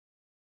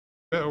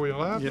Are we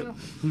live Yep.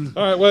 now?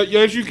 All right. Well,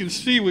 yeah, as you can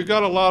see, we've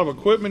got a lot of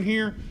equipment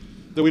here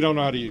that we don't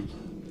know how to use.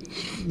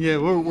 Yeah,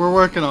 we're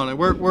working on it.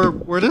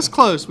 We're this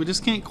close. We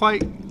just can't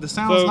quite. The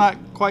sound's So- not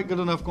quite good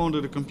enough going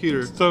to the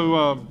computer.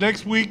 So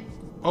next week,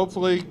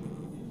 hopefully,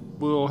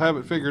 we'll have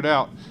it figured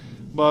out.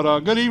 But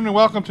good evening.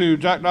 Welcome to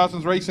Jack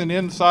Dodsons Racing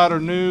Insider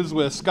News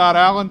with Scott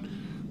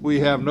Allen.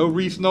 We have no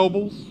Reese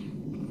Nobles.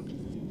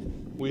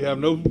 We have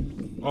no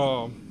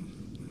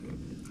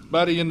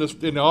buddy in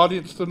the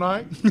audience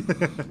tonight.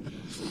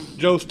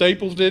 Joe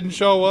Staples didn't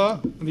show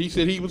up, and he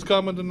said he was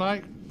coming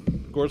tonight.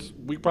 Of course,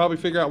 we probably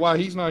figure out why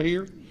he's not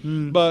here.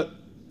 But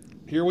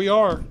here we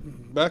are,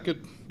 back at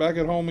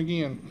home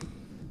again.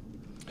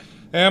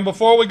 And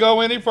before we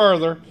go any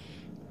further,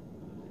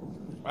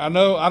 I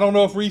don't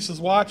know if Reese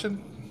is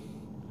watching.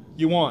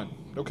 You won,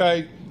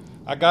 okay?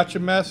 I got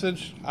your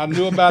message. I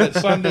knew about it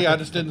Sunday. I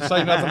just didn't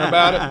say nothing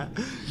about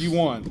it. You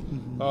won.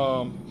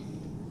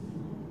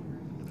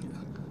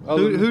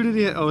 Who did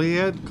he have? Oh, he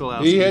had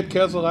Kolowski. He had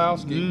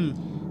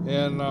Keselowski.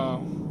 And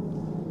I'm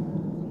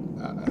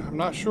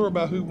not sure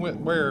about who went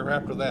where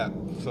after that.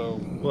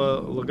 So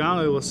Well,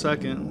 Logano was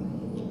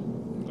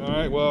second. all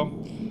right, well,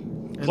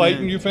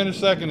 Clayton, then- you finished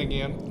second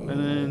again. And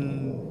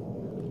then,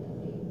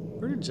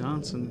 where did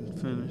Johnson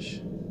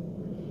finish?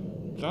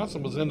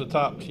 Johnson was in the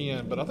top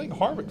 10, but I think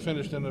Harvick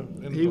finished in the.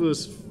 He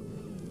was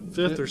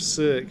fifth or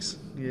sixth.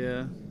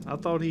 Yeah, I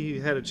thought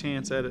he had a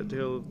chance at it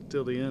till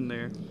the end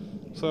there.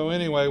 So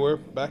anyway, we're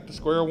back to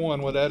square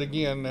one with that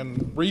again,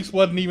 and Reese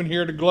wasn't even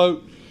here to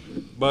gloat,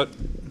 but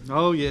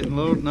Oh yeah,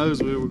 Lord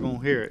knows we were gonna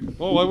hear it.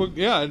 well,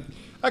 yeah,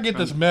 I get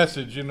this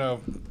message,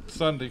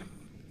 Sunday.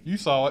 You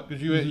saw it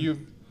because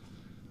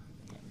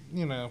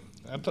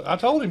I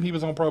told him he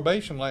was on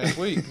probation last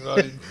week.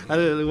 I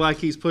didn't look like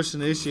he's pushing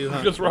the issue.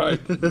 Huh? That's right.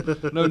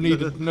 No need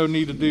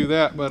to do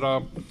that,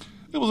 but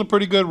it was a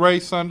pretty good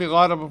race Sunday. A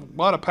lot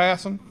of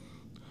passing.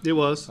 It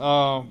was.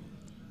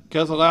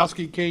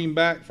 Keselowski came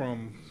back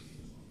from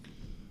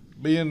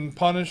being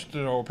punished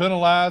or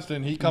penalized,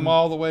 and he come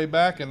all the way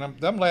back. And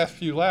them last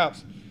few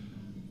laps,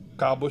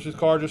 Kyle Busch's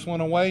car just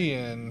went away,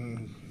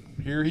 and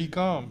here he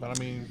come. I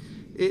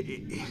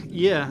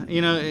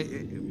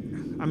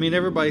mean,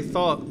 everybody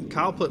thought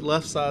Kyle put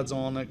left sides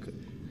on it,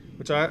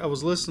 which I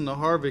was listening to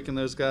Harvick and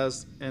those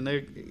guys, and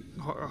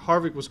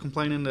Harvick was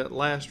complaining that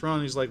last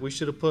run. He's like, we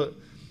should have put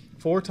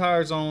 4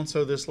 tires on,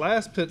 so this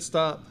last pit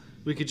stop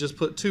we could just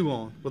put 2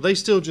 on. Well, they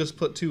still just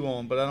put 2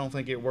 on, but I don't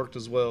think it worked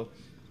as well.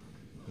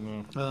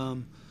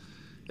 no.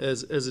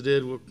 As it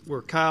did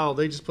where Kyle,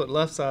 they just put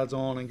left sides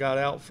on and got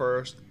out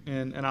first,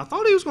 and I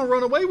thought he was going to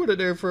run away with it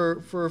there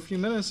for a few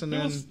minutes, and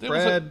then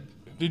Brad.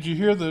 Did you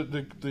hear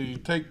the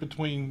take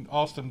between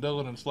Austin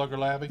Dillon and Slugger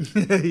Labby?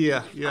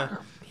 yeah. Yeah.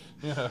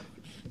 Just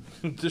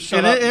And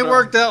shut up. it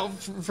worked out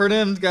for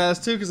them guys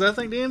too, because I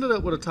think they ended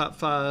up with a top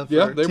 5.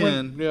 Yeah, or they 10.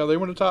 went. Yeah, they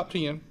were in the top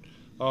 10.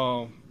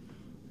 So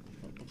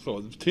it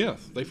was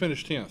 10th. They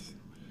finished 10th,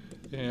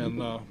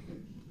 and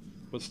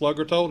but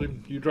Slugger told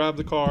him, "You drive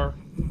the car,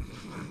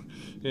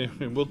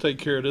 and we'll take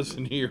care of this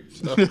in here."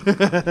 So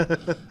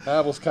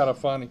that was kind of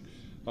funny.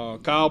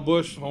 Kyle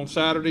Busch on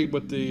Saturday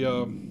with the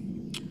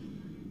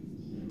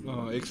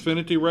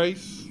Xfinity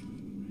race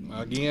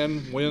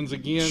again, wins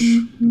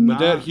again, but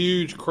that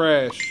huge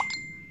crash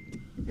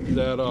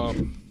that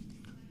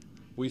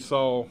we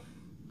saw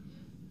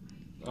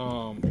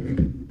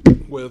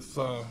with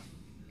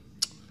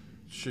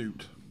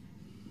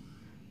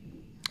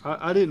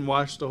I didn't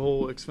watch the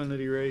whole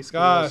Xfinity race.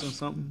 gosh,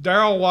 Something.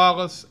 Darrell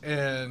Wallace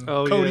and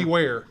Cody yeah.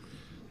 Ware.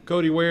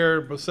 Cody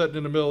Ware was sitting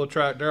in the middle of the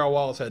track. Darrell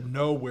Wallace had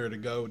nowhere to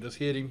go, just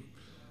hit him.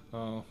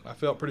 I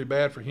felt pretty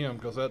bad for him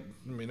because that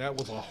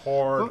was a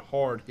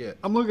hard hit.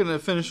 I'm looking at the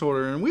finish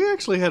order, and we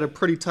actually had a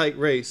pretty tight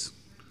race.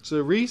 So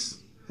Reese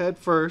had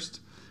first,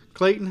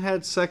 Clayton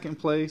had second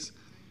place,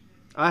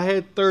 I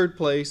had third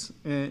place,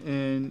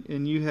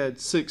 and you had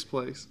sixth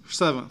place,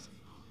 7th.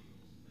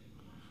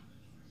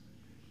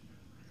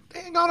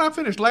 Dang on, I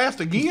finished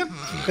last again.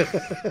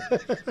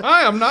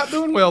 I am not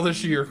doing well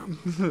this year.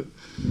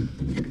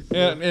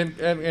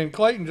 And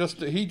Clayton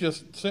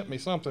just sent me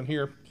something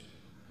here.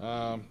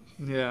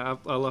 Yeah,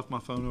 I left my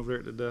phone over there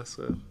at the desk.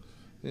 So.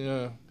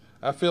 Yeah,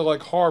 I feel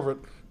like Harvick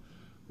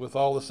with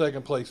all the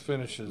second place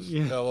finishes.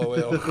 Yeah.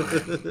 LOL.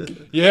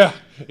 yeah,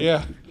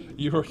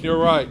 you're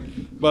right.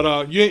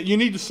 But you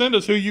need to send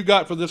us who you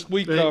got for this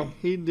week.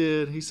 He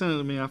did. He sent it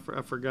to me. I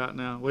forgot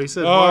now. Well, he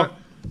said.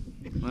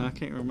 I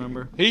can't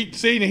remember. He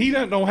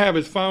don't have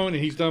his phone,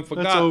 and he's done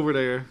forgot. That's over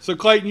there. So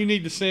Clayton, you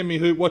need to send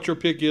me what your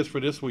pick is for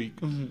this week.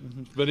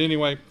 But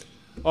anyway,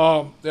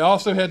 they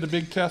also had the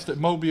big test at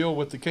Mobile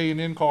with the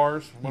K&N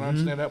cars. When I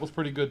understand that was a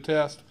pretty good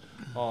test.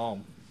 I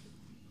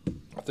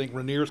think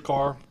Ranier's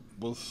car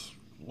was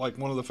like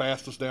one of the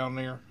fastest down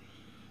there.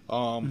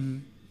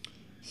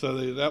 So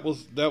that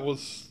was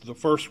the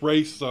first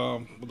race.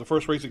 The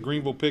first race at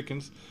Greenville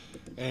Pickens,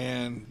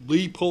 and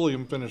Lee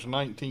Pulliam finished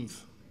 19th.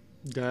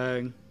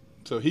 Dang.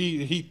 So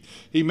he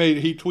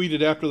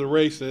tweeted after the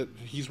race that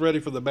he's ready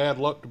for the bad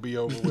luck to be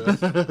over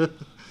with.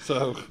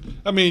 So,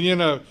 I mean,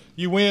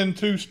 you win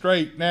 2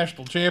 straight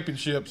national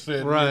championships.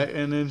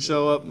 And then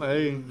show up,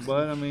 hey,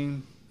 but I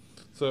mean.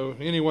 So,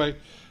 anyway,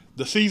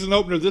 the season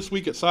opener this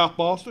week at South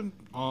Boston.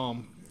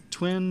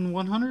 Twin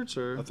 100s?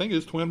 Or? I think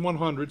it's Twin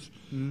 100s.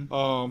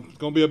 Mm-hmm. It's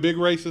going to be a big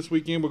race this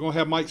weekend. We're going to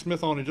have Mike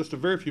Smith on in just a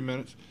very few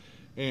minutes,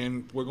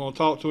 and we're going to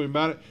talk to him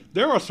about it.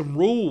 There are some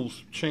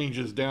rules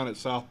changes down at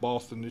South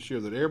Boston this year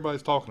that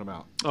everybody's talking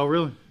about. Oh,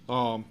 really?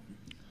 You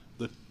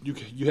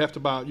have to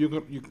buy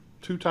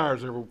 2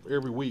 tires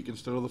every week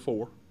instead of the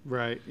 4.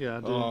 Right. Yeah,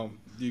 I do.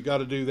 You got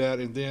to do that,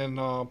 and then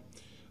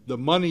the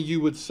money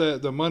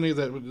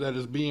that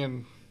is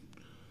being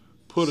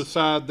put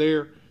aside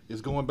there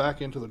is going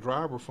back into the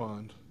driver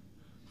fund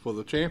for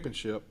the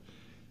championship.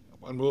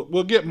 And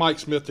we'll get Mike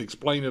Smith to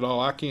explain it all.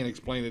 I can't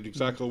explain it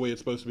exactly the way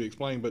it's supposed to be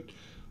explained, but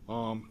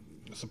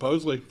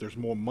supposedly there's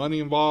more money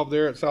involved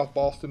there at South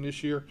Boston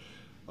this year.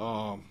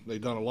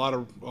 They've done a lot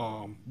of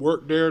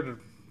work there to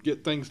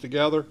get things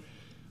together.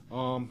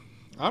 I'm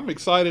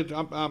excited.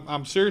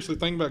 I'm seriously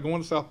thinking about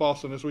going to South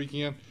Boston this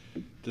weekend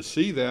to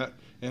see that.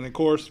 And, of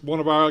course, one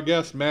of our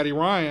guests, Maddie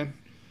Ryan,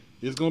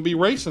 is going to be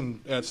racing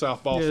at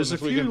South Boston this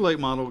weekend. There's a few late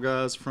model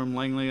guys from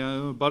Langley.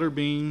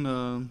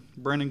 Butterbean,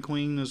 Brandon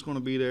Queen is going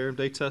to be there.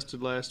 They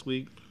tested last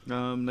week.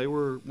 They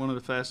were one of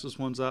the fastest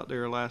ones out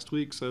there last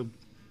week. So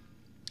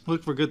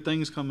look for good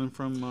things coming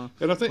from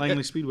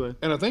Langley Speedway.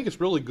 And I think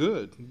it's really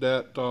good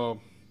that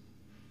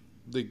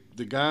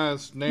the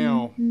guys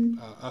now,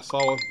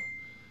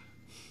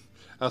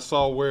 I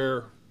saw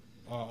where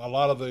a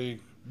lot of the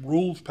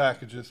rules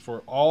packages for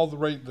all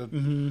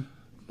the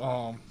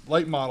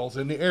late models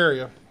in the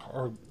area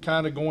are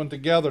kind of going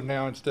together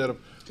now instead of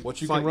what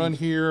you can run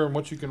here and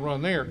what you can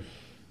run there.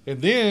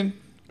 And then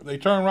they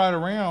turn right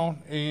around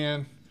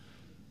and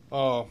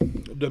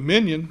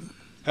Dominion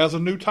has a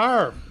new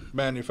tire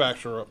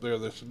manufacturer up there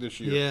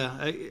this year.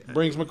 Yeah.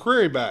 Brings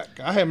McCreary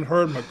back. I haven't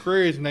heard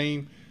McCreary's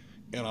name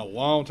in a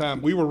long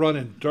time. We were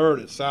running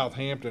dirt at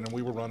Southampton, and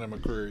we were running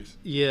McCreary's.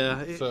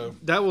 Yeah,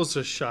 that was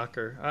a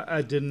shocker.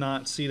 I did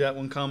not see that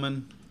one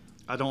coming.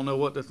 I don't know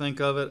what to think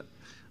of it.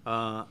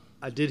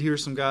 I did hear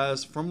some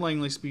guys from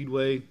Langley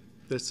Speedway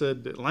that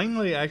said that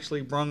Langley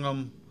actually brung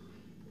them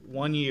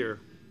 1 year,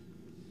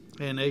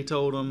 and they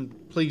told them,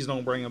 please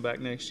don't bring them back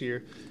next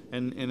year,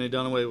 and they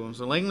done away with them.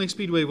 So Langley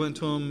Speedway went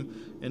to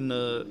them in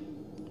the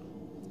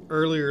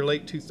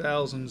late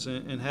 2000s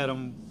and had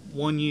them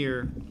 1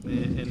 year,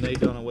 and they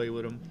done away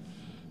with them.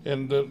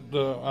 And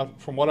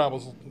from what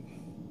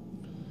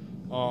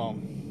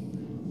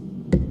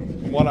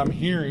I'm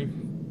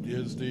hearing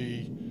is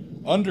the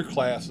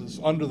underclasses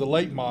under the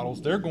late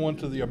models, they're going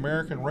to the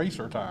American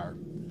Racer tire.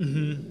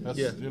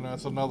 Mm-hmm.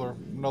 That's another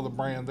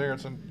brand there.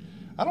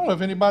 I don't know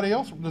if anybody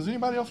else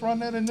run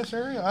that in this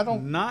area.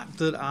 Not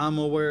that I'm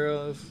aware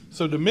of.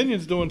 So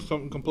Dominion's doing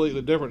something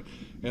completely different,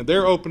 and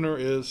their opener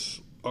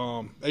is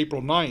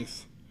April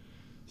 9th.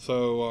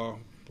 So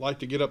I'd like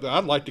to get up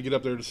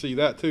there to see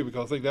that too,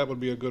 because I think that would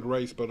be a good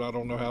race, but I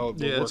don't know how it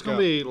would work out. Yeah, it's going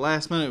to be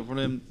last minute for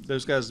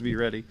those guys to be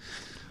ready.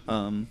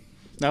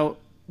 Now,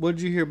 what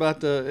did you hear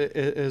about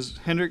has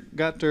Hendrick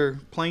got their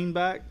plane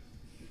back?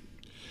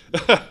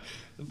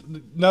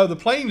 No, the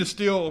plane is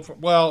still,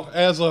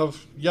 as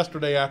of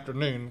yesterday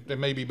afternoon. They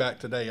may be back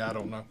today. I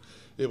don't know.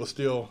 It was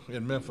still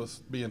in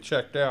Memphis being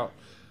checked out.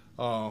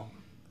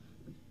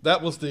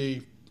 That was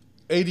the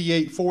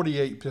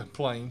 88-48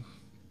 plane.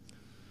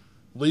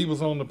 Lee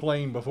was on the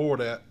plane before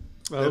that.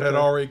 Okay. It had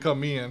already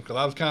come in, because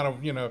I was kind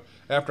of,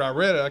 after I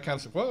read it, I kind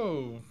of said,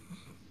 whoa.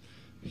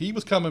 He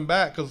was coming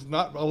back, because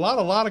a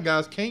lot of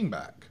guys came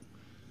back.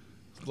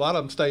 A lot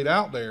of them stayed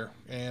out there,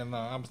 and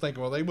I'm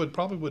thinking, they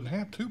probably wouldn't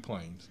have 2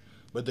 planes,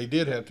 but they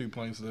did have 2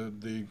 planes.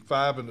 The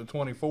 5 and the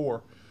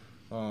 24,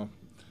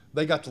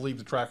 they got to leave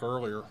the track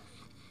earlier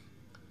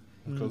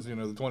because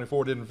the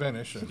 24 didn't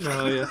finish.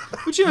 Oh yeah,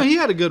 but he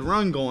had a good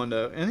run going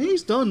though, and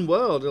he's done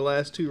well the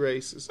last 2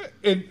 races.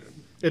 And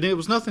it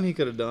was nothing he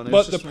could have done.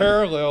 But the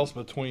parallels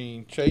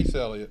between Chase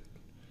Elliott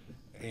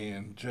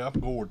and Jeff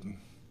Gordon.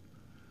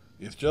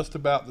 It's just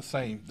about the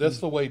same. That's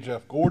the way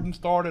Jeff Gordon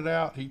started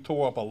out. He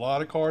tore up a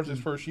lot of cars his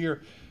first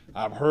year.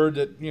 I've heard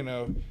that,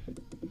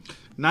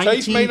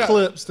 19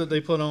 clips that they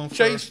put on.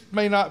 Chase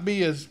may not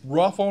be as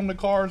rough on the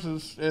cars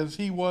as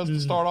he was to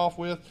start off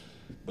with,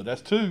 but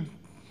that's 2.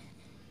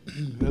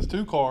 That's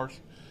 2 cars.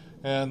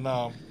 And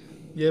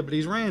yeah, but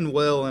he's ran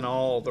well in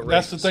all the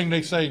races. That's the thing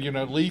they say,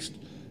 at least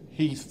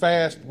he's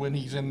fast when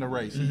he's in the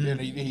race. And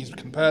he's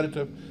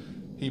competitive.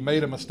 He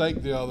made a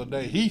mistake the other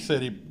day. He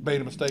said he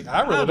made a mistake.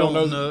 I really don't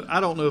know. I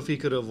don't know if he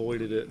could have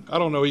avoided it. I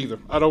don't know either.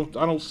 I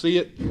don't see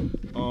it.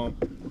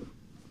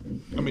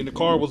 The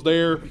car was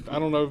there. I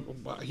don't know.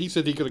 He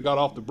said he could have got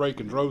off the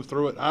brake and drove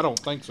through it. I don't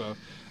think so.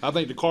 I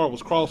think the car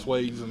was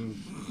crossways and.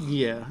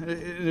 Yeah,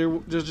 there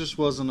just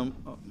wasn't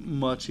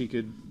much they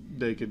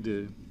could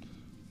do.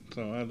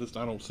 So I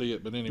don't see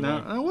it. But anyway.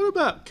 Now what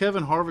about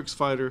Kevin Harvick's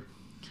fighter?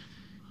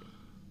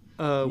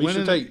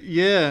 Misha Tate.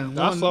 Yeah,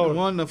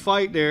 won the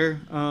fight there.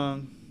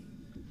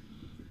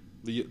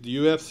 The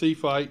UFC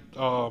fight.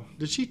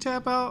 Did she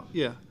tap out?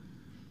 Yeah.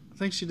 I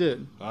think she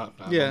did. I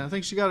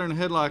think she got her in a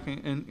headlock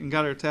and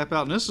got her to tap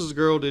out. And this is a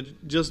girl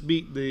that just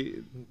beat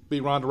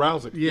Ronda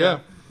Rousey.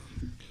 Yeah.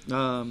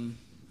 And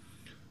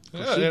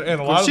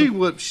a lot she of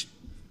whipped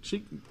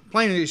she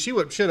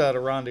whipped shit out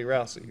of Ronda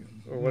Rousey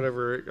or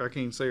whatever. I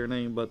can't say her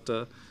name, but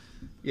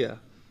yeah.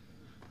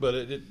 But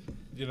it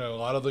a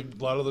lot of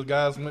the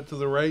guys went to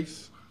the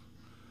race.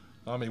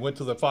 Went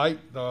to the fight.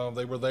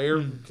 They were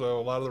there, so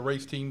a lot of the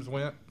race teams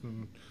went,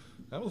 and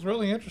that was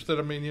really interesting.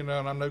 And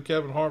I know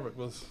Kevin Harvick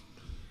was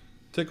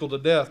tickled to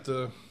death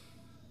to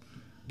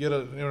get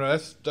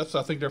that's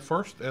I think their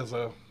first as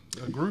a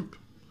group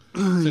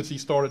since he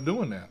started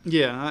doing that.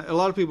 Yeah, a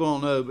lot of people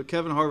don't know, but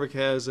Kevin Harvick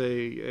has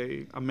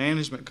a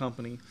management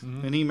company,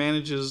 and he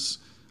manages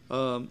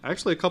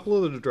actually a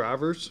couple of the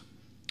drivers.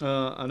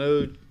 I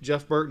know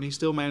Jeff Burton, he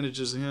still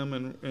manages him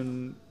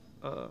and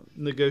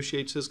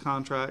negotiates his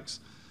contracts.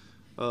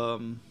 I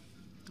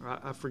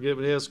forget,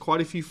 but he has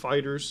quite a few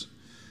fighters.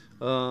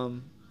 I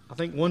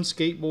think one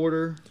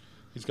skateboarder.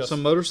 He's got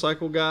some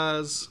motorcycle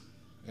guys.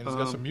 And he's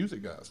got some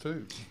music guys,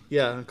 too.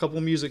 Yeah, a couple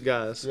of music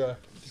guys. Yeah.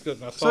 He's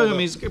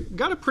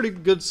got a pretty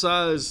good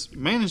size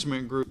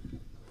management group.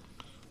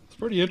 It's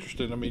pretty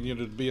interesting.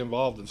 To be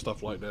involved in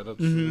stuff like that. It's,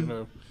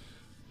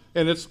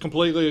 and it's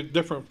completely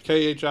different.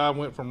 KHI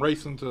went from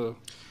racing to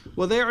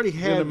they already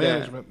had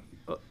management.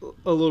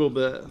 A little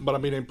bit.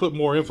 But, they put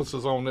more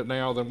emphasis on it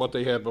now than what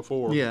they had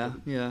before. Yeah.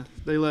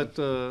 They let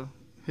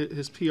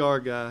his PR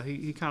guy,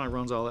 he kind of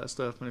runs all that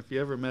stuff. And if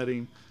you ever met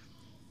him,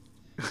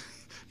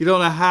 you don't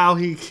know how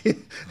he could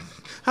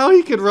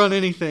run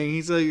anything.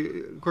 He's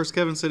of course,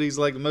 Kevin said he's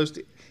like the most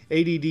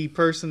ADD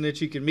person that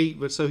you can meet,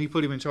 but so he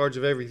put him in charge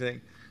of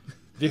everything.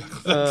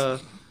 Yeah.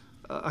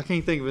 I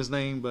can't think of his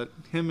name, but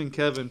him and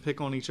Kevin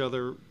pick on each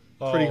other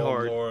pretty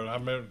hard. Lord.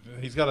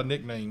 He's got a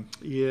nickname.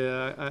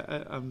 Yeah,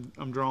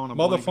 I'm drawing a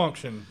Mother blank.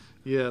 Function.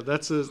 Yeah,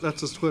 that's his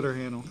Twitter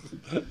handle.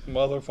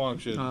 Mother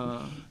Function.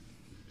 I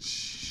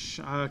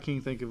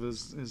can't think of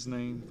his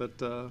name, but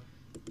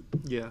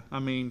yeah,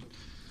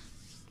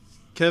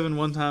 Kevin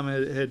one time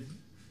had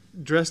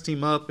dressed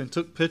him up and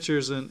took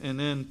pictures and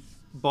then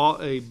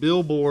bought a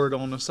billboard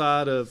on the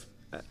side of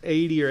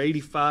 80 or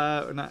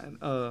 85. Or not,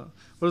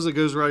 what is it?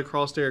 Goes right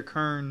across there,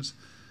 Kearns,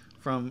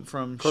 from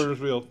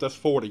Kernersville. That's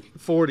 40.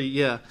 40,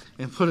 yeah,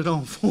 and put it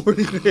on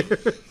 40 there.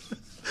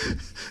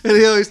 And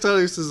he always told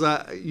me, he says,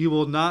 "You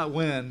will not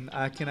win.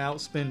 I can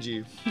outspend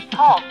you."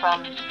 Call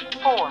from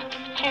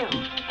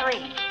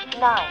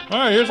 4239. All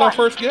right, here's our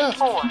first guest.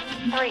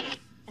 430.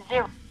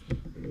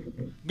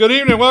 Good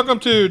evening. Welcome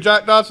to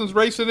Jack Dodsons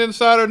Racing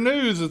Insider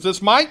News. Is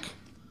this Mike?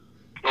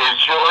 It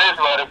sure is,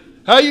 buddy.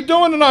 How you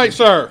doing tonight,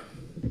 sir?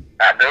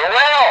 I'm doing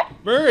well.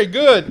 Very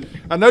good.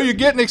 I know you're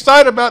getting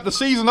excited about the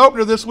season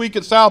opener this week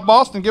at South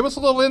Boston. Give us a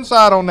little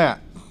insight on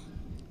that.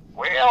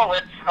 Well,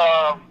 it's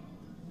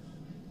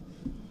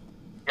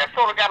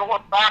sort of got to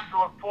look back to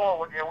look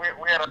forward.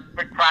 We had a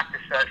big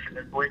practice session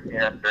this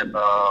weekend and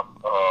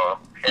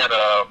had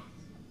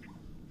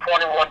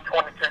 21,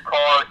 22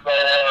 cars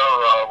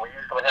there. We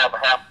usually have a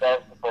half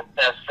dozen for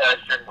test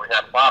session. We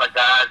had a lot of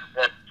guys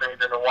we hadn't seen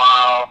in a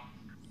while.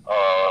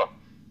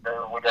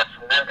 We got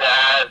some new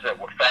guys that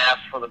were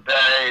fast for the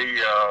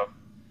day.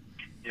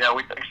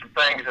 We think some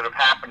things that have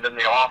happened in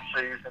the off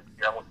season.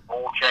 With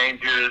rule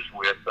changes,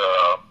 with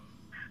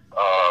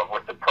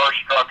the purse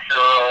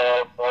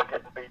structure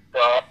getting beat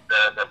up,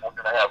 that we're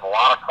going to have a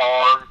lot of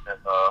cars, and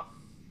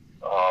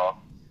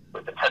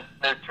with the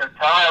new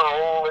two-tire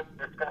rule,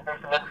 it's going to be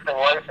some interesting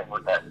racing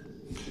with that.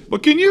 Well,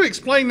 can you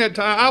explain that?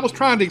 I was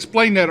trying to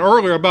explain that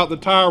earlier about the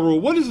tire rule.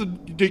 What is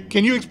it?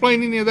 Can you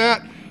explain any of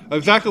that?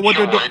 Exactly what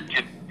they're doing?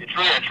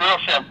 It's real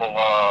simple.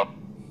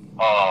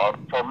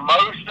 For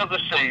most of the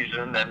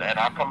season, and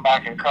I'll come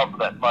back and cover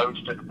that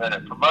most in a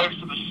minute. For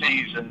most of the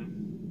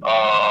season,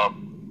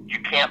 you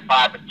can't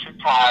buy the two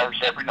tires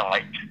every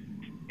night,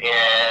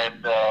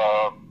 and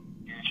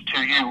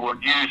you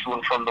would use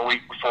one from the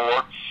week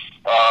before.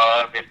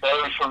 If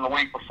those from the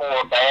week before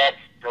are bad,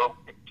 you don't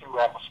get two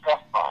off a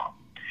scuff bomb.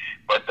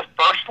 But the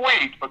first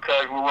week,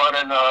 because we're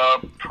running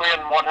twin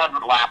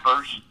 100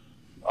 lappers,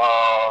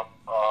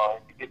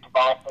 you get to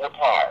buy 4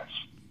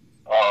 tires.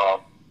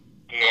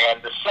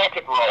 And the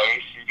second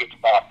race, you get to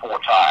buy 4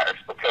 tires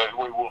because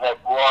we will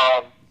have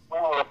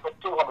put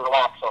 200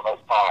 laps on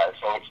those tires,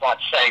 so it's not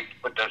safe to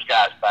put those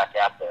guys back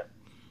out there.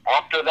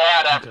 After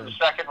that, after the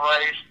second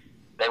race,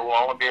 they will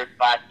only be able to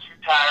buy 2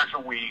 tires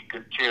a week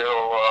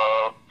until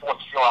 4th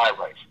of July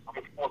race. We'll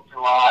get the 4th of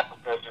July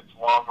because it's a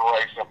longer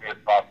race, they'll be able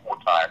to buy 4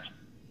 tires.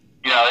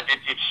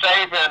 It's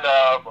saving,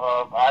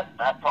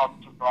 I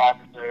talked to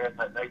drivers there,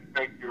 that they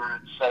figure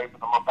it's saving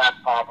them about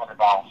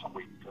 $500 a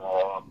week.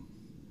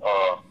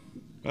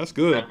 That's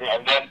good.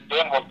 And then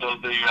with the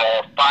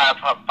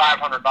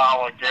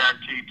 $500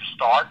 guaranteed to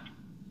start,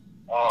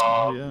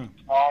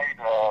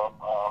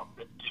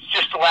 it's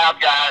just allowed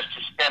guys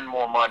to spend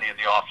more money in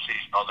the off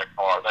season on their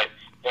car. They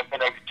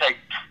could take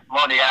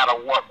money out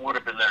of what would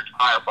have been their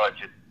tire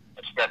budget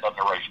and spend on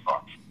their race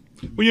cars.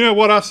 Well, you know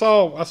what I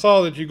saw? I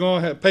saw that you're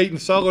going to have Peyton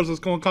Sellers is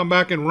going to come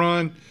back and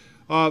run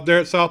there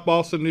at South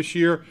Boston this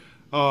year.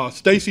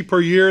 Stacy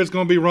Perrier is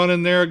going to be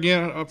running there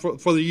again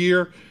for the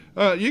year.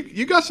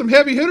 You got some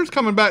heavy hitters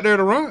coming back there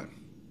to run.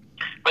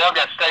 Well, I've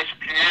got Stacy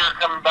Perrier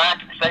coming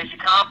back, and Stacey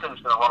Compton's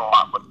going to run a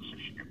lot with us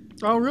this year.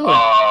 Oh, really?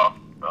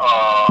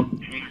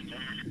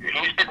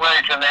 He's getting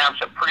ready to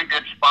announce a pretty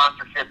good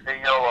sponsorship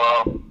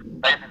deal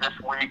maybe this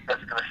week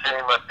that's going to see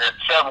him at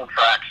several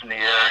tracks in the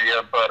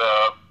area, but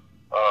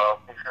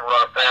he's going to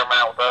run a fair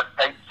amount with us.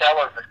 Peyton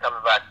Sellers is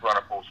coming back to run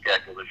a full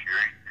schedule this year.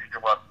 He's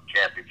going to run the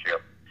championship.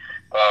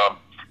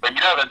 But,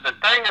 you know, the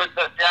thing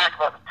that Jack,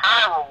 about the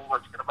tire rule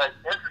that's going to make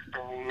it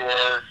interesting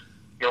is,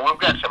 you know,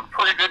 we've got some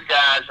pretty good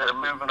guys that are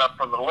moving up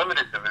from the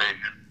limited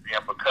division, you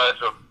know, because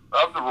of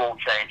the rule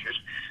changes.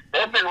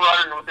 They've been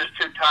running with this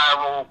two-tire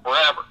rule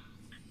forever.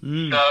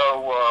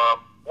 So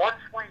once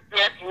we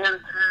get into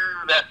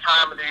that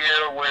time of the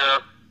year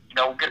where, you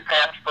know, we'll get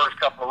past the first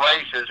couple of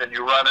races and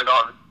you're running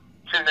on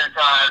 2 new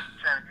tires,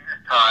 2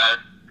 used tires,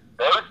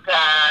 those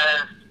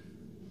guys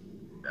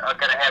are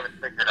going to have it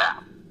figured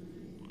out.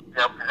 You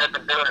know, because they've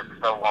been doing it for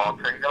so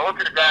long. So, you know, look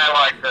at a guy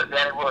like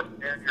Danny Willis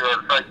Jr.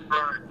 or Trey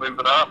Cruz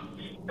moving up,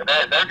 and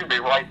they're going to be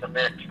right in the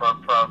mix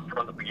from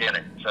the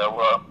beginning. So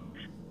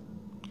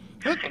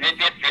it's going to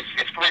be a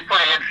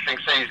pretty interesting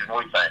season,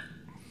 we think.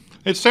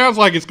 It sounds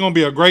like it's going to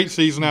be a great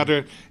season out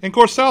there. And, of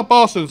course, South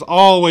Boston's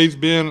always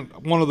been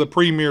one of the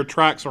premier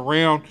tracks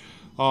around.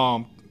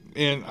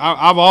 And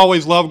I've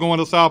always loved going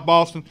to South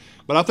Boston.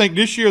 But I think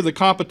this year the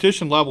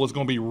competition level is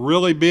going to be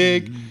really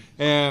big.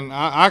 And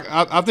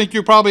I think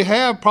you'll probably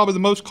have the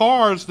most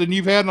cars than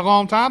you've had in a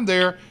long time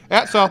there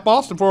at South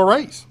Boston for a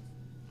race.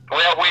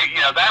 Well,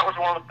 that was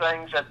one of the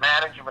things that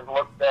management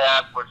looked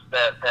at was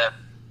that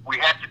we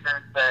had to do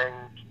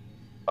things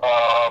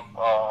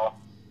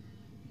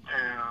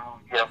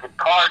to get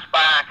cars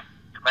back,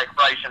 to make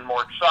racing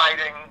more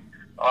exciting.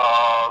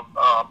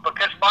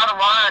 Because bottom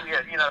line,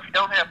 you know, if you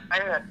don't have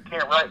fans, you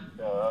can't race.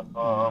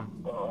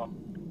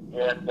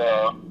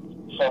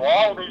 So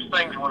all these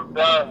things we've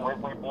done, we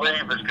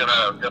believe is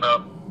gonna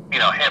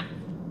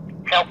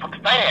help with the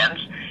fans,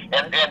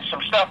 and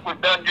some stuff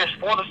we've done just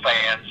for the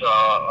fans.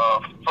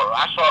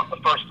 I saw it the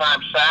first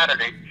time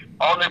Saturday,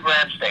 all new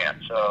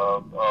grandstands.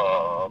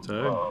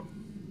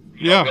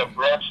 We have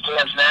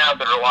grandstands now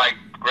that are like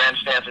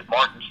grandstands at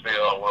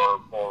Martinsville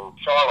or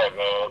Charlotte,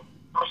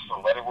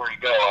 Bristol, anywhere you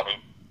go. I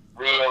mean,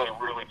 really,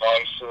 really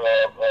nice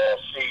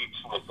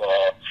seats with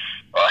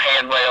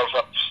handrails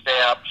up the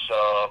steps.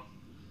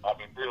 I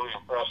mean, really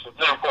impressive.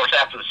 Then, of course,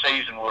 after the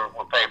season, we're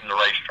paving the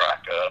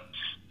racetrack.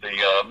 The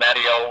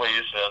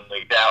Madiolis and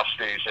the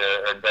Dowsties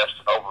are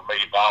investing over $1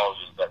 million in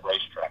that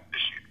racetrack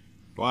this year.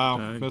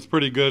 Wow, that's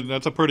pretty good.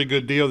 That's a pretty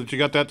good deal that you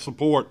got that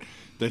support,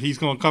 that he's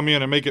going to come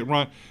in and make it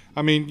run.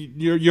 I mean,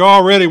 you're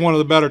already one of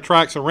the better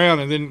tracks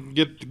around, and then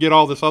get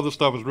all this other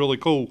stuff is really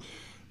cool.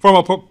 From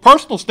a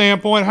personal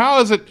standpoint,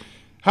 how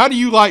do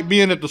you like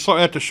being at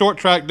the short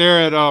track there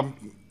at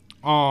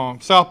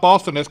South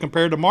Boston as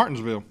compared to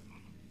Martinsville?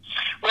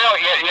 Well,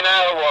 yeah, you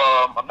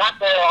know, I'm not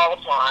there all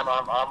the time.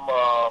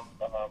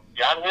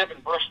 I live in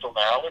Bristol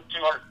now. I live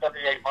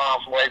 238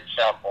 miles away from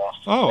South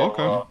Boston. Oh,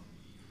 okay.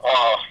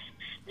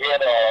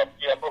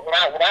 But when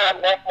I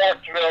left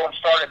Martinsville and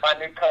started my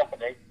new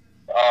company,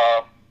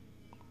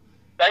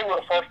 they were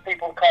the first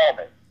people to call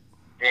me.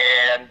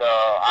 And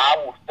I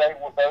will stay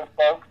with those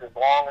folks as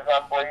long as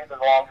I'm breathing, as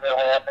long as they'll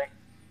have me.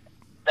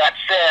 That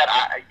said,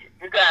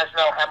 you guys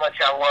know how much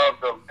I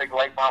love the big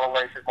late model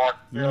race at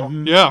Martinsville.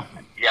 Mm-hmm. Yeah.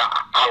 Yeah,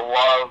 I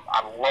love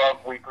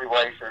weekly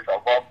racers.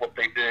 I love what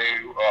they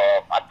do.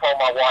 I told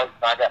my wife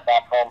when I got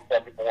back home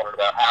Sunday morning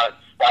about how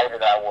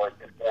excited I was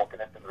just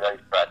walking into the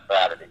racetrack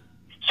Saturday.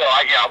 So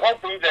I won't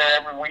be there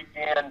every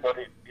weekend, but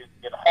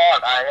in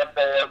heart I am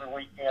there every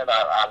weekend.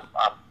 I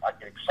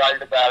get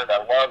excited about it.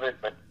 I love it,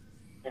 but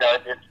you know,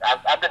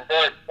 I've been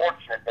very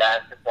fortunate,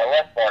 guys, since I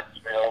left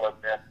Martinsville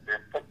and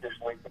took this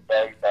leap of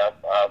faith. I've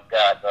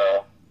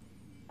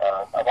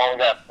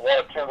only got 1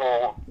 or 2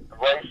 little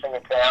racing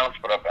accounts,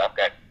 but I've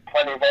got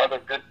plenty of other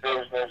good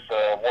business,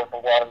 working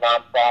with a lot of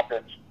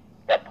nonprofits,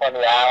 got plenty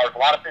of hours. A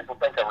lot of people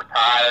think I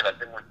retired. I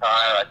didn't retire.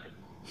 I just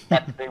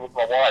got to be with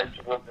my wife.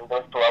 She lives in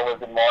Bristol. I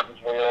live in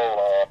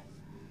Martinsville.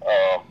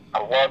 I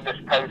love this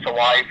pace of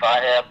life I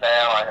have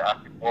now. I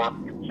can work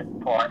at 6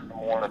 o'clock in the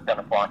morning at 10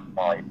 o'clock at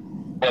night.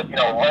 But, you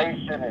know,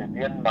 racing is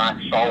in my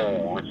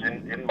soul. It's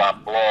in my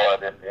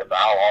blood, and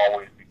I'll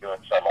always be doing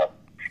some of it.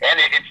 And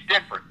it's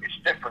different. It's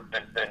different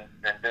than doing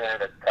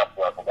it at the cup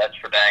level. That's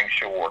for dang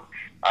sure.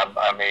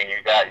 I mean,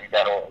 you got to.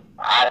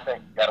 I think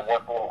you got to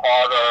work a little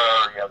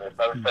harder. You know, there's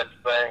no such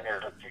thing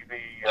as a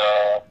TV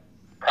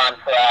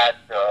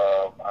contract.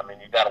 I mean,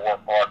 you got to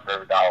work hard for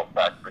every dollar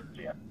factor in.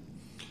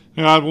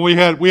 Yeah, we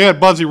had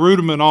Buzzy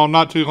Ruderman on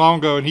not too long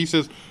ago, and he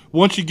says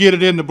once you get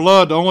it in the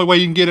blood, the only way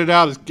you can get it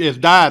out is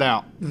die it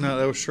out. No,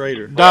 that was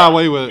Schrader. Die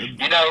away with it.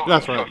 You know,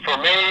 that's right. For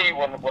me,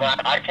 when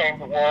I came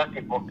to work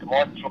at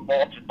Martinsville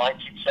Bulls in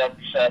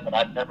 1977,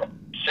 I'd never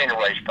seen a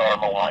race car in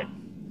my life.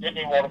 Didn't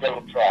even want to go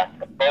to the track.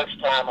 The first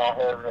time I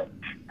heard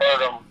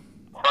them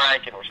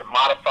crank, and it was a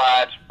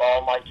modified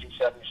fall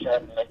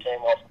 1977, and they came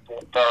off the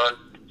 4th turn.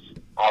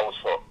 I was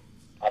hooked.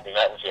 I mean,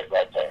 that was it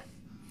right there.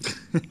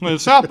 Well,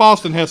 South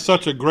Boston has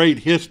such a great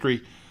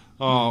history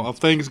of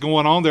things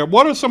going on there.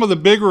 What are some of the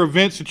bigger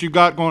events that you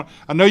got going?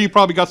 I know you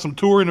probably got some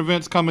touring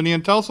events coming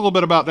in. Tell us a little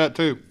bit about that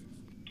too.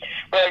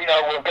 Well,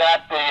 we've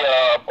got the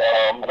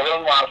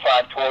Wheeling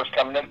Modified Tours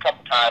coming in a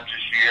couple times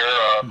this year.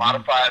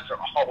 Modifieds are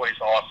always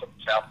awesome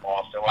in South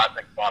Boston. Well, I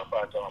think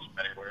Modifieds are awesome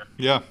anywhere.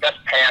 Yeah. We've got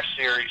the Pass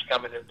Series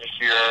coming in this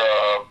year.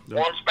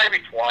 Once,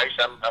 maybe twice.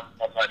 I'm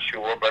not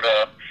sure. But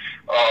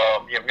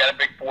we've got a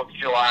big 4th of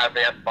July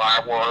event,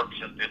 fireworks,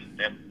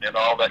 and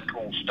all that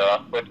cool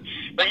stuff. But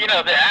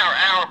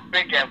our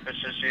big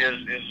emphasis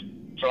is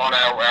on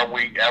our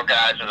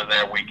guys that are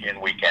there week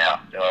in, week out.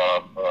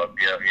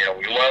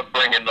 We love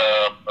bringing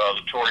the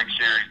touring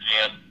series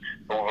in,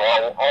 but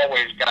we've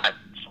always got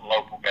some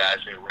local guys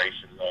that are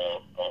racing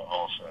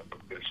also.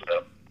 Because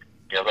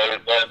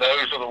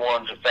those are the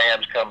ones that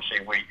fans come see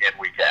week in,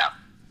 week out.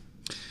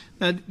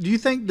 Now, do you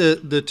think the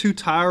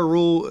 2-tire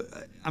rule?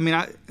 I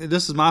mean,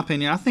 this is my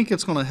opinion. I think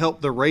it's going to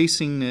help the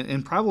racing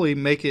and probably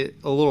make it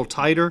a little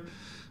tighter,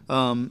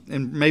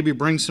 and maybe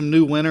bring some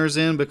new winners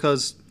in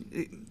because.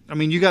 I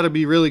mean, you got to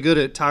be really good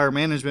at tire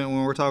management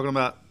when we're talking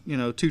about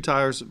 2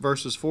 tires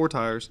versus 4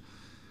 tires.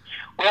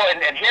 Well,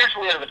 and here's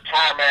where the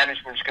tire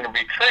management is going to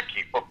be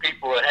tricky for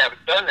people that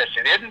haven't done this.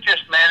 It isn't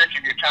just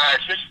managing your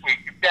tires this week.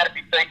 You've got to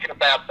be thinking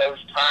about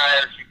those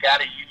tires. You've got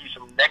to use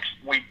them next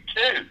week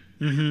too.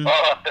 Mm-hmm.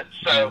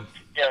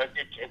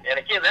 And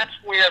again, that's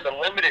where the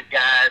limited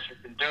guys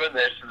who've been doing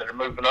this and that are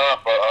moving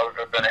up are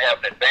going to have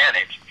an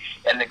advantage.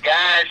 And the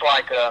guys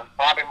like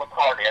Bobby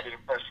McCartney, I did a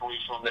press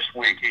release on this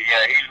week. He's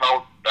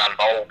not an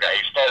old guy.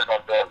 He started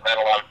on dirt, ran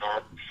a lot of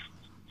dirt,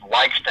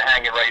 likes to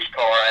hang a race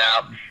car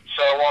out.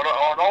 So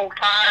on old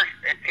tires,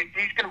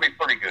 he's going to be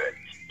pretty good.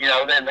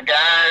 Then the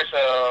guys,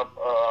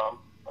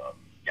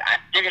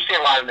 you can see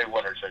a lot of new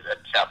winners at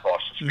South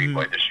Boston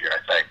Speedway this year, I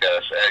think.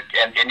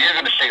 And you're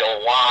going to see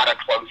a lot of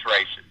close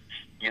racing,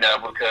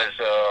 because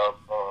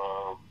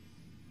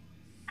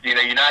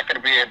you're not going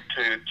to be able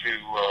to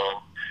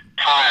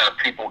tire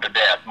people to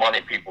death,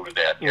 money people to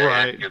death.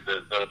 Right.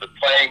 The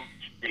playing,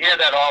 you hear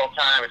that all the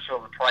time. It's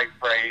sort of a trite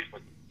phrase,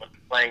 but the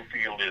playing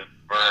field is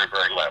very,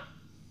 very level.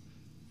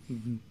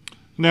 Mm-hmm.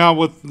 Now,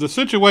 with the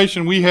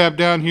situation we have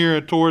down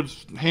here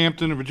towards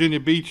Hampton and Virginia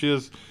Beach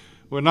is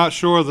we're not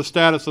sure of the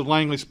status of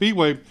Langley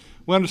Speedway.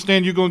 We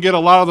understand you're going to get a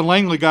lot of the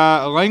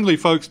Langley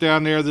folks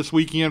down there this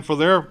weekend for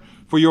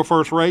your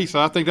first race.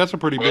 I think that's a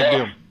pretty big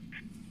deal.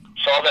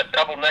 Saw that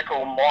double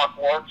nickel Mark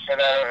Works at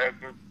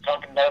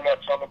Dunkin'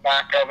 Donuts on the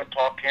back of it.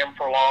 Talked to him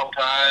for a long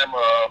time.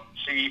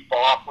 C.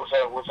 Boff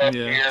was up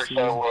here,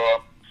 so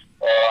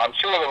I'm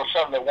sure there was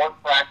some that weren't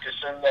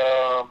practicing.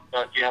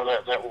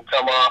 That will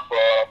come up.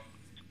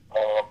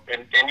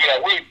 And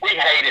we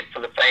hate it for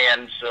the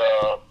fans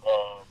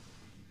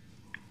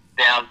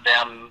down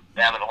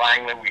in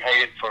Langley. We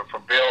hate it for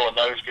Bill and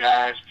those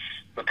guys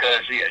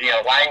because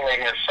Langley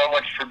has so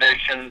much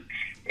tradition,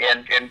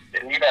 and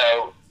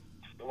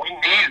we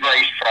need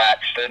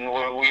racetracks, and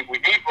we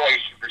need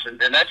racers, and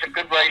that's a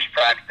good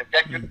racetrack. They've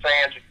got good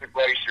fans and good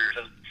racers,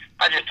 and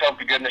I just hope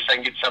to goodness they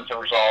can get something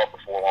resolved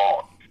before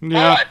long.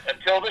 Yeah. But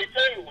until they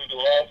do, we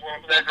love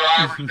for their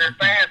drivers and their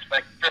fans to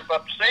make a trip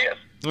up to see us.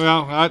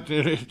 Well,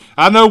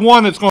 I know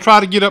one that's going to try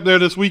to get up there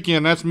this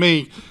weekend. That's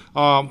me.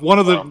 One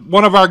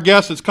of our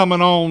guests that's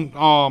coming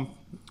on,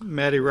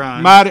 Maddie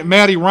Ryan.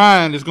 Maddie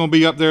Ryan is going to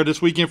be up there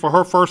this weekend for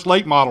her first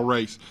late model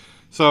race.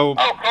 So,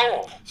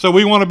 cool. So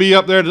we want to be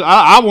up there.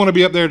 I want to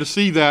be up there to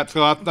see that.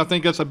 So I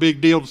think that's a big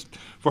deal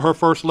for her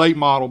first late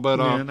model. But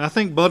and I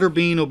think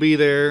Butterbean will be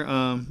there.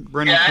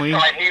 Brendan Queen.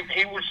 Right.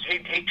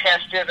 He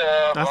tested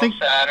on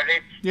Saturday.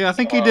 Yeah, I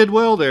think he did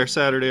well there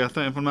Saturday. I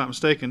think, if I'm not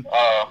mistaken.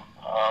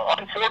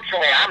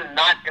 Unfortunately, I'm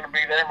not going to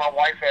be there. My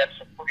wife had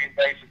some pretty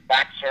invasive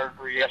back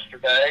surgery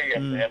yesterday,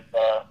 and I'm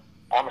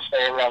going to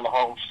stay around the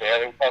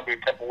homestead. It'll probably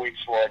be a couple weeks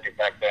before I get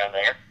back down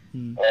there.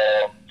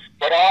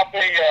 But I'll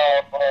be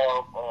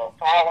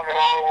following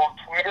along on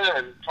Twitter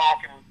and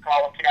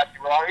calling Kathy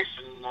Rice,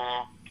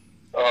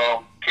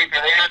 and keep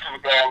your ear to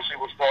the ground and see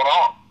what's going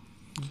on.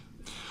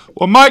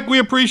 Well, Mike, we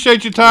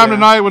appreciate your time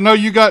tonight. We know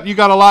you got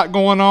a lot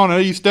going on. I know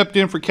you stepped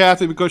in for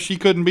Kathy because she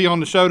couldn't be on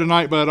the show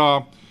tonight,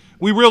 but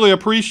we really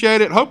appreciate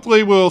it.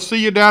 Hopefully, we'll see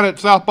you down at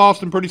South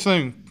Boston pretty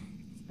soon.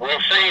 We'll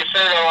see you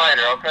sooner or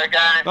later, okay,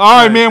 guys?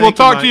 All right, man. We'll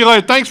talk to you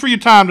later. Thanks for your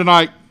time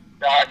tonight.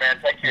 All right, man.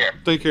 Take care.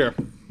 Take care.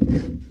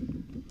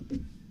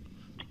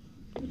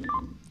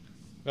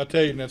 I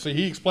tell you, now, see,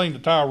 he explained the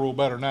tire rule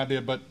better than I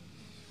did, but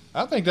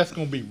I think that's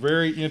going to be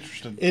very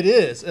interesting. It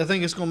is. I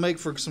think it's going to make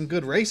for some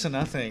good racing,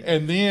 I think.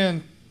 And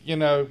then,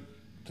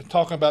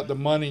 talking about the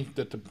money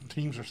that the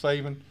teams are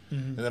saving,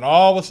 and then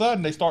all of a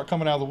sudden they start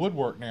coming out of the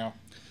woodwork now.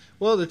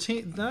 Well, the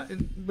team,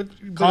 but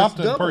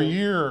Compton per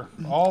year,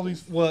 all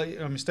these. Well,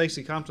 I mean,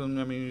 Stacy Compton.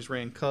 I mean, he's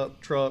ran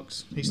Cup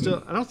trucks. He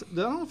still. I don't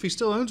know if he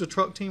still owns a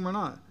truck team or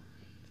not.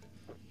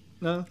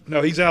 No.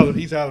 No, he's out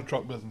of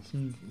truck business.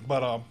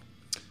 But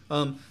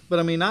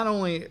I mean, not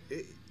only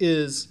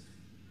is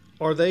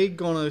are they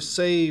going to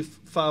save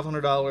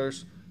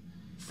 $500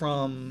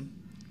 from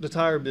the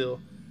tire bill?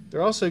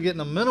 They're also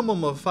getting a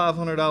minimum of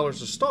 $500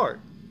 to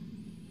start.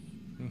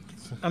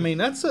 I mean,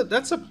 that's a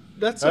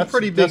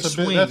pretty big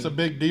swing. That's a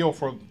big deal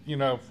for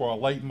a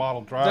late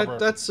model driver.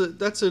 That's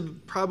a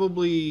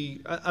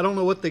probably, I don't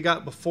know what they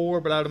got before,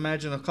 but I'd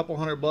imagine a couple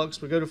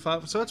 $100 would go to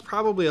 $500. So that's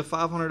probably a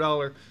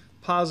 $500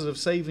 positive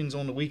savings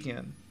on the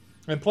weekend.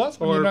 And plus,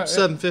 or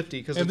 $750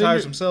 because the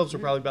tires themselves are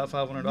probably about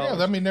 $500.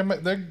 Yeah, I mean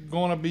they're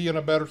going to be in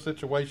a better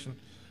situation,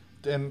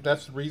 and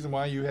that's the reason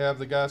why you have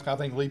the guys. I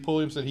think Lee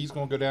Pulliam said he's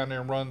going to go down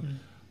there and run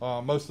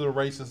most of the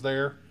races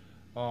there.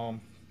 So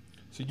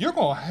you're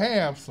going to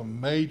have some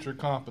major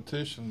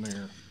competition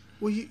there.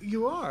 Well,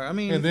 you are. I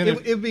mean, and then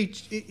it'd be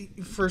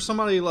for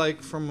somebody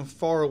like from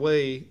far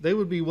away, they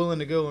would be willing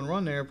to go and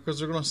run there because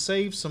they're going to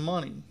save some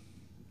money.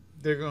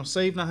 They're going to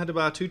save not having to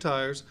buy 2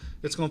 tires.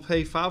 It's going to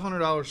pay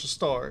 $500 to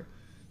start.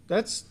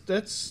 That's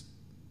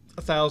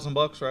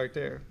 $1,000 right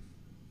there.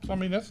 I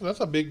mean, that's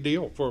a big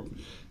deal for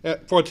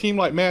a team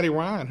like Matty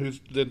Ryan,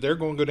 they're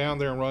going to go down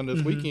there and run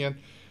this weekend.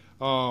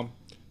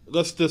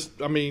 Let's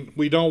just, I mean,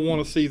 we don't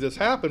want to see this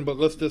happen, but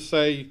let's just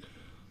say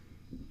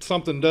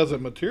something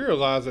doesn't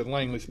materialize at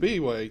Langley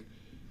Speedway.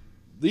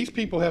 These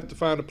people have to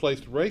find a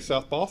place to race.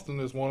 South Boston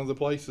is one of the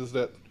places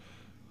that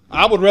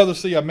I would rather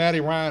see a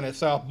Matty Ryan at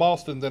South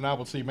Boston than I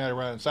would see Matty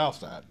Ryan at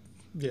Southside.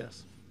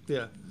 Yes.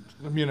 Yeah.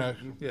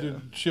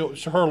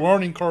 Her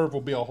learning curve will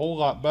be a whole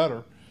lot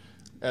better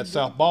at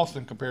South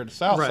Boston compared to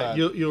Southside.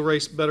 Right, you'll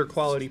race better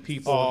quality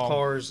people, and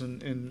cars,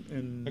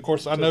 and of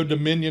course I know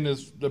Dominion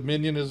is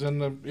in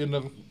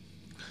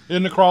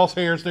the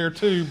crosshairs there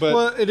too. But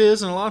well, it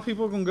is, and a lot of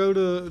people are going to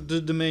go to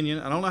Dominion.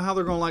 I don't know how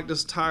they're going to like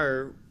this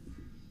tire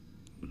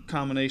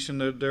combination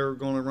that they're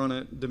going to run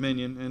at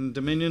Dominion, and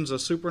Dominion's a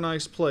super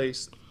nice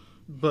place,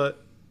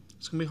 but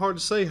it's going to be hard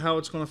to say how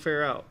it's going to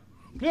fare out.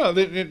 Yeah,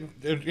 and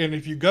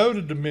if you go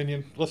to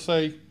Dominion, let's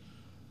say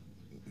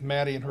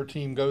Maddie and her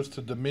team goes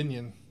to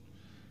Dominion,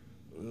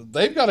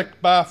 they've got to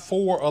buy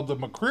 4 of the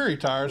McCreary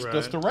tires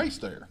just to race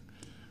there.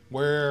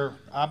 Where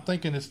I'm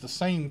thinking it's the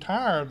same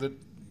tire that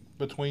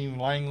between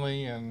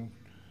Langley and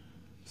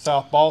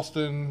South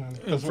Boston,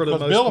 because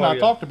Bill and I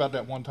talked about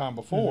that one time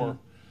before.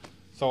 Mm-hmm.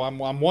 So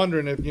I'm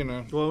wondering if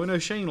Well, we know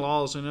Shane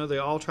Laws. They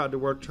all tried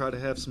to try to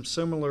have some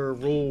similar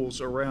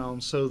rules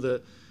around so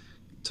that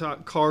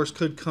cars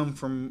could come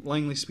from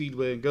Langley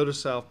Speedway and go to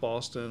South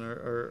Boston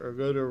or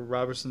go to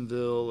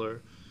Robertsonville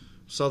or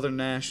Southern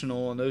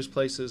National and those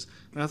places.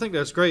 And I think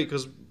that's great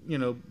because,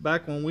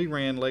 back when we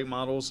ran late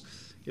models,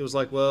 it was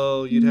like,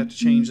 well, you'd have to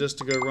change this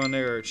to go run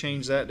there or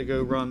change that to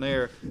go run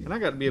there. And I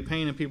got to be a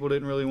pain and people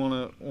didn't really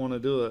want to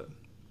do it.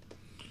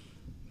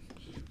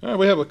 All right,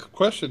 we have a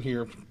question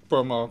here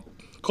from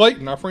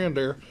Clayton, our friend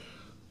there.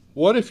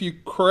 What if you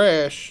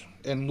crash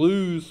and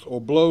lose or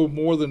blow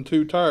more than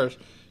 2 tires?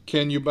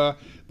 Can you buy?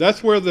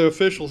 That's where the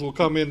officials will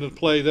come into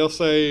play. They'll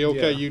say,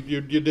 okay,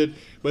 you did.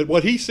 But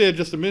what he said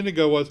just a minute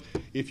ago was,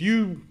 if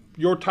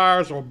your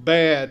tires are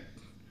bad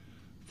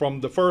from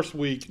the first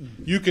week,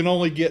 you can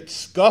only get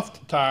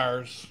scuffed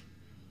tires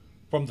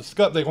from the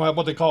scuff. They're going to have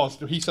what they call,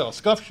 he said, a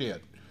scuff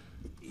shed.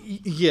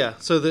 Yeah,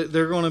 so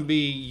they're going to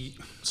be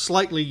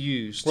slightly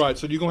used. Right,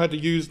 so you're going to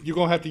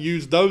have to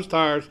use those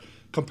tires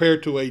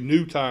compared to a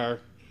new tire.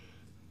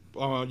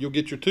 You'll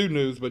get your 2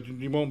 news, but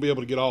you won't be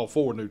able to get all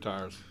 4 new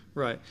tires.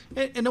 Right.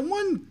 And the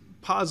one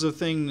positive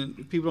thing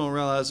that people don't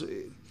realize,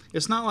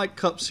 it's not like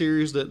Cup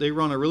Series that they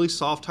run a really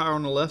soft tire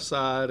on the left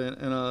side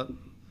and a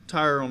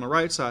tire on the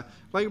right side.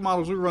 Late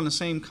models, we run the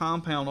same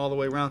compound all the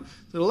way around.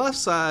 The left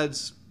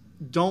sides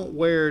don't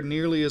wear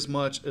nearly as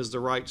much as the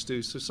rights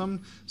do. So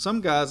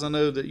some guys I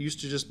know that used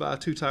to just buy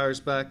 2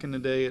 tires back in the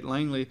day at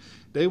Langley,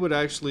 they would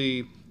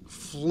actually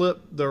flip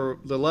the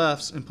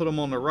lefts and put them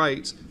on the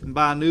rights and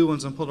buy new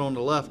ones and put them on the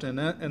left. And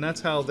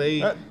that's how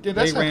they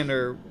ran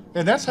their...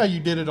 And that's how you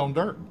did it on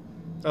dirt.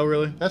 Oh,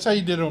 really? That's how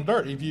you did it on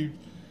dirt. If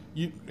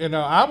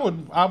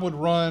I would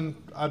run.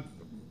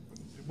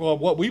 Well,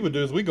 what we would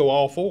do is we go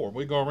all 4.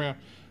 We go around.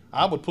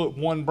 I would put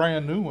one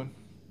brand new one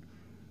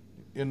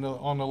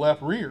on the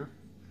left rear,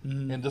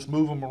 and just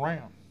move them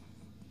around.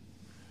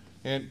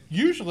 And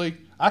usually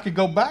I could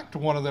go back to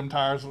one of them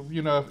tires,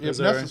 if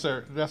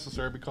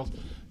necessary, because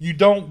you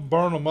don't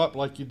burn them up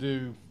like you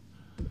do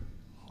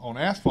on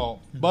asphalt.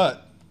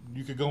 But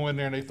you could go in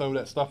there and they throw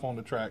that stuff on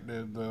the track.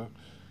 The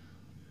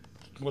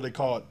what they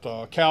call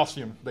it,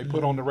 calcium they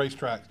put on the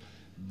racetrack.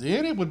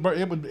 Then it would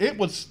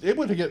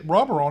get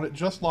rubber on it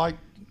just like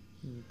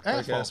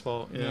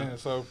asphalt. Yeah.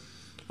 So,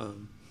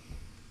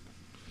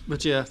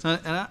 but yeah,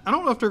 and I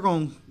don't know if they're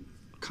going to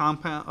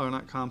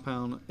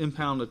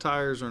impound the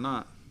tires or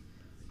not.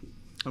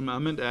 I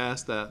meant to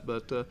ask that,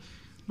 but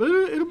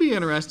it'll be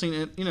interesting.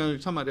 And, you're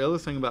talking about the other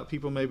thing about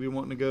people maybe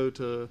wanting to go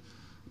to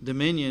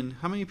Dominion.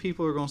 How many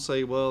people are going to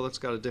say, well, that's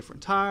got a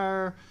different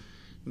tire?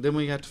 And then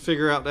we have to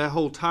figure out that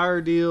whole tire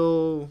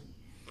deal.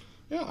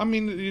 Yeah, I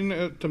mean,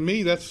 to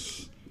me,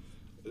 it's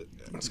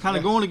kind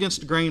of going against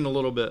the grain a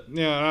little bit.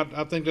 Yeah,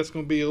 I think that's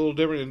going to be a little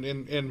different.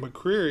 And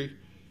McCreary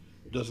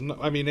does not.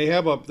 I mean, they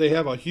have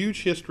a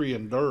huge history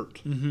in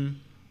dirt,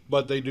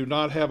 but they do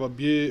not have a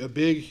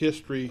big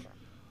history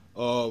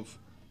of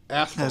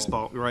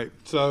asphalt. Right.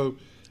 So,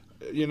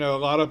 a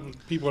lot of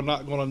people are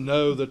not going to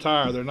know the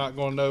tire. They're not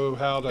going to know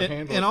how to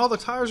handle it. And all the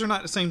tires are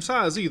not the same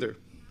size either.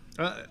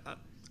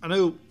 I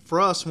know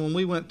for us, when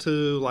we went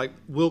to like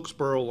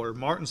Wilkesboro or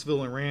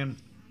Martinsville and ran,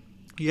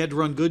 you had to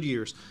run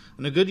Goodyears.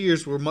 And the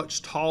Goodyears were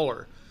much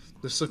taller.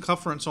 The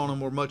circumference on them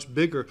were much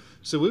bigger.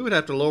 So we would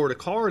have to lower the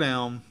car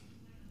down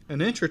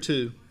an inch or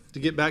two to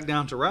get back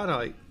down to ride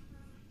height.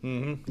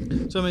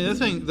 Mm-hmm. So, I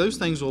mean, those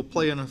things will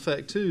play an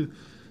effect too,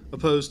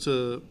 opposed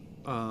to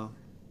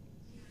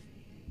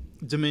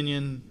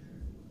Dominion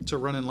to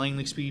running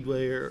Langley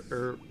Speedway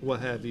or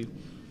what have you.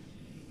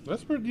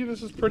 This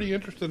is pretty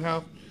interesting.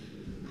 How,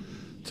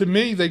 to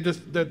me, they've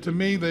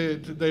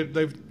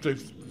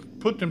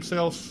put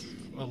themselves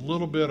a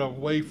little bit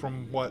away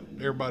from what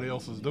everybody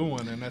else is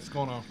doing, and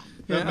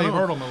that may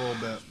hurt them a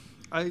little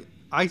bit.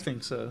 I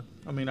think so.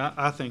 I mean,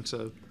 I think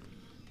so.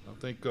 I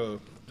think the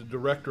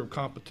director of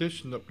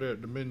competition up there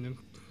at Dominion,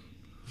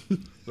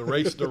 the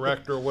race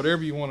director, or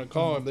whatever you want to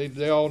call him,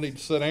 they all need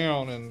to sit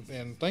down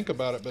and think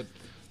about it. But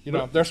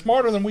they're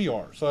smarter than we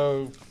are,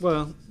 so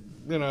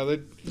they know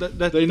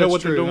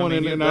what they're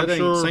doing, and I'm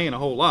sure ain't saying a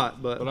whole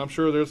lot, but I'm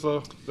sure there's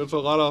a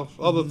lot of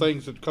other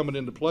things that coming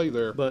into play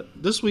there. But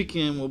this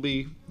weekend will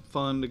be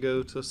fun to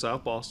go to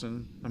South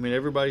Boston. I mean,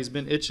 everybody's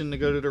been itching to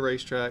go to the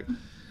racetrack.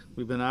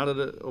 We've been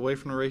away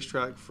from the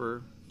racetrack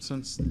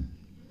since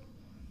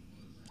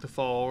the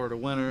fall or the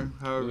winter,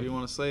 however you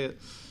want to say it.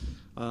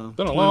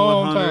 Been a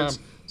long time.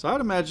 So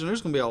I'd imagine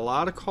there's going to be a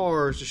lot of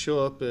cars to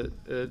show up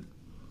at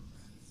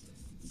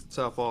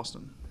South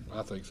Boston.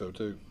 I think so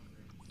too.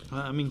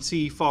 I mean,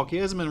 see, Falk, he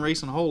hasn't been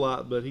racing a whole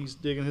lot, but he's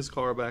digging his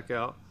car back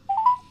out.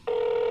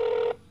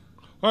 All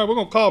right, we're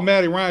going to call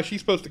Maddie Ryan.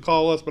 She's supposed to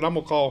call us, but I'm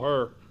going to call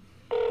her.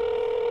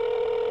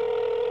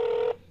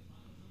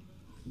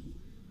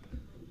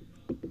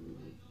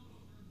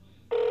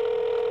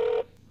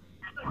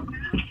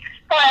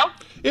 Hello?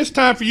 It's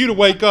time for you to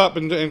wake up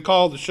and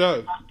call the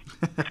show.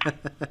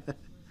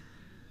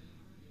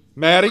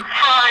 Maddie?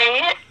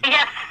 Hi.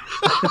 Yes.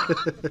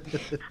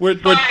 we're,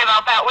 Sorry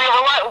about that.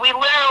 We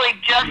literally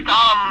just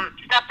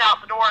stepped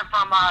out the door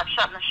from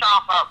shutting the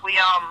shop up.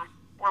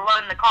 We're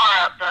loading the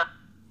car up to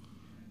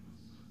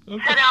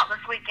head out this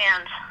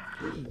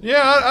weekend.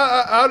 Yeah,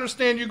 I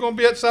understand you're going to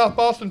be at South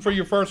Boston for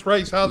your first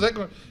race. How's that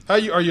going?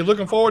 Are you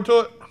looking forward to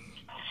it?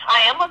 I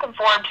am looking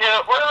forward to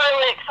it. We're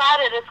really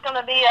excited. It's going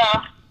to be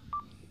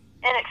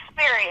an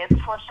experience.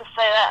 Let's just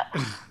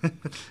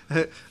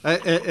say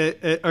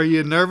that. Are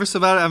you nervous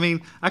about it? I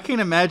mean, I can't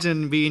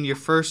imagine being your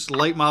first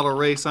late model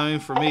race. I mean,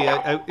 for me,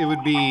 it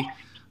would be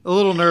a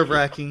little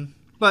nerve-wracking.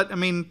 But, I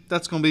mean,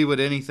 that's going to be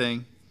with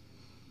anything.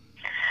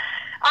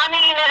 I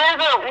mean, it is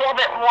a little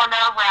bit more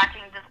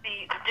nerve-wracking just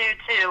due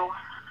to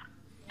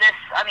this.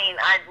 I mean,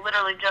 I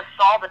literally just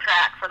saw the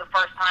track for the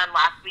first time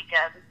last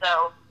weekend.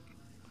 So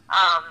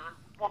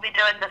we'll be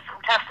doing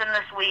some testing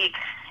this week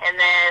and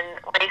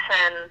then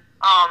racing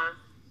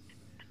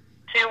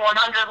 2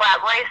 100-lap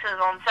races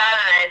on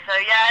Saturday. So,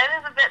 yeah, it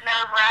is a bit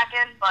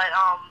nerve-wracking, but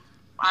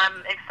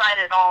I'm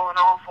excited all in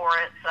all for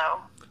it.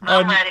 So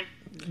I'm ready.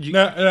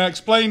 Now,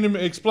 explain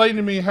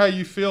to me how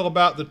you feel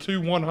about the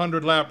 2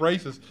 100-lap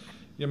races.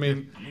 I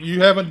mean,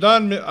 you haven't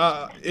done,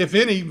 if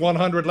any,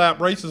 100-lap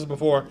races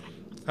before.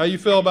 How you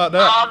feel about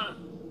that?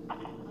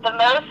 The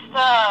most,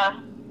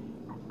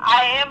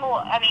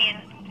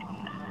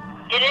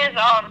 it is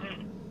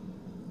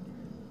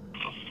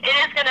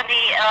going to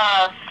be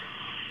a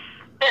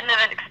bit of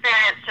an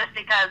experience just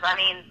because, I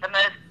mean, the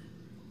most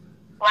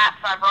laps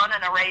I've run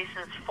in a race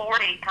is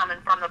 40 coming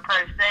from the Pro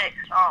 6,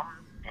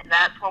 and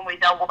that's when we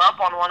doubled up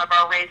on one of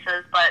our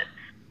races, but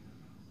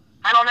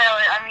I don't know.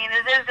 I mean,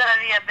 it is going to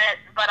be a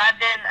bit, but I've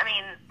been, I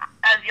mean,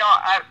 as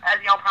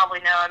y'all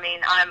probably know, I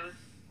mean, I'm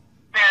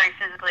very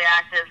physically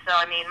active, so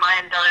I mean, my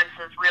endurance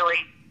is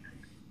really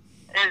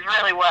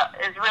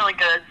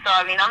good. So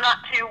I mean, I'm not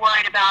too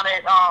worried about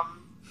it.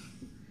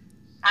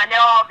 I know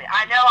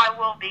I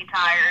will be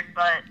tired,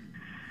 but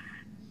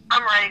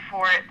I'm ready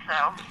for it.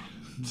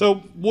 So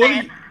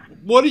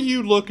what are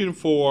you looking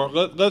for?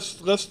 Let's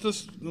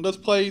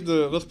play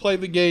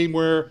the game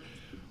where.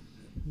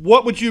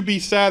 What would you be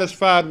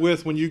satisfied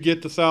with when you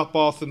get to South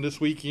Boston this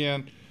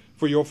weekend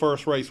for your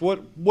first race?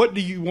 What do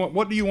you want?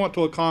 What do you want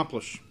to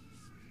accomplish?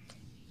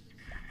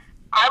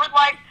 I would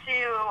like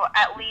to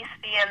at least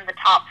be in the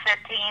top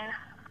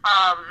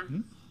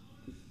 15,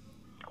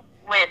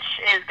 which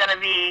is going to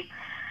be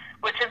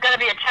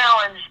a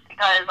challenge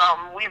because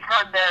we've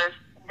heard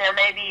there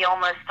may be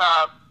almost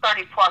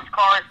 30 plus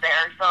cars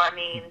there. So I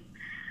mean,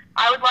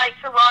 I would like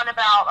to run in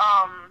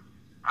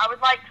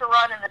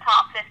the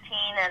top 15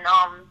 and,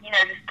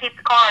 just keep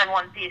the car in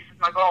one piece is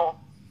my goal.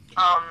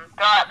 Go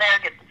out there,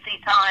 get the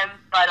seat time,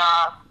 but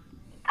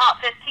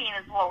top 15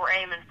 is what we're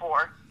aiming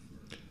for.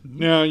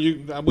 Now,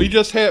 we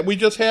just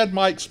had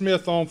Mike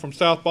Smith on from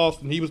South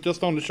Boston. He was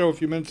just on the show a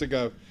few minutes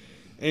ago,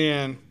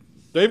 and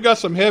they've got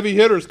some heavy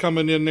hitters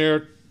coming in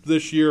there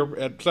this year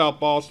at South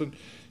Boston.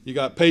 You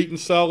got Peyton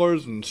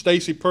Sellers and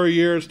Stacy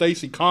Puryear,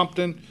 Stacy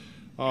Compton.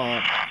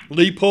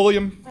 Lee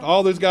Pulliam,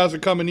 all those guys are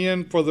coming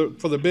in for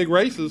the big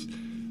races.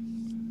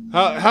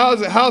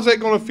 How's that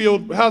going to feel?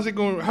 How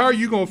are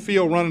you going to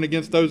feel running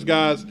against those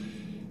guys?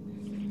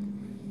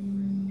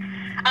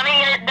 I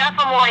mean, it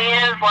definitely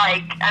is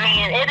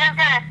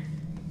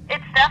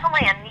it's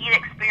definitely a neat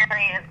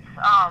experience,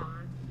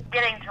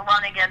 getting to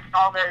run against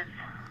all those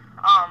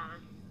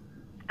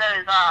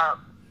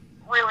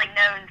really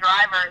known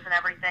drivers and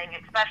everything,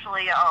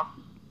 especially a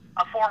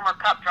former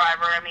Cup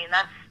driver. I mean,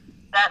 that's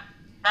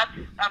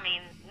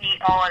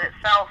neat all in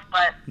itself,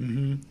 but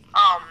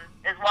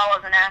as well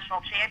as a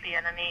national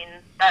champion.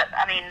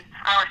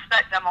 I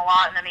respect them a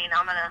lot, and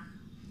I'm gonna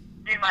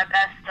do my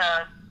best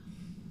to,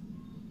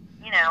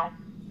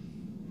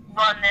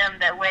 run them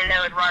the way they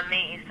would run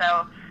me.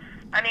 So,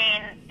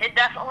 it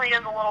definitely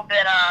is a little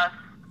bit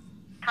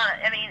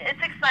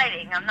it's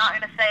exciting. I'm not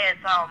gonna say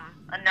it's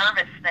a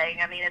nervous thing.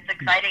 It's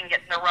exciting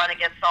getting to run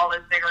against all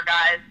those bigger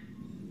guys,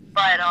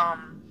 but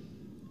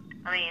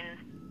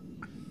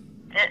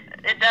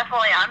it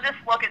definitely. I'm just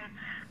looking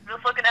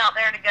out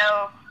there to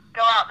go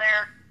out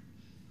there,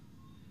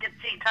 get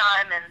seat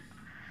time, and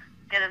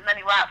get as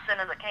many laps in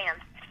as I can.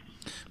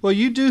 Well,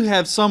 you do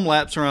have some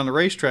laps around the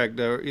racetrack,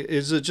 though.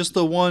 Is it just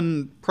the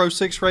one Pro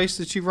 6 race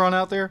that you've run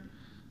out there?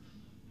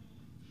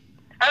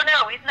 Oh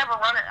no, I've never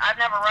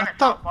run it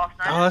South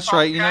Boston. Oh, that's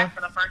right.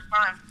 For the first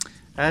time.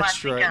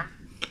 That's right. Weekend.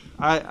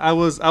 I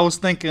was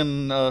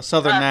thinking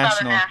Southern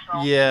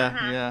National.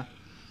 Yeah, yeah.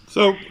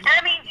 So. And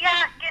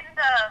getting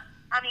to.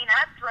 I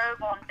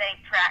drove on bank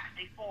tracks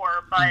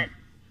before, but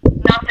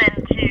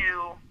nothing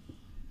to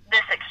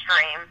this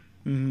extreme.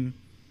 Mm-hmm.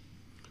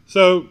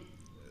 So,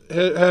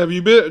 have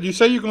you been? You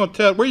say you're going to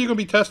test? Where are you going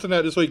to be testing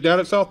at this week? Down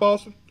at South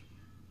Boston?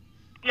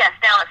 Yes,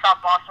 down at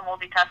South Boston we'll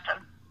be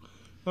testing.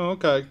 Oh,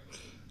 okay.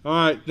 All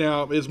right.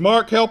 Now, is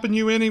Mark helping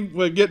you any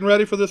with getting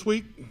ready for this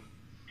week?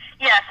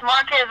 Yes,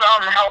 Mark is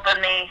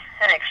helping me,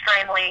 and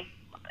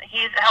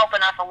he's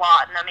helping us a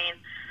lot, and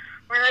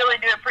we really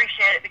do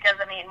appreciate it because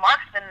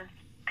Mark's been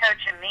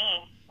coaching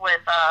me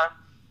with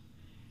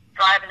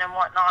driving and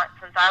whatnot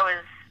since I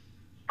was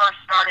first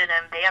started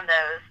in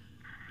bandos.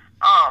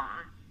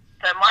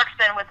 So Mark's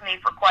been with me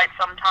for quite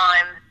some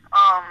time.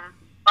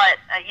 But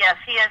yes,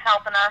 he is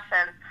helping us,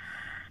 and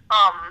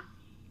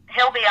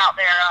he'll be out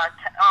there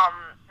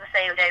the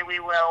same day we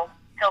will.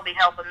 He'll be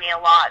helping me a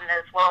lot, and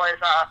as well as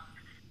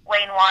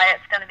Wayne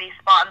Wyatt's going to be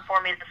spotting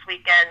for me this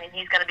weekend, and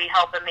he's going to be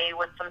helping me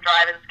with some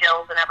driving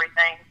skills and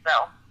everything.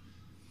 So.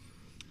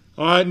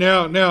 All right,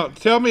 now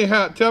tell me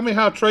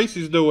how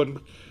Tracy's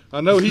doing.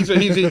 I know is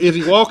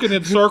he walking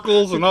in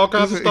circles and all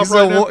kinds of stuff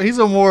now? He's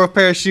wore a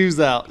pair of shoes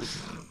out.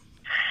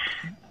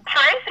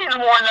 Tracy's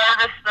more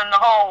nervous than the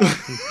whole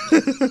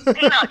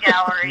peanut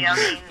gallery.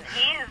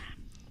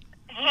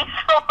 He's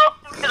a little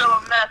bit of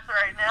a mess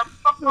right now.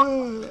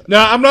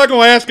 Now, I'm not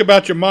going to ask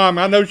about your mom.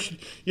 I know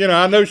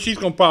she's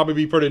going to probably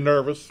be pretty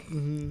nervous.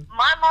 Mm-hmm.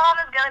 My mom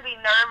is going to be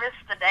nervous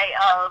the day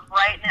of.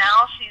 Right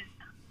now, she's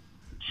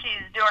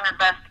doing her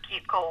best to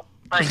keep cool,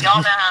 but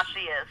y'all know how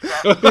she is.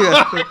 So.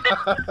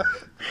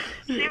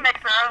 She makes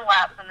her own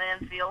laps in the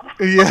infield.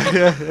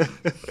 Yeah.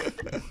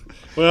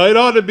 Well, it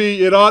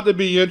ought to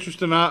be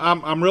interesting.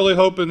 I'm really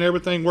hoping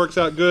everything works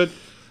out good.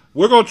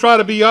 We're going to try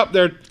to be up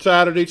there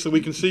Saturday so we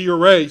can see your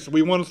race.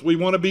 We want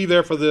to be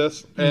there for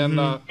this, and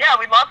yeah,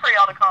 we'd love for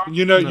y'all to come.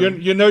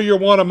 You're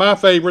one of my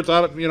favorites.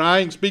 I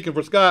ain't speaking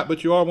for Scott,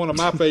 but you are one of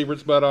my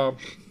favorites. But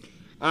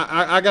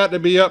I got to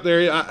be up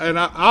there, and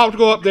I'll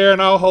go up there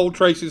and I'll hold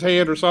Tracy's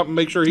hand or something,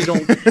 make sure he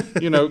don't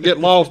get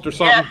lost or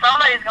something. Yeah,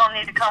 somebody's going to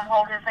need to come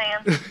hold his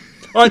hand.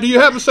 All right, do you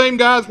have the same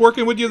guys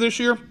working with you this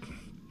year?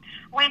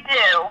 We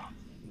do.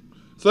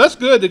 So that's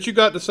good that you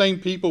got the same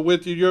people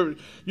with you.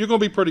 You're going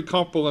to be pretty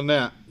comfortable in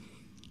that.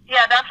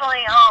 Yeah,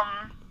 definitely.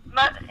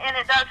 And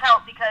it does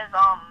help because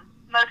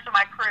most of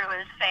my crew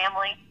is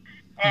family,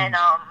 and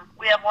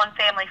we have one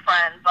family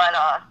friend, but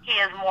he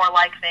is more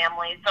like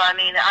family. So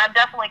I'm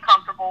definitely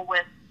comfortable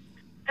with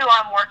who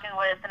I'm working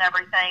with and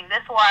everything.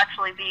 This will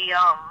actually be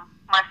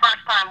my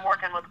first time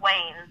working with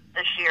Wayne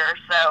this year,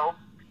 so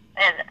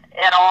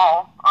at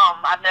all.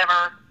 I've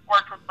never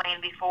worked with Wayne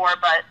before,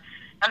 but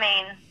I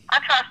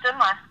trust him.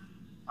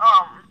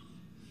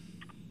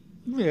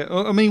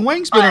 Yeah,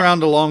 Wayne's been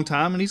around a long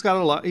time, and he's got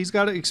a lot. He's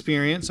got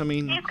experience. He's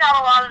got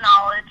a lot of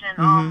knowledge, and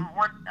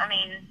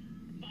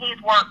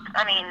he's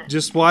worked.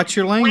 Just watch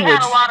your language. We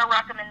had a lot of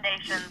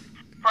recommendations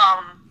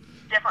from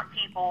different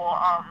people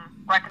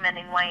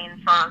recommending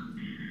Wayne for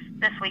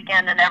this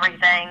weekend and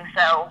everything.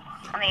 So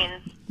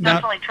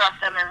definitely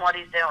trust him in what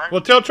he's doing.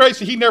 Well, tell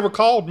Tracy he never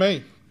called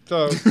me.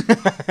 So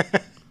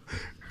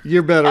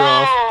you're better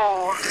off.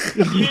 Oh,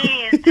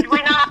 jeez, did we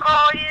not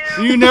call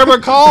you? You never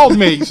called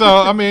me, so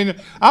I'm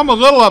a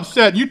little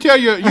upset. You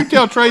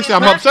tell Tracy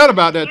I'm upset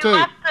about that too.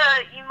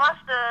 You must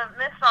have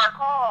missed our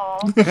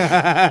call.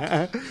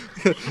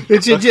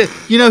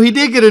 He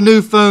did get a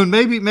new phone.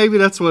 Maybe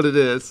that's what it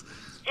is.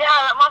 Yeah,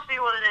 that must be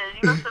what it is.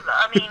 You must have.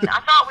 I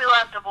thought we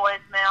left a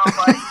voicemail,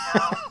 but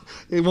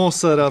It won't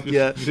set up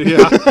yet.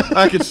 Yeah,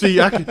 I can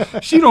see.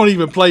 She don't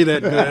even play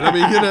that good. I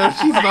mean,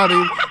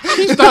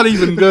 she's not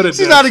even good at.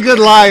 She's not a good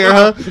liar,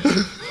 huh?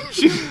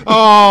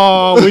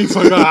 We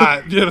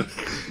forgot.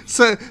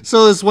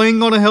 So is Wayne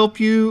going to help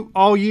you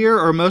all year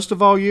or most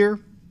of all year?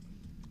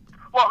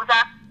 What was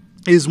that?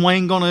 Is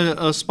Wayne going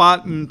to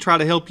spot and try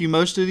to help you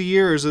most of the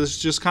year, or is this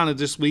just kind of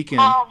this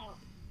weekend?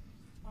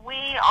 We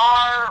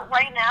are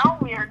right now.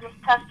 We are just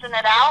testing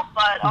it out,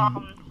 but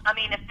I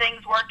mean, if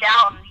things work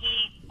out and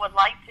he would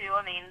like to,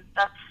 I mean,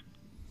 that's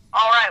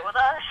all right with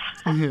us.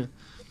 Yeah.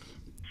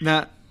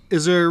 Now,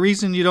 is there a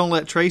reason you don't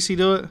let Tracy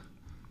do it?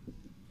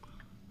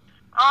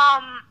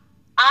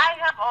 I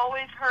have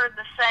always heard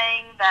the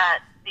saying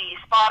that the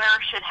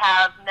spotter should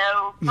have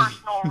no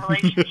personal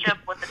relationship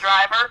with the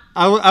driver.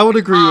 I would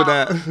agree with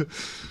that.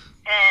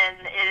 And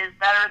it is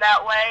better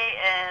that way,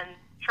 and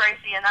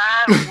Tracy and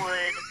I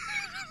would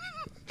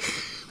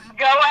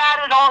go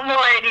at it on the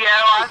radio.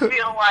 I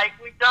feel like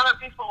we've done it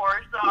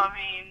before, so I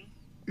mean,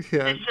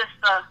 Yeah. it's just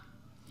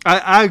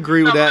I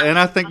agree with that, and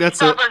I think that's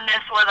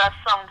stubbornness with us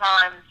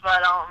sometimes,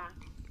 but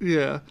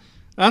yeah.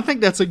 I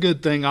think that's a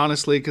good thing,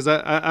 honestly, because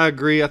I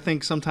agree. I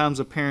think sometimes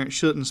a parent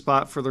shouldn't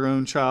spot for their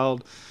own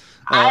child.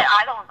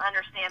 I don't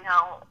understand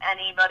how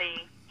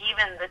anybody,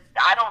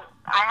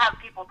 I have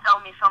people tell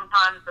me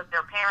sometimes that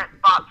their parent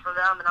spots for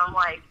them, and I'm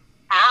like,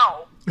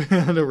 how?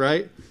 I know,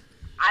 right?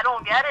 I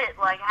don't get it.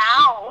 Like,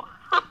 how?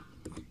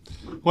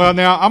 Well,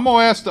 now I'm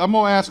gonna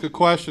ask a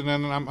question,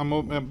 and I'm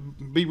gonna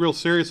be real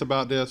serious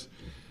about this.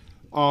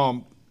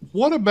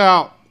 What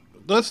about,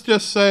 let's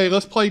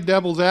play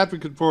devil's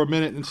advocate for a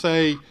minute and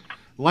say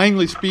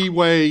Langley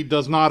Speedway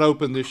does not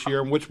open this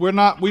year, which we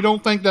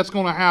don't think that's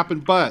going to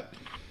happen. But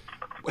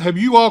have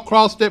you all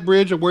crossed that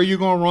bridge of where you're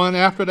going to run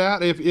after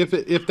that,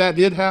 if that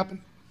did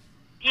happen?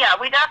 Yeah,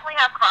 we definitely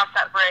have crossed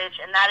that bridge,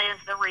 and that is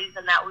the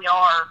reason that we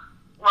are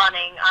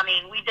running. I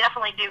mean, we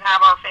definitely do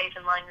have our faith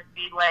in Langley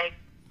Speedway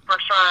for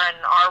sure,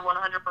 and our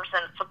 100%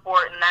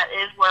 support, and that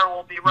is where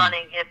we'll be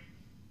running if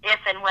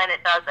and when it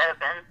does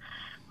open.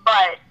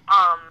 But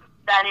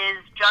that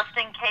is just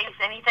in case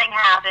anything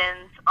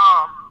happens.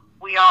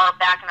 We are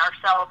backing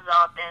ourselves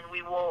up, and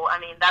we will. I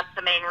mean, that's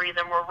the main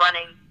reason we're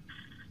running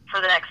for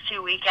the next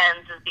 2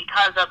 weekends, is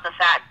because of the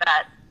fact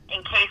that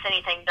in case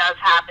anything does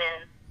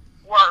happen,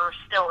 we're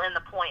still in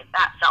the point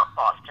at South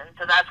Boston.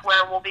 So that's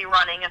where we'll be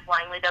running if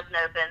Langley doesn't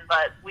open.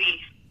 But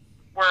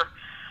we're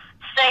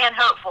staying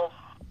hopeful.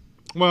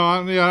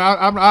 Well,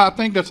 I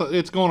think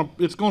it's going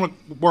to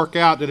work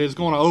out, that it's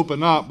going to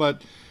open up,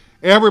 but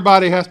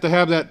everybody has to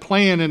have that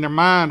plan in their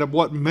mind of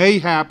what may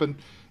happen.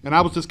 And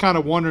I was just kind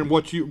of wondering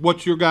what you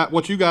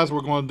guys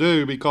were going to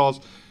do, because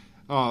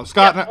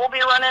Scott. Yep, we'll be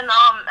running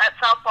at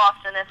South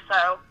Boston if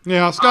so.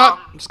 Yeah,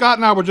 Scott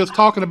and I were just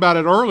talking about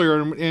it earlier,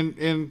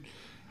 and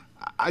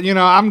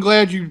I'm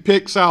glad you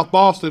picked South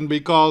Boston,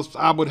 because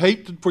I would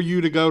hate for you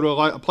to go to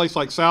a place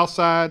like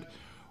Southside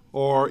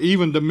or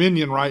even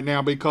Dominion right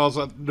now, because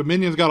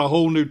Dominion's got a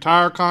whole new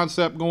tire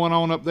concept going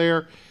on up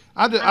there.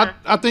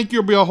 I think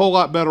you'll be a whole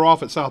lot better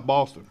off at South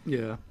Boston.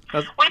 Yeah.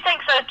 We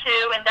think so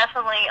too, and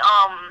definitely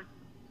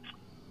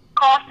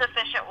cost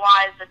efficient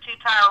wise, the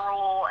 2-tire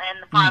rule and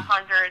the 500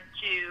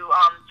 to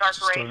start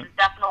the race is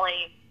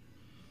definitely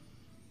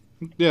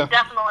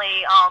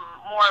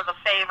more of a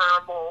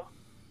favorable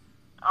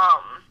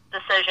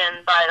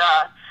decision. But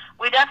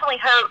we definitely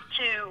hope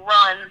to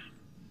run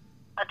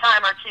a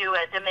time or two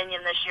at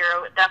Dominion this year.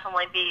 It would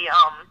definitely be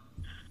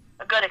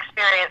a good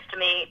experience for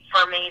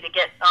me to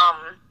get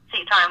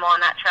seat time on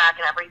that track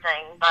and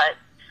everything. But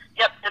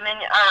yep,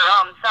 Dominion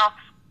or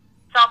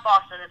South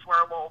Boston is where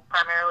we'll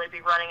primarily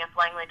be running if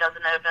Langley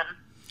doesn't open.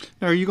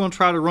 Now, are you going to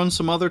try to run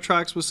some other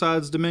tracks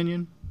besides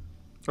Dominion?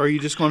 Or are you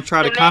just going to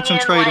try Dominion, to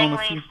concentrate Langley,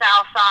 on a few?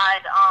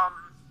 Southside,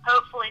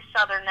 hopefully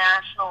Southern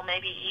National,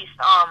 maybe East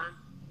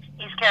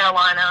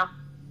Carolina.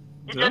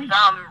 It just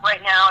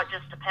right now it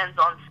just depends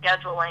on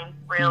scheduling,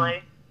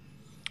 really.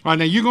 All right,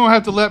 now you're going to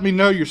have to let me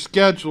know your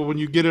schedule when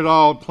you get it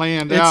all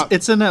planned out.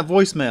 It's in that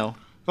voicemail.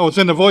 Oh, it's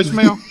in the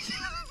voicemail?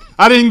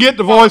 I didn't get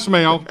the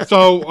voicemail,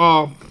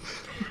 so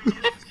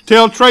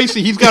tell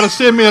Tracy he's got to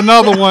send me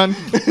another one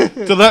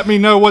to let me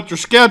know what your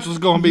schedule's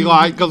going to be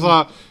like, because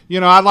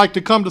I'd like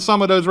to come to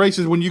some of those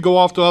races when you go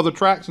off to other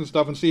tracks and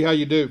stuff and see how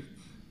you do.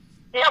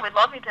 Yeah, we'd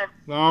love you to.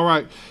 All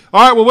right.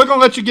 Well, we're going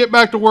to let you get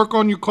back to work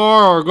on your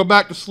car or go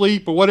back to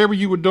sleep or whatever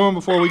you were doing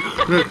before we...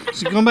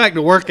 She's going back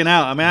to working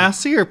out. I mean, I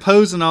see her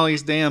posting all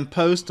these damn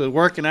posts of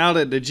working out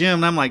at the gym,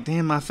 and I'm like,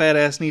 damn, my fat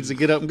ass needs to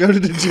get up and go to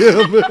the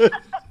gym.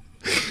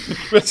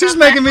 She's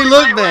making me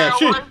look bad.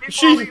 Before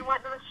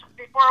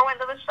I went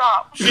to the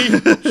shop.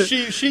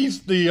 She's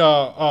the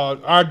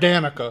our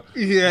Danica.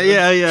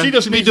 Yeah. She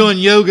just be doing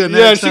yoga next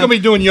Yeah, she's going to be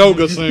doing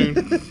yoga soon.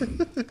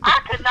 I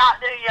could not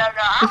do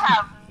yoga. I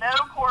have no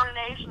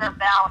coordination or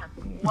balance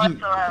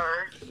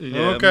whatsoever.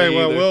 Yeah, okay,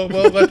 well,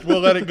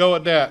 we'll let it go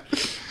at that.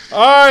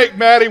 All right,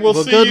 Maddie, we'll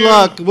see you. Good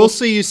luck. We'll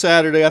see you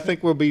Saturday. I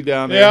think we'll be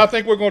down there. Yeah, I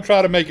think we're going to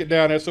try to make it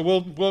down there, so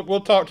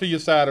we'll talk to you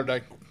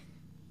Saturday.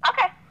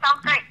 Okay,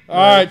 sounds great. All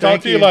right, talk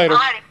to you later. All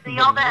right, see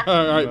y'all then.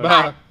 All right,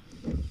 bye.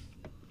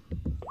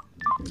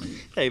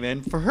 Hey,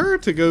 man, for her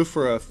to go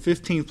for a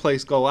 15th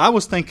place goal, I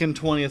was thinking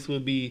 20th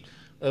would be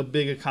a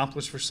big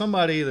accomplishment for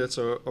somebody that's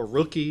a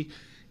rookie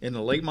in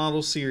the late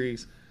model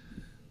series.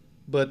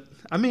 But,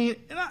 I mean,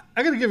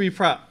 I got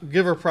to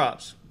give her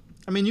props.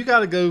 I mean, you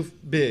got to go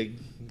big.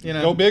 You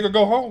know, Go big or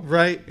go home.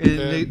 right?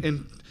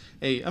 And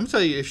hey, I'm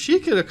telling you, if she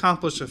could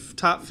accomplish a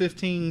top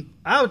 15,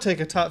 I would take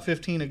a top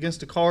 15 against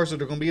the cars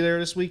that are going to be there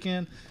this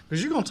weekend,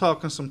 because you're going to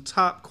talk on some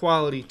top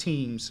quality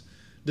teams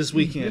this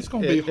weekend. It's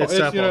going to be hard.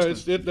 South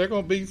Austin. There's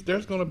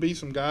going to be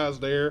some guys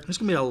there. There's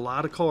going to be a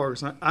lot of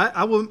cars.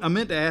 I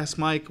meant to ask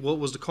Mike what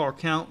was the car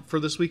count for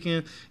this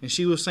weekend, and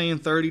she was saying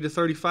 30 to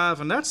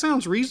 35, and that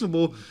sounds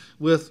reasonable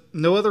with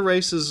no other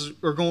races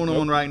are going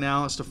on right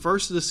now. It's the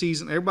first of the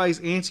season.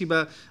 Everybody's antsy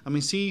about it. I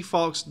mean, see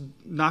Fox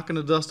knocking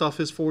the dust off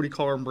his 40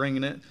 car and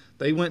bringing it.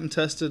 They went and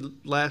tested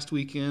last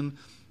weekend.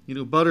 You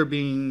know, Butter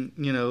being,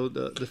 you know,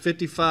 the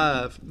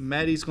 55.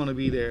 Maddie's going to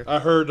be there. I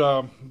heard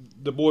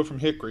the boy from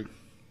Hickory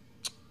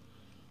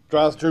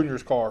drives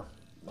Junior's car.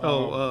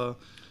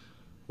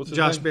 What's his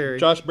Josh name? Berry.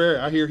 Josh Berry.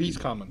 I hear he's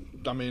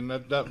coming. I mean,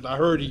 I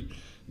heard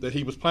that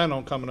he was planning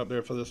on coming up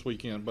there for this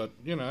weekend. But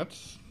you know,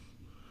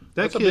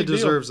 that's a kid big deal.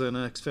 deserves an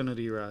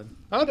Xfinity ride.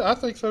 I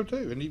think so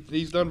too, and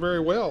he's done very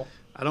well.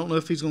 I don't know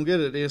if he's going to get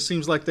it. It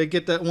seems like they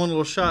get that one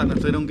little shot, and if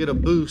they don't get a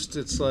boost,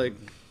 it's like.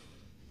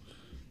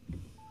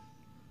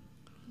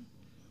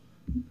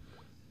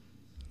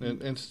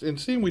 And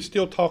seeing we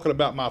still talking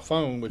about my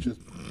phone, which is.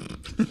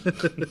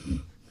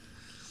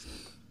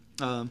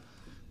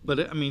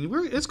 But I mean,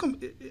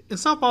 and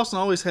South Boston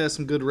always has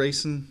some good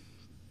racing.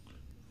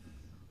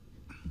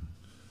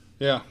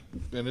 Yeah,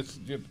 and it's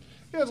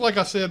like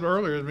I said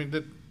earlier. I mean,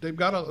 they've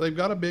got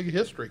a big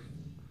history.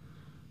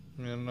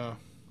 And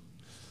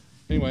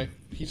anyway,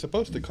 he's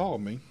supposed to call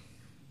me.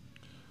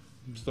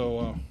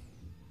 So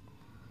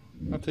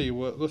I'll tell you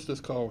what. Let's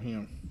just call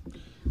him.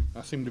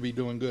 I seem to be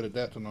doing good at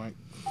that tonight.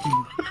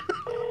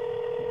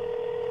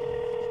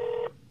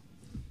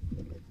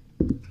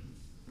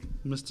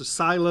 Mr.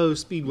 Silo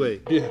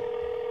Speedway. Yeah.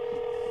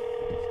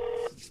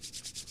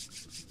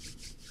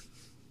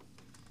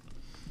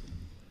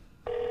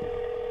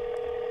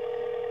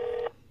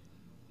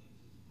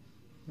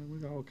 We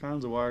got all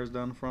kinds of wires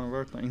down the front of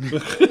our thing.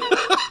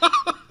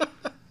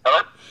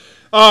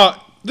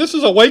 This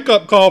is a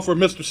wake-up call for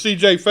Mr.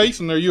 C.J.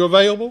 Faison. Are you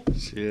available?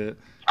 Shit.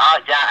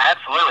 Yeah,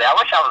 absolutely. I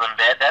wish I was in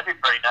bed. That'd be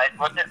pretty nice,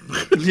 wouldn't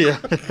it? Yeah.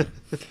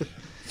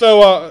 So,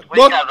 What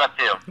are you guys up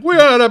to? we're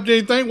not up to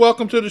anything.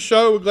 Welcome to the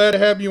show. We're glad to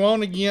have you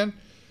on again.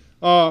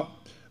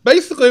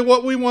 Basically,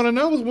 what we want to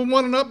know is we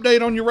want an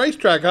update on your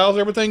racetrack. How's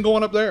everything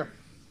going up there?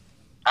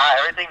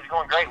 Everything's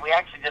going great. We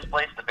actually just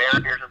placed the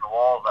barriers and the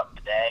walls up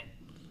today,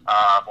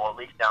 well, at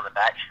least down the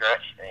back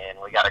stretch, and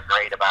we got a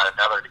grade about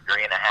another 1.5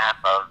 degrees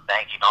of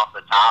banking off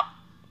the top,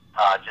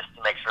 just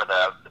to make sure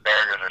the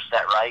barriers are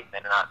set right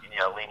and they're not,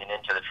 leaning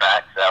into the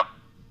track. So,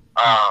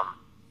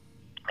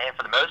 and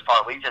for the most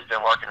part, we've just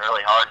been working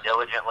really hard and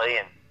diligently,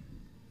 and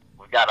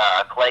we've got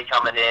clay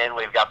coming in,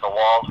 we've got the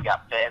walls, we've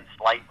got fence,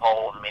 light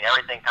poles. I mean,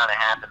 everything kind of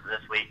happens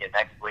this week and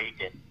next week,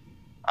 and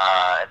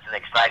it's an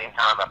exciting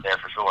time up there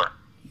for sure.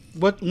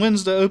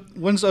 When's the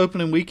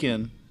opening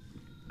weekend?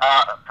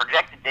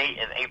 Projected date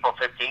is April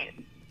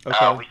 15th.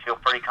 Okay. We feel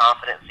pretty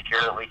confident and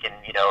secure that we can,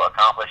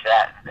 accomplish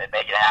that and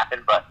make it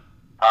happen. But,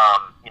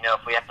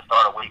 if we have to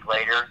start a week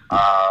later,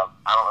 I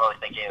don't really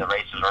think any of the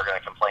racers are going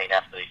to complain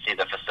after they see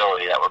the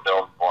facility that we're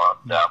building for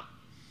them.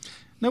 So.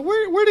 Now,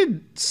 where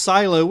did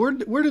Silo?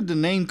 Where did the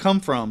name come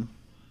from?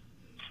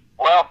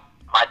 Well,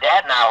 my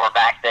dad and I were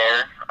back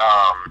there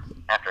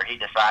after he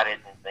decided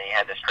he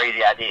had this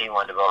crazy idea he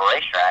wanted to build a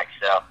racetrack.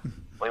 So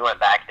we went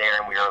back there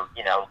and we were,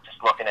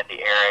 just looking at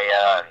the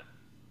area and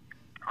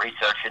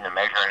researching and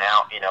measuring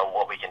out,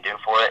 what we can do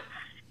for it.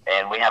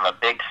 And we have a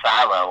big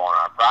silo on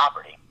our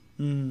property.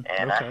 And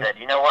okay. I said,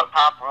 you know what,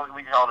 Pop,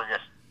 we ought to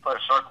just put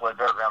a circle of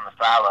dirt around the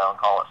silo and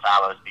call it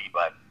Silo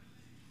Speedway.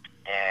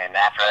 And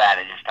after that,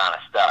 it just kind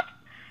of stuck.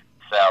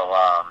 So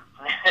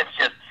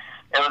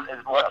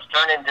it was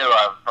turned into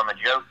from a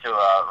joke to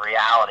a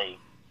reality.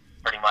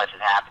 Pretty much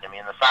has happened. I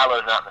mean, the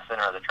silo's not in the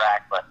center of the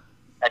track, but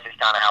that's just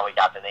kind of how we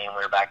got the name.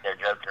 We were back there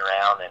joking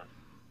around, and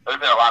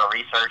there's been a lot of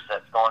research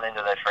that's gone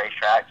into this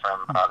racetrack,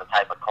 from the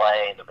type of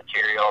clay and the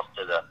materials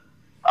to the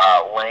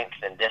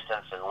length and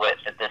distance and width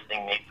that this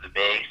thing needs to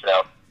be. So,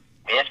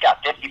 I mean, it's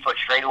got 50-foot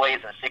straightaways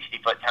and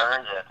 60-foot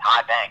turns, and it's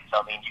high bank. So,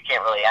 I mean, you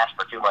can't really ask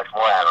for too much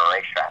more out of a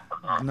racetrack.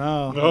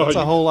 No, that's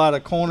a whole lot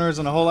of corners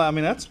and a whole lot. I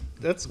mean, that's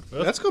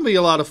going to be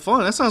a lot of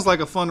fun. That sounds like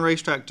a fun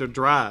racetrack to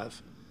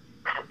drive.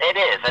 It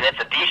is, and it's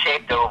a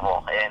D-shaped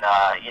oval. And,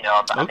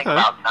 I think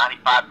about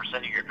 95%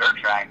 of your dirt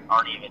tracks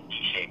aren't even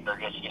D-shaped. They're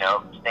just,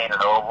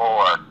 standard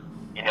oval or,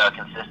 a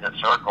consistent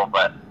circle.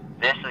 But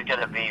this is going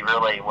to be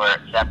really where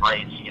it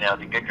separates,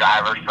 the good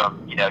drivers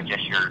from,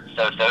 just your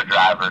so-so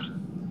drivers.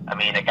 I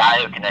mean, a guy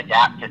who can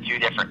adapt to two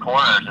different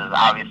corners is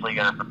obviously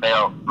going to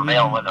prevail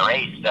and win the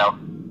race. So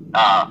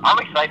I'm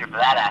excited for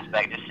that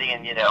aspect, just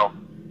seeing,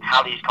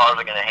 how these cars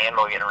are going to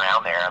handle getting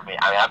around there. I mean,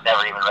 I've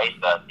never even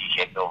raced a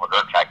D-shaped oval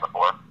dirt track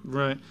before.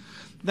 Right.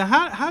 Now,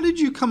 how did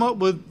you come up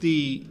with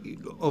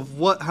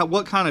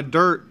what kind of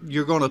dirt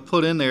you're going to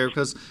put in there?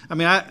 Because I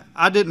mean,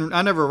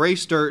 I never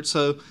raced dirt,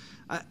 so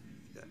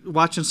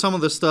watching some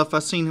of the stuff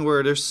I've seen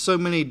where there's so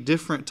many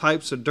different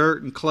types of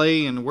dirt and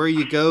clay and where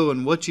you go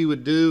and what you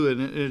would do,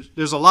 and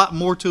there's a lot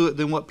more to it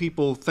than what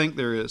people think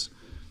there is.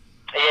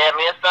 Yeah, I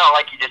mean, it's not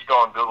like you just go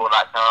on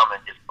Google.com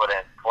and just put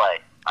in clay.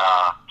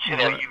 You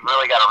know, you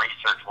really got to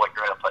research what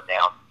you're going to put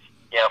down.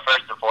 You know,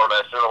 first and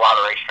foremost, there's a lot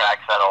of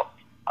racetracks that'll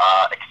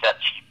accept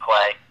cheap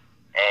clay,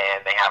 and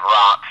they have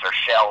rocks or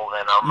shells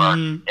in them, or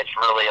it's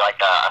really like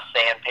a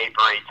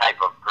sandpapery type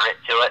of grit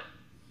to it.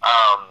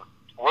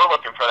 We're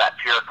looking for that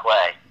pure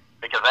clay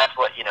because that's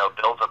what, you know,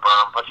 builds a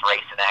berm, puts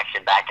racing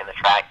action back in the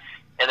track.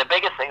 And the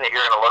biggest thing that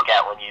you're going to look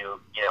at when you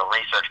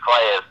research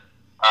clay is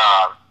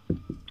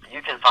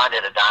you can find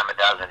it a dime a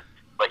dozen,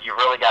 but you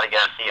really got to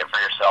get to see it for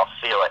yourself,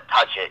 feel it,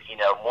 touch it, you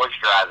know,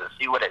 moisturize it,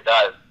 see what it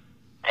does.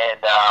 And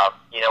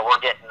you know, we're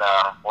getting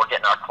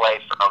our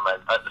clay from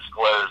a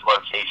disclosed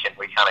location.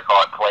 We kind of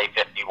call it Clay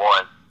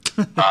 51.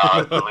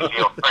 So we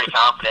feel pretty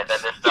confident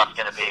that this stuff's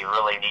going to be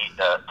really neat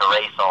to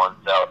race on.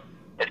 So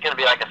it's going to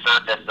be like a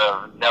surface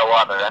of no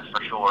other, that's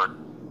for sure.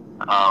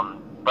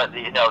 But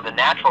you know, the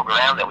natural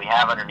ground that we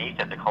have underneath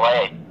it, the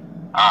clay,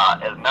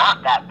 is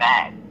not that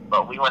bad.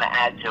 But we want to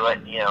add to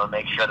it, you know,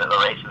 make sure that the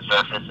racing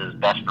surface is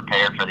best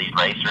prepared for these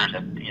racers,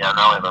 and you know,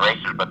 not only the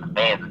racers but the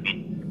fans. I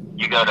mean,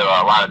 you go to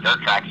a lot of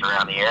dirt tracks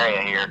around the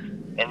area here,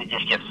 and it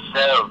just gets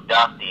so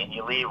dusty, and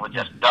you leave with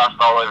just dust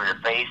all over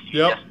your face.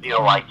 You just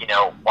feel like, you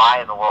know,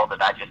 why in the world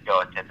did I just go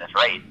attend this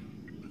race?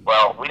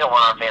 Well, we don't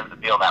want our fans to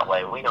feel that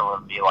way. We don't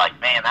want to be like,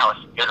 man, that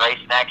was good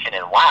racing action,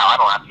 and wow, I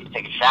don't have to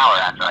take a shower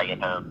after I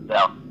get home.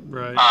 So,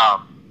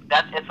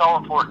 it's all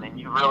important, and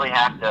you really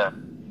have to.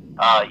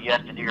 You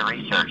have to do your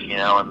research, you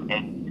know,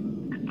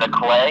 and the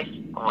clay,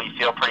 we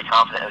feel pretty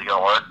confident is going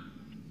to work,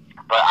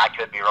 but I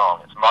could be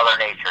wrong. It's Mother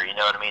Nature, you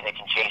know what I mean? It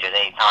can change at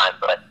any time,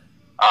 but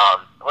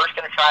we're just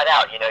going to try it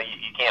out. You know,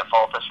 you can't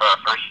fault us for our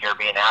first year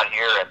being out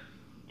here, and,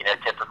 you know,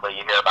 typically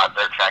you hear about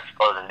dirt tracks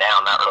closing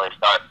down, not really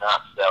starting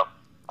up, so,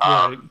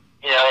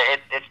 you know,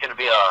 it's going to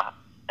be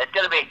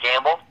a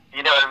gamble,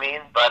 you know what I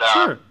mean? But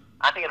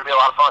I think it'll be a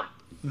lot of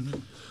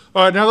fun.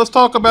 All right, now let's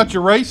talk about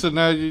your racing.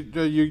 Now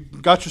you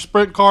got your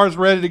sprint cars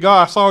ready to go.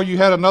 I saw you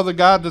had another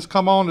guy that's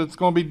come on that's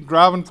going to be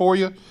driving for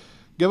you.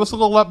 Give us a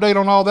little update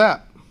on all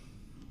that.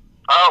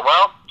 Oh,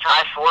 well,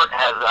 Ty Short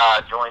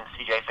has joined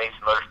CJ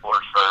Faison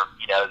Motorsports for,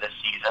 you know, this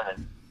season,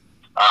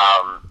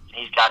 and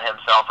he's got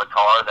himself a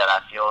car that I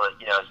feel that,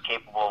 you know, is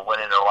capable of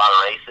winning a lot of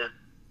races.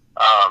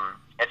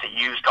 It's a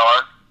used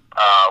car,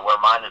 where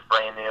mine is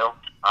brand new.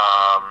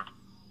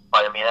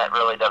 But, I mean, that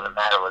really doesn't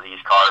matter with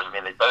these cars. I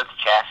mean, both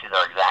chassis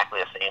are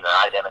exactly the same.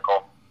 They're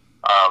identical.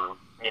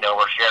 You know,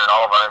 we're sharing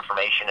all of our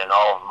information and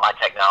all of my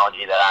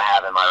technology that I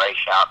have in my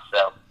race shop.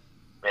 So,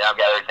 I mean, I've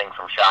got everything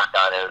from shock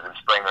dynos and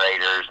spring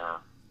rators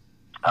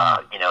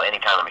and, you know, any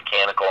kind of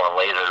mechanical and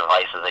laser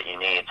devices that you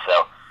need.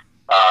 So,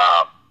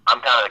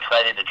 I'm kind of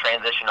excited to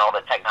transition all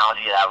the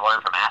technology that I've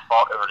learned from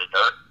asphalt over to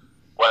dirt.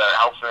 Whether it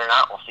helps me or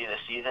not, we'll see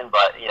this season.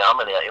 But, you know,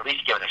 I'm going to at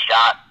least give it a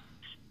shot.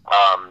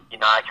 You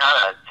know, I kind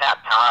of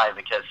tapped Ty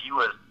because he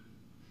was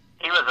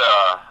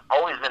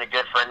always been a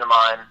good friend of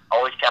mine,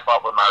 always kept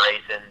up with my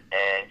racing,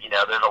 and, you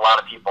know, there's a lot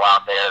of people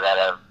out there that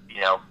have,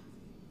 you know,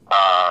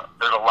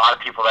 there's a lot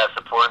of people that have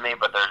supported me,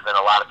 but there's been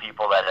a lot of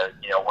people that have,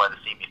 you know, wanted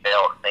to see me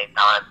fail at the same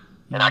time,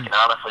 and I can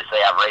honestly say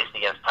I've raced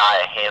against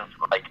Ty a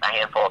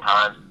handful of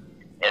times,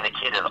 and the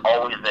kid has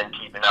always been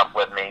keeping up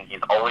with me.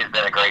 He's always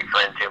been a great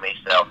friend to me,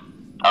 so,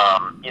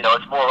 you know,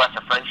 it's more or less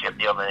a friendship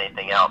deal than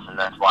anything else, and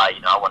that's why, you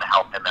know, I want to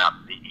help him out.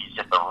 He's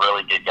just a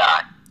really good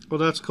guy. Well,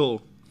 that's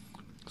cool.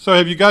 So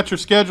have you got your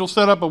schedule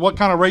set up of what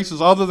kind of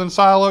races other than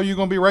Silo you're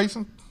going to be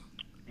racing?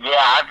 Yeah,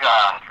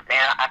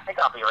 I think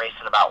I'll be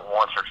racing about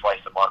once or twice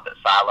a month at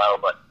Silo,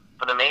 but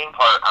for the main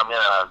part, I'm going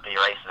to be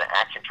racing at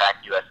Action Track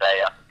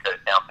USA up in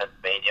Coatesville,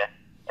 Pennsylvania,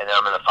 and then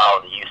I'm going to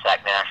follow the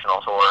USAC National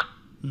Tour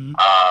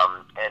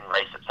and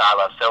race at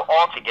Silo. So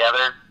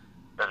altogether,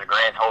 there's a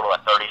grand total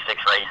of 36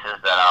 races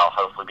that I'll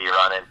hopefully be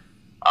running.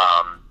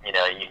 You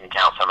know, you can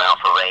count some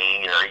out for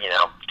rain or, you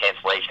know,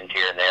 cancellations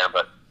here and there,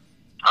 but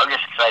I'm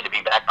just excited to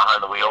be back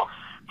behind the wheel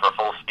for a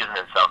full season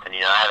and something. You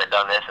know, I haven't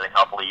done this in a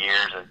couple of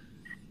years, and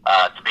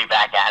to be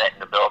back at it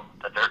and to build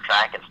the dirt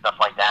track and stuff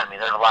like that. I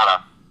mean, there's a lot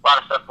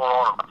of stuff going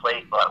on my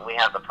plate, but we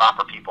have the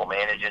proper people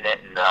managing it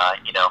and,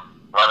 you know,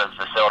 running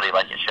the facility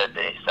like it should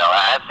be. So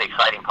that's the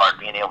exciting part,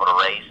 being able to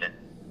race and,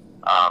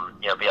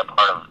 you know, be a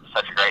part of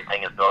such a great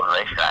thing as building a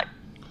racetrack.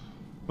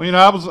 Well, you know,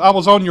 I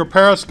was on your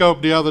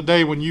Periscope the other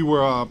day when you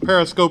were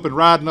periscoping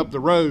riding up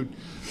the road.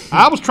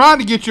 I was trying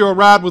to get you a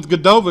ride with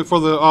Godovic for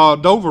the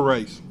Dover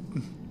race.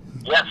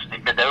 Yes,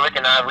 Godovic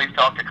and I, we've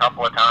talked a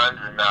couple of times,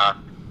 and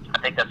I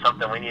think that's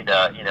something we need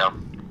to, you know,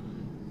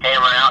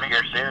 hammer out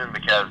here soon,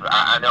 because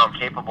I know I'm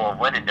capable of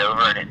winning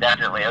Dover, and it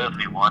definitely owes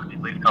me one. I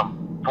mean, we've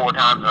come 4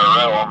 times in a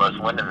row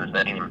almost winning this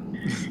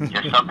thing.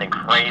 Just something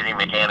crazy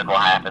mechanical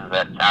happens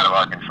that's out of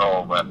our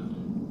control, but I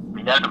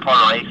mean, that's a part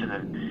of racing,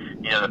 and,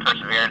 you know, the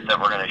perseverance that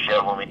we're going to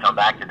show when we come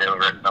back to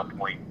Dover at some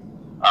point.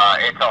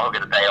 it's all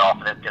going to pay off,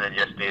 and it's going to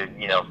just be,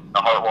 you know,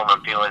 a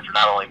heartwarming feeling for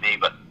not only me,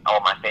 but all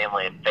my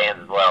family and fans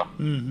as well.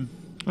 Mm-hmm.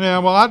 Yeah,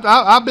 well,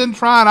 I've been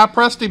trying. I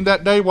pressed him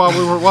that day while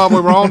we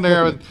were on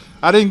there, and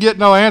I didn't get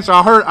no answer.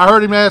 I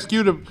heard him ask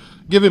you to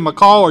give him a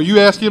call, or you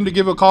asked him to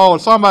give a call, or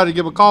somebody to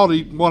give a call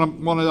to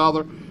one or the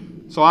other.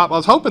 So I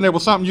was hoping there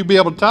was something you'd be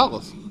able to tell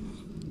us.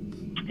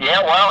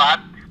 Yeah, well,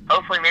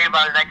 hopefully maybe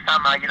by the next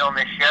time I get on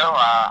this show,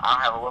 I'll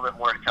have a little bit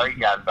more to tell you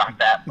guys about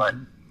that. But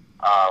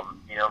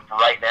you know, for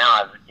right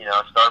now, I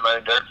started my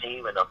own dirt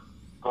team, and I'm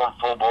going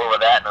full bore with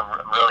that, and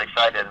I'm really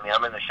excited. I mean,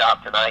 I'm in the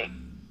shop tonight,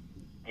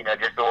 you know,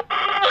 just doing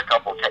a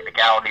couple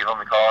technicalities on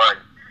the car,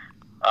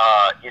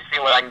 and you see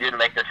what I can do to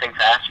make this thing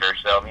faster.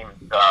 So, I mean,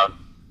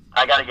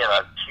 I got to give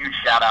a huge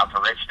shout out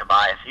to Rich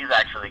Tobias. He's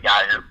actually the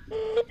guy who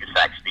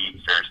sacks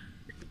speedsters,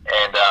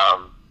 and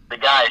the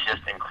guy is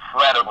just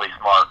incredibly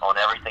smart on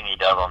everything he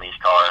does on these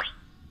cars.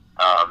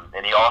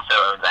 And he also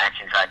owns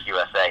Action Track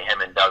USA,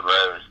 him and Doug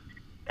Rose.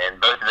 And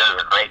both of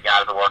those are great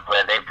guys to work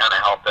with. They've kind of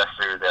helped us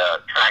through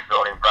the track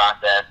building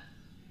process,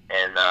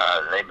 and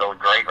they build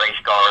great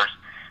race cars.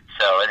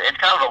 So it's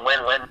kind of a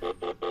win-win.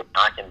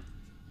 I can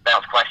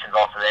bounce questions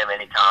off of them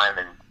anytime,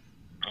 and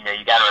you know,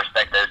 you got to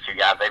respect those two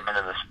guys. They've been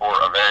in the sport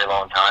a very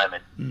long time,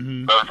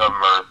 and both of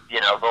them are, you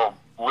know, they'll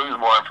lose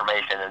more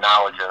information and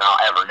knowledge than I'll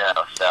ever know.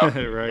 So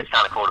Right. It's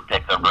kind of cool to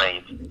pick their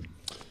brains.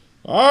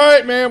 All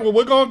right, man. Well,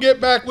 we're going to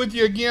get back with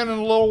you again in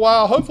a little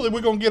while. Hopefully,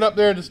 we're going to get up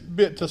there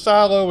to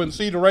Silo and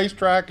see the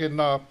racetrack and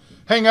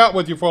hang out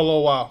with you for a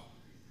little while.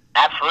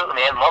 Absolutely,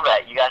 man. Love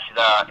that. You guys should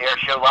air a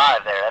show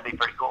live there. That'd be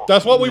pretty cool.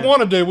 That's what we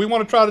want to do. We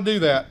want to try to do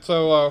that.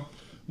 So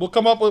we'll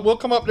come up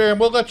there and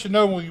we'll let you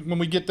know when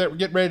we get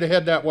ready to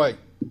head that way.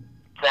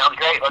 Sounds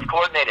great. Let's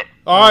coordinate it.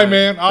 All right,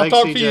 man. I'll Thanks,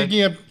 talk CJ. to you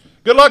again.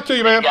 Good luck to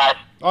you, man. See you guys.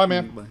 All right,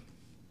 man. Bye.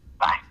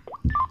 Bye.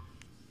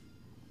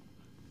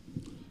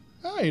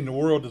 How in the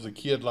world does a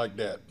kid like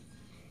that?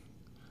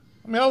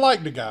 I mean, I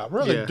like the guy. I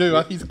really Yeah.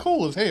 do. He's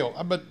cool as hell.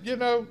 But, you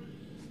know,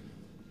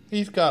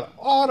 he's got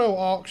auto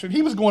auction.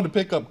 He was going to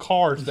pick up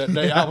cars that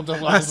day. I was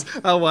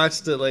like, I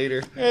watched it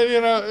later. and, you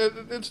know,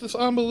 it's just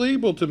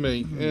unbelievable to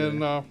me.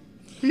 And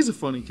He's a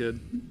funny kid.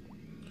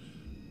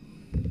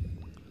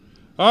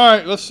 all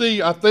right, let's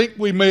see. I think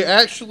we may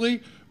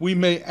actually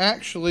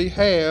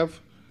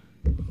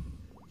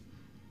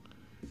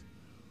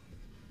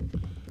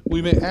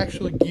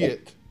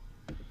get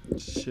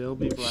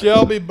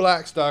Shelby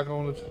Blackstock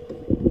on it.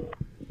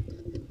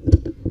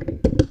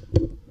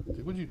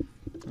 Would you?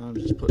 I'm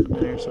just putting him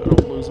in here so I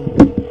don't lose him.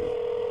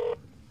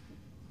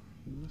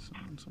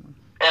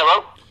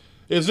 Hello?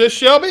 Is this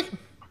Shelby?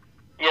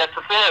 Yes,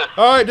 it is.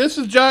 All right, this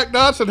is Jack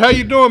Dodson. How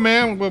you doing,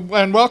 man?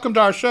 And welcome to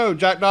our show,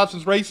 Jack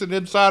Dodsons Racing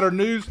Insider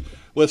News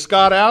with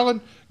Scott Allen.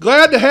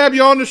 Glad to have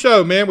you on the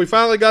show, man. We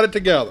finally got it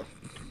together.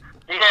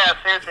 Yeah,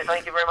 seriously,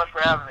 thank you very much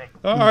for having me.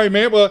 All right,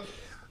 man. Well,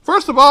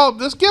 first of all,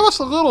 just give us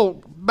a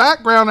little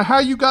background on how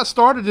you got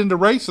started into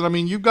racing. I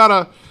mean, you've got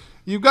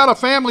a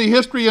family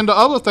history into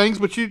other things,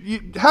 but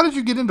how did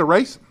you get into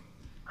racing?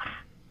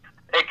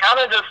 It kind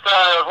of just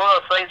was one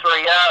of those things where,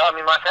 yeah, I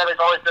mean, my family's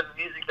always been in the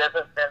music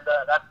business, and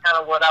that's kind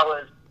of what I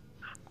was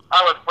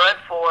bred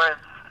for, and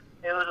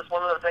it was just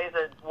one of those things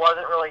that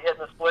wasn't really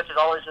hitting the switch.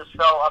 It always just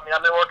felt, I mean,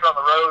 I've been working on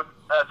the road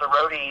as a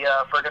roadie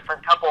for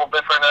a couple of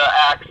different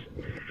acts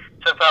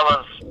since I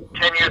was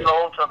 10 years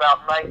old to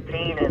about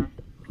 19, and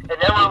it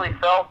never really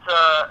felt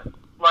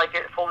like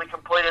it fully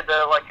completed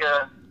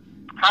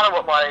kind of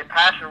what my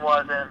passion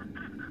was. And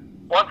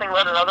one thing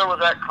led to another. Was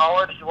at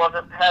college,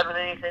 wasn't having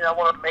anything I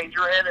wanted to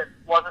major in, and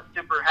wasn't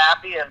super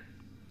happy, and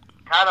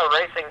kind of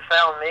racing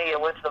found me. I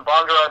went to the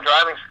Bondurant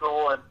driving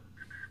school and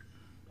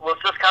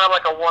was just kind of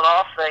like a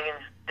one-off thing,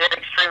 and did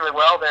extremely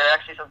well there.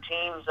 Actually, some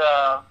teams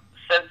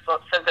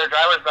sent their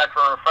drivers back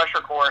for a refresher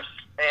course,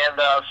 and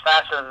I was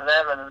faster than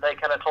them, and they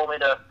kind of told me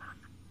to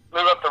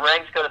move up the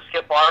ranks, go to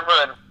Skip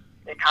Barber, and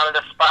it kind of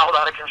just spiraled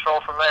out of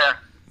control from there.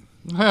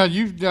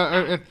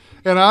 Yeah,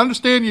 and I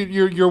understand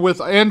you're with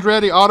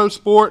Andretti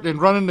Autosport and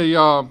running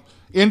the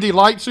Indy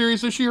Light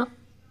Series this year.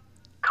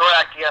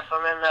 Correct. Yes,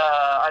 I'm in.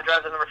 I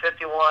drive the number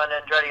 51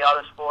 Andretti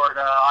Autosport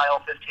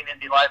IL-15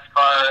 Indy Lights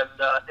car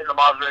and in the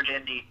Moss Ridge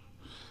Indy.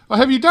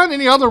 Have you done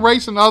any other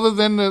racing other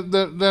than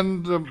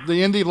the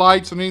Indy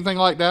Lights and anything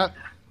like that?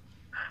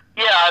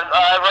 Yeah,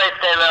 I've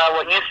raced in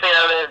what used to be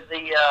known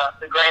as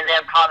the Grand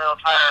Am Continental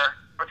Tire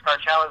Sports Car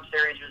Challenge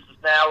Series, which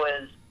now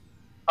is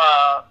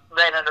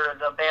ran under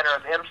the banner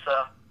of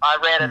IMSA. I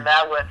ran in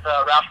that with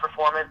Roush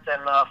Performance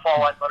and Fall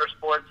Light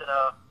Motorsports and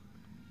a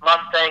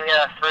Mustang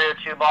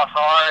 302 Boss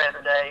R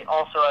and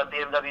also a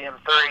BMW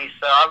M3.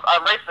 So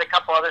I've raced a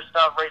couple other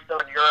stuff, raced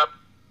over in Europe,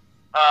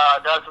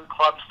 done some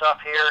club stuff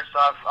here. So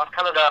I've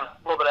kind of done a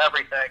little bit of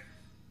everything.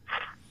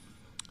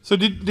 So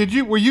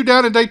were you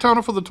down in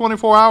Daytona for the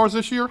 24 hours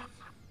this year?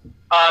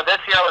 This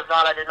year I was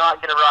not. I did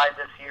not get a ride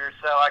this year,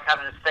 so I kind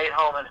of just stayed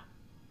home and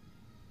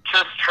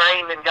just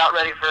trained and got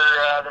ready for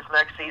this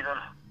next season.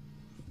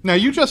 Now,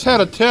 you just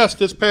had a test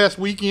this past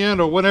weekend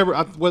or whatever,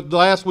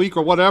 last week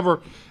or whatever.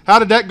 How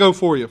did that go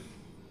for you?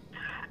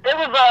 It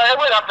went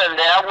up and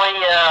down.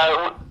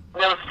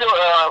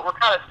 we're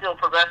kind of still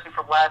progressing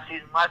from last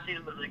season. Last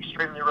season was an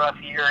extremely rough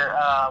year.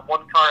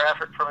 One car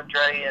effort from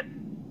Andretti,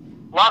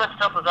 and a lot of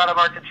stuff was out of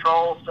our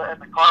control,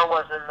 and the car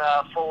wasn't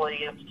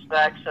fully in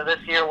spec. So this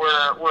year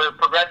we're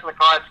progressing the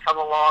car. It's come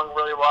along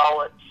really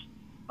well. It's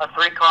a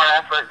 3-car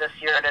effort this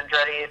year at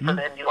Andretti for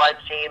the Indy Lights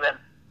team, and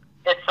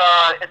it's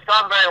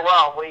gone very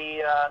well.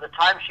 The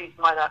timesheets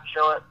might not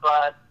show it,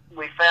 but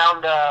we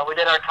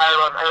did our tire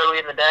run early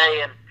in the day,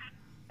 and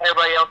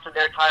everybody else did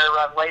their tire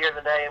run later in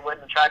the day when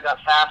the track got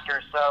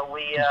faster. So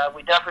we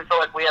definitely feel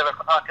like we have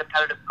a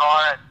competitive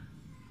car. And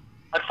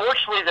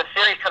unfortunately, the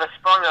series kind of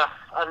sprung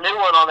a new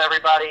one on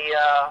everybody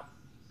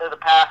in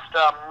the past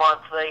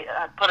month. They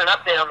put an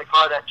update on the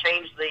car that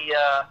changed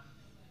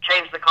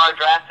the car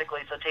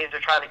drastically. So teams are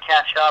trying to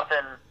catch up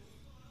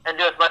and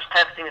do as much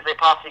testing as they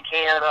possibly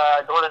can.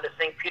 Going into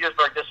St.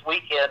 Petersburg this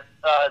weekend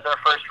is our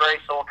first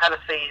race, so we'll kind of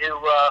see who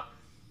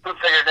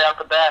figured it out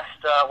the best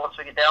once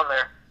we get down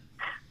there.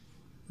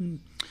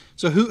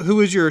 So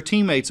who is your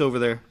teammates over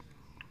there?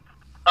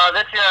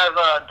 This year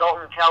I have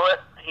Dalton Kellett.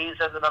 He's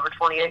in the number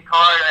 28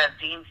 car, and I have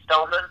Dean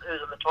Stoneman,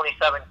 who's in the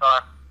 27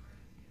 car.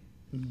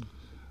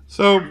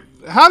 So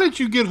how did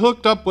you get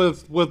hooked up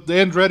with the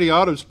Andretti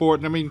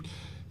Autosport? I mean,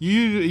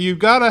 you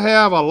got to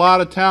have a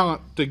lot of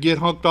talent to get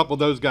hooked up with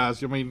those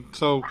guys. I mean,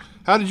 so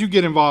how did you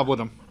get involved with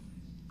them?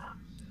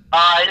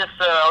 I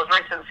was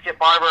racing Skip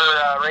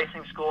Barber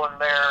Racing School in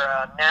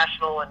their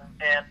national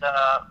and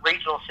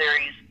regional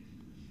series.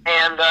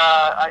 And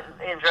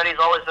Andretti's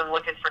always been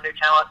looking for new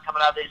talent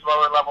coming out of these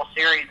lower level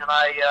series, and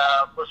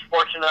I was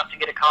fortunate enough to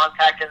get a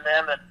contact in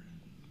them, and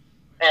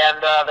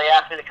they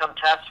asked me to come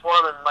test for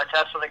them, and my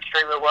test went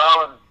extremely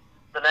well. And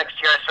the next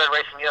year I started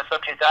racing the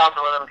USF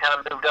 2000 with them and kind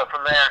of moved up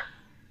from there.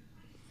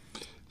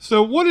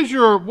 So what is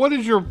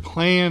your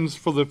plans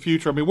for the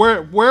future? I mean,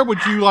 where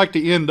would you like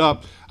to end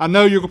up? I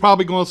know you're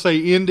probably going to say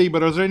Indy,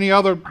 but is there any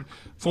other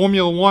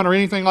Formula One or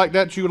anything like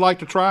that you would like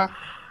to try?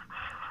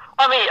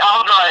 I mean,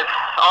 I'll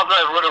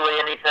drive literally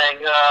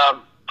anything.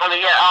 I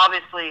mean, yeah,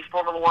 obviously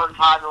Formula One's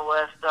high on the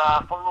list.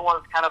 Formula One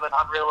is kind of an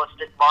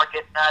unrealistic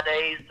market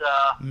nowadays.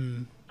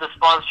 The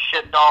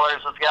sponsorship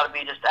dollars have got to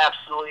be just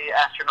absolutely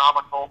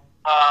astronomical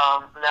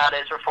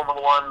nowadays for Formula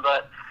One.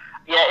 But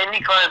yeah,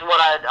 IndyCar is what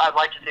I'd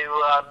like to do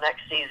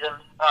next season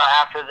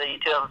after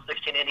the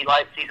 2016 Indy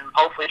Lights season.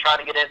 Hopefully,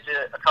 trying to get into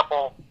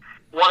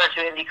one or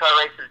two IndyCar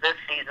races this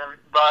season.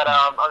 But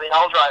I mean,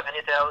 I'll drive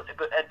anything.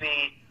 It'd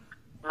be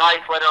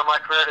nice later in my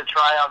career to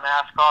try out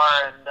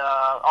NASCAR, and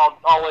I'll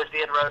always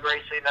be in road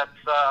racing. That's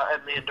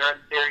in the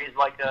endurance series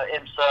like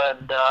IMSA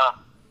and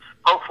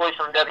hopefully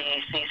some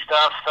WEC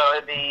stuff. So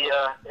it'd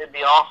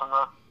be awesome.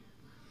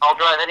 I'll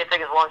drive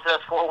anything as long as it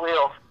has 4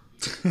 wheels.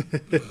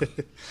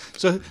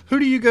 So who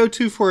do you go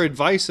to for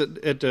advice at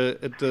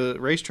the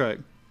racetrack?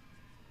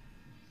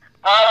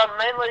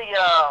 Mainly,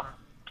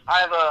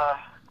 I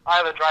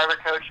have a driver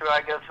coach who I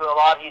go to a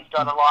lot. He's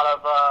done a lot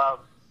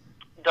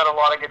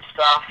of good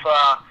stuff.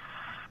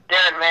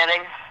 Darren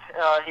Manning,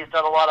 he's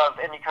done a lot of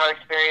IndyCar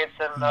experience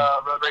and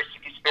road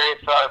racing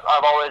experience, so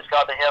I've always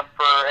gone to him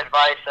for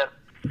advice.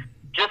 And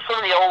just some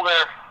of the older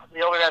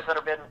guys that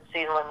have been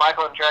seasoned, like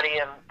Michael Andretti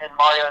and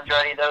Mario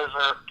Andretti, those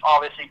are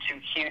obviously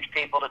 2 huge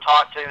people to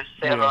talk to.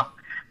 They have a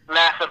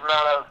massive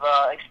amount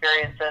of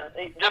experience.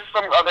 And just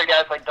some other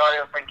guys like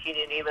Dario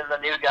Franchitti and even the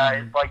new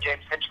guys like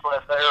James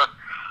Hinchcliffe, they're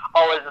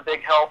always a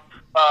big help.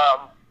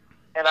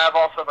 And I've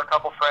also have a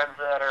couple friends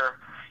that are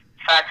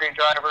factory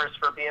drivers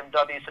for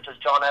BMW, such as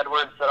John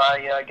Edwards, that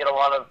I get a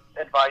lot of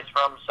advice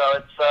from. So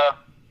it's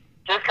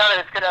just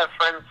it's good to have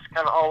friends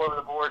kind of all over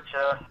the board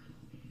to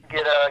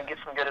get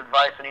some good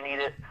advice when you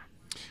need it.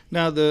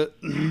 Now the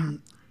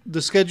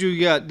schedule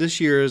you got this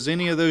year, is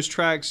any of those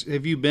tracks,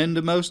 have you been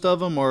to most of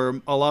them,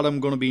 or a lot of them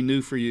going to be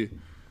new for you?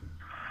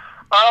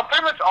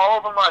 Pretty much all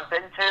of them I've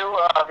been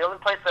to. The only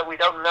place that we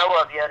don't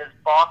know of yet is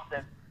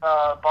Boston.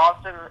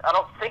 Boston, I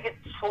don't think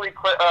it's fully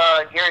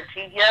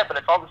guaranteed yet, but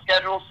it's on the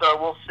schedule, so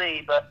we'll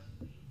see. But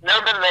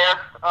never been there.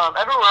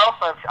 Everywhere else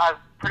I've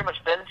pretty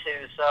much been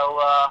to, so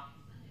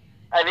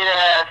I've either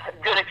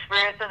had good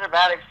experiences or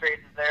bad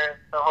experiences there.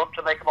 So hope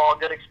to make them all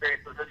good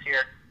experiences this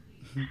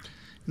year.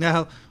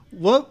 Now,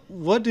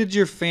 what did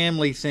your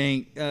family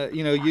think?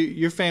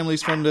 Your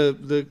family's from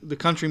the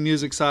country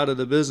music side of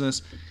the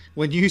business.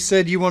 When you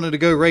said you wanted to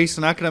go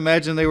racing, I can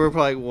imagine they were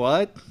like,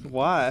 "What?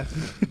 Why?"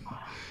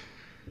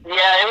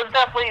 Yeah, it was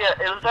definitely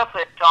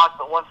a shock.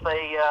 But once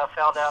they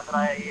found out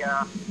that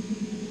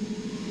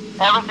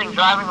everything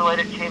driving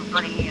related came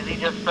pretty easy.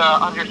 Just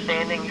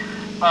understanding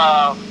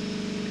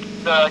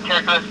the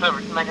characteristics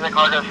of making the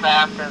car go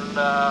fast, and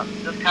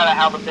just kind of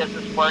how the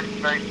business works is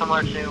very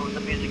similar to the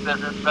music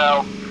business.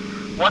 So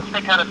once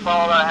they kind of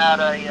saw that I had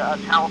a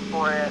talent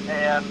for it,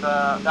 and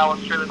that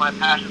was truly my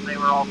passion, they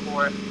were all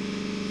for it.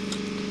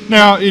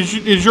 Now,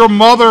 is your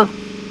mother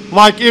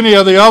like any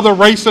of the other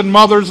racing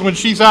mothers when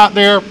she's out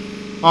there?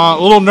 A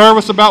little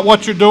nervous about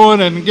what you're doing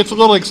and gets a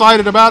little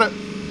excited about it?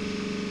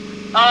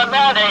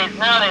 Nowadays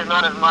not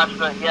as much,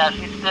 but yeah,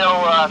 she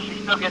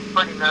still gets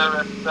pretty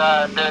nervous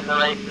during the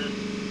races.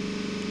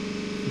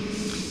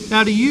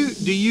 Now, do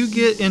you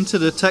get into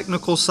the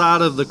technical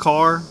side of the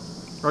car,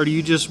 or do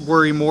you just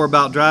worry more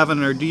about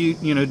driving, or do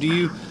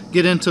you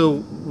get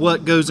into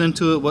what goes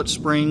into it, what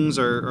springs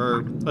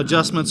or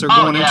adjustments are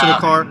going into the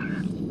car?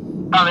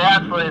 I mean,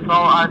 absolutely.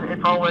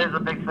 It's always a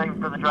big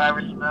thing for the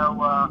drivers to know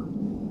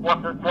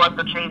what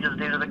the changes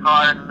do to the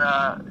car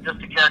and just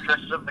the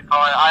characteristics of the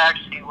car.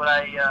 When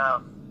I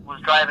was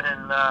driving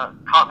in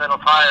Continental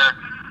Tire,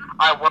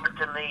 I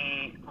worked in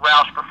the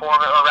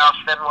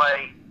Roush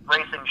Fenway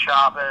racing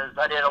shop. As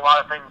I did a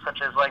lot of things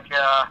such as I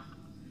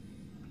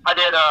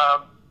did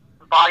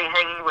body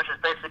hanging, which is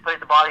basically putting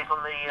the bodies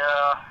on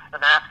the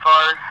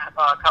NASCAR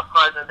Cup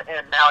cars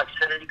and now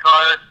Xfinity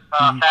cars,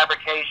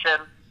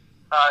 fabrication,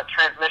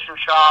 transmission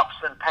shops,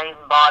 and paint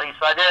and body.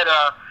 So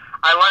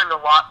I learned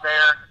a lot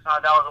there.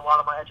 That was a lot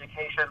of my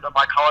education,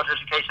 my college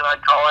education,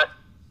 I'd call it.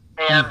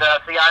 And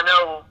I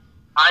know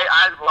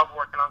I love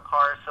working on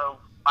cars, so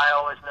I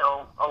always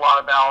know a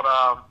lot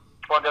about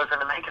what goes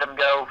into making them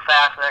go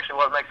fast and actually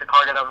what makes the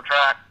car get on the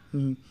track.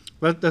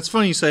 But that's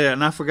funny you say that,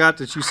 and I forgot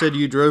that you said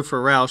you drove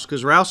for Roush,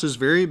 because Roush is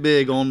very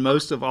big on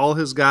most of all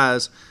his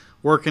guys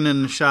working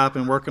in the shop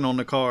and working on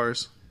the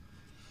cars.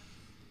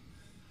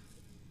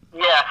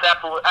 Yes,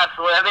 absolutely.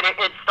 I mean,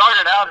 it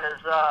started out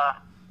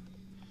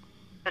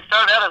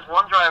as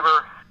one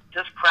driver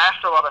just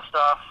crashed a lot of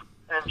stuff,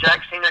 and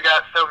Jack Sr.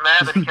 got so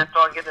mad that he kept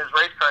on getting his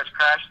race cars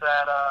crashed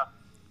that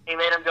he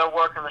made him go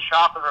work in the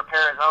shop and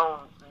repair his own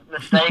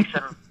mistakes.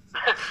 And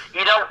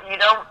you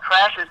don't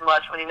crash as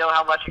much when you know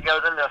how much it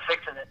goes into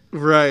fixing it.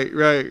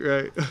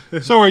 Right.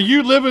 So are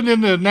you living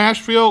in the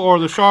Nashville or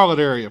the Charlotte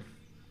area?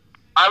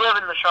 I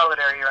live in the Charlotte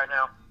area right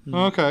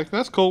now. Okay,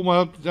 that's cool.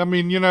 Well, I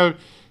mean,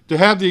 to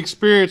have the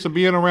experience of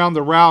being around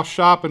the Roush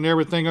shop and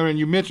everything, I mean,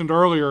 you mentioned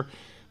earlier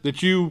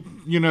that you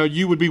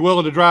would be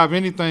willing to drive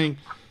anything.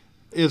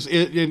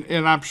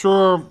 And I'm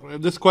sure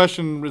this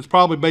question is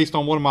probably based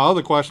on one of my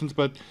other questions,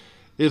 but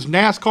is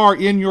NASCAR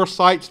in your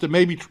sights to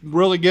maybe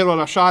really get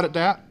a shot at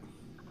that?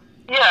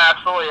 Yeah,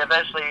 absolutely.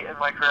 Eventually in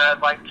my career,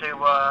 I'd like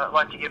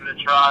to give it a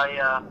try.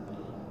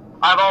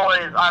 I've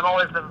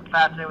always been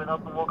fascinated with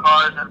open wheel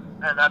cars,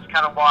 and that's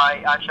kind of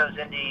why I chose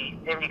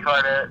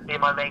IndyCar to be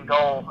my main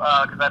goal,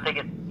 because I think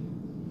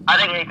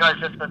IndyCar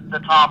is just the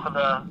top of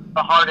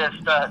the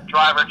hardest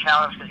driver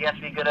challenge, because you have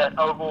to be good at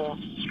ovals,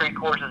 street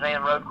courses,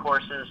 and road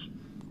courses.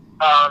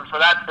 So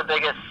that's the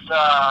biggest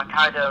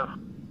kind of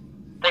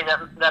thing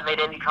that made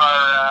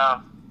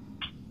IndyCar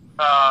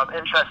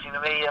interesting to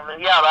me. I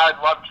mean, yeah, I'd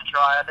love to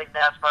try. I think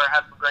NASCAR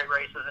has some great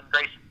races and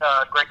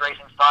great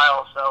racing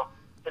styles, so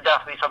it'd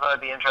definitely be something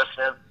I'd be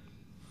interested in.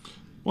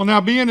 Well,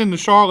 now being in the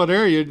Charlotte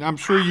area, I'm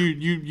sure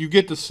you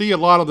get to see a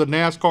lot of the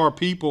NASCAR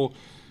people.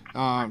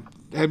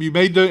 Have you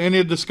made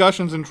any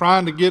discussions in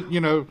trying to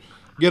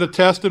get a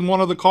test in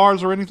one of the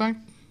cars or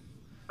anything?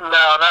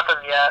 No,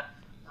 nothing yet.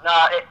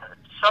 No,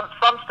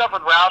 some stuff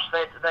with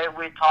Roush,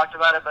 we talked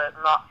about it, but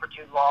not for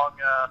too long.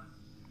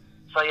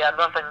 So yeah,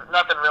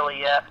 nothing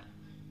really yet.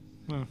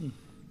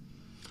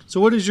 So,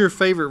 what is your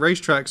favorite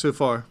racetrack so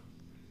far?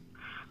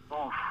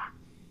 Oof,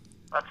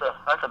 that's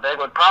a big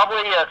one.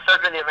 Probably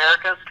Circuit of the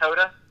Americas,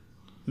 COTA,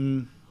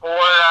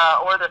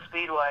 or the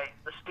Speedway.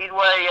 The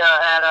Speedway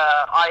at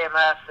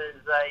IMS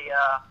is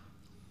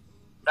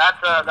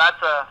that's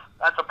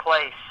a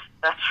place.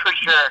 That's for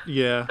sure.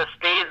 Yeah. The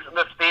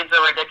speeds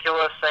are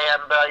ridiculous,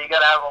 and you got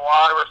to have a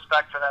lot of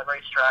respect for that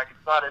racetrack.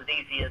 It's not as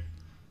easy as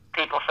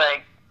people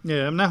think.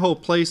 Yeah, I mean, that whole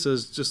place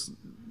has just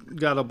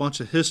got a bunch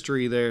of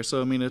history there.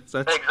 So I mean, that's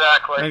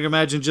exactly. I can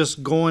imagine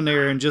just going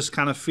there and just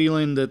kind of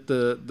feeling that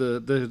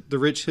the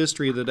rich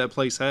history that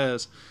place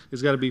has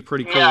got to be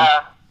pretty cool.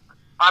 Yeah,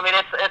 I mean,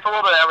 it's a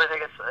little bit of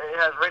everything. It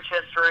has rich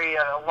history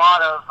and a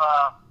lot of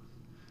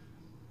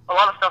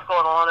stuff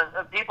going on, and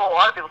a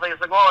lot of people think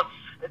it's like, well,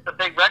 it's a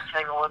big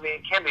rectangle. I mean,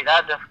 it can't be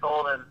that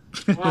difficult. And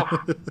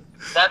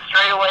that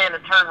straightaway into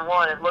turn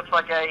one, it looks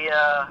like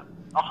a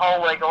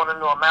hallway going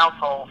into a mouse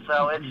hole.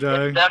 So it's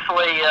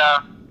definitely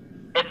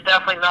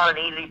not an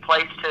easy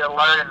place to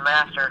learn and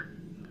master.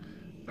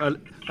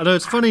 I know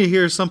it's funny to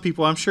hear some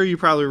people. I'm sure you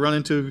probably run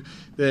into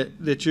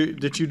that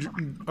you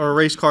are a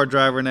race car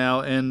driver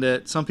now, and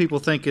that some people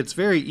think it's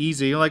very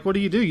easy. You're like, what do?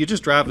 You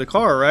just drive the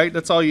car, right?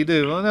 That's all you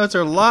do. Well, no, there's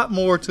a lot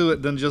more to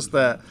it than just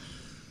that.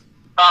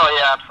 Oh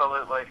yeah,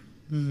 absolutely.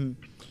 Mm-hmm.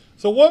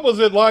 So what was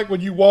it like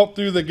when you walked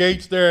through the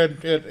gates there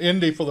at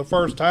Indy for the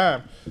first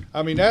time?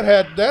 I mean, that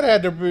had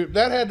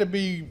to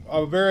be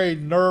a very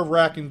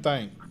nerve-wracking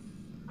thing.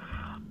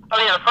 I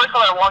mean, the first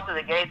time I walked through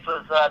the gates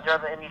was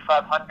during the Indy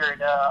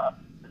 500.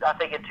 I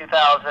think in 2000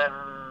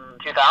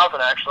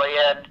 actually,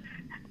 and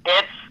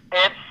it's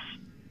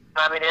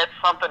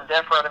something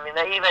different. I mean,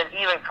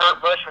 even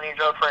Kurt Busch, when he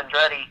drove for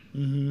Andretti,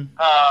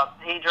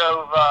 he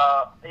drove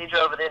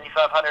the Indy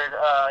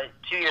 500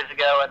 2 years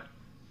ago, and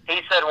he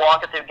said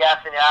walking through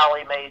Gaston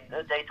Alley made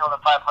the Daytona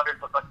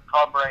 500 look like a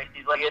club race.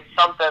 He's like, it's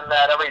something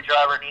that every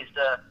driver needs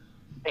to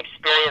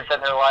experience in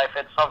their life.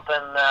 It's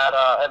something that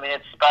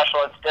it's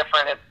special. It's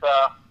different.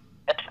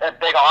 It's a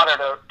big honor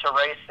to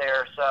race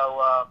there.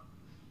 So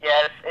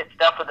yeah, it's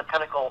definitely the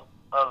pinnacle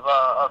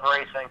of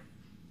racing.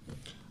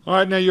 All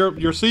right, now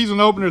your season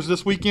openers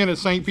this weekend at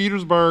St.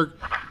 Petersburg.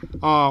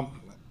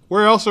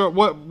 Where else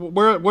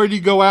where do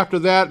you go after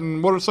that,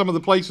 and what are some of the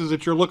places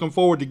that you're looking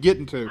forward to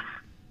getting to?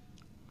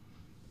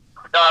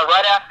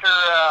 Right after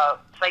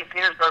St.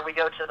 Petersburg, we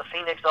go to the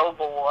Phoenix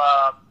Oval,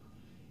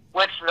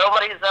 which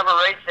nobody's ever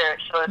raced there,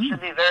 so it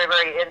should be very,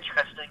 very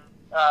interesting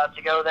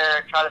to go there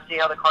and try to see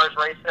how the cars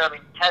race there. I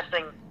mean,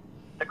 testing,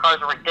 the cars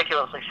are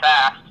ridiculously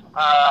fast.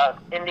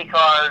 Indy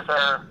cars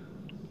are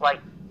like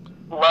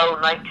low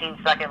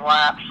 19-second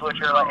laps,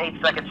 which are like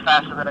 8 seconds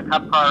faster than a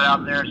Cup car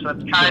out there. So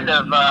it's kind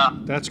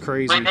of that's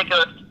crazy.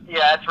 Ridiculous.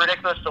 Yeah, it's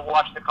ridiculous to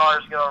watch the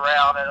cars go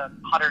around at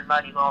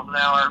 190 miles an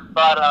hour.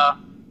 But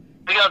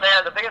we go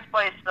there. The biggest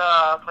places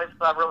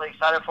I'm really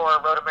excited for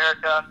are Road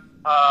America,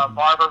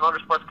 Barber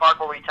Motorsports Park,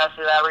 where we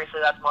tested that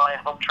recently. That's my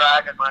home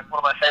track and one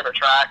of my favorite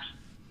tracks.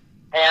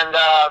 And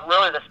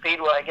really the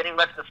Speedway, getting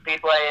back to the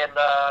Speedway and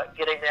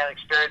getting that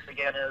experience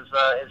again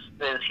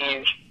is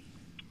huge.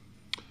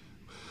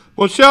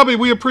 Well, Shelby,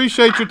 we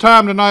appreciate your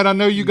time tonight. I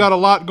know you got a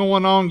lot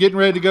going on, getting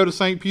ready to go to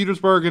St.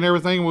 Petersburg and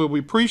everything. We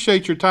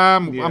appreciate your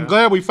time. Yeah. I'm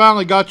glad we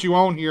finally got you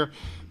on here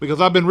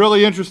because I've been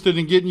really interested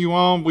in getting you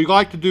on. We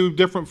like to do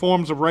different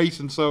forms of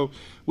racing, so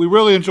we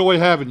really enjoy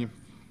having you.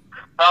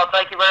 Oh,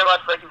 thank you very much.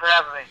 Thank you for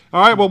having me.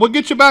 All right, well, we'll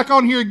get you back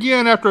on here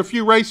again after a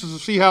few races to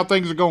see how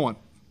things are going.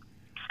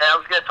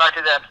 Sounds good. Talk to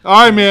you then.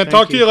 All right, man.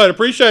 Talk to you later.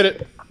 Appreciate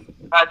it.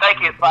 All right,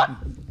 thank you. Bye.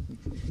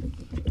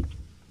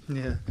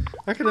 Yeah.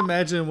 I can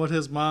imagine what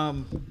his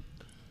mom,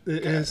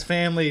 his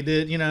family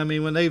did. You know, I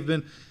mean, when they've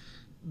been,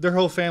 their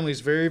whole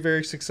family's very,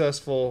 very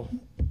successful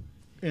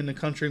in the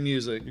country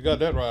music. You got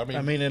that right.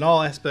 I mean, in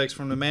all aspects,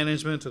 from the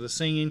management to the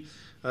singing.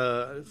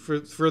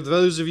 For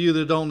those of you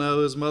that don't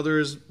know, his mother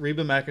is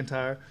Reba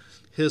McEntire.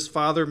 His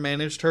father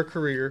managed her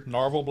career.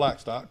 Narvel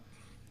Blackstock.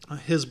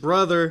 His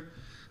brother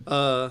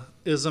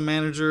is a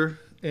manager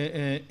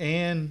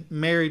and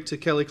married to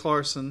Kelly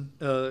Clarkson.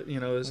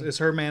 Is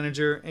her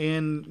manager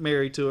and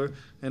married to her,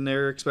 and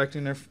they're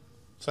expecting their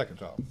second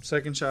child.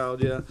 Second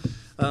child, yeah.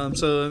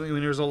 So I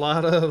mean, there's a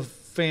lot of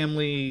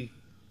family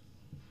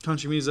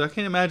country music. I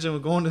can't imagine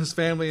going to his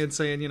family and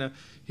saying,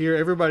 here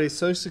everybody's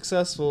so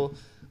successful,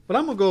 but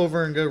I'm gonna go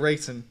over and go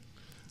racing.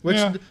 Which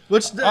in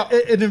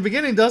the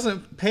beginning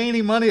doesn't pay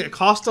any money. It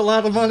costs a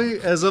lot of money,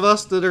 as of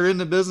us that are in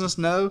the business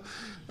know.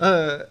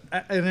 And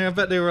I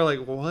bet they were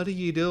like, "What are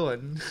you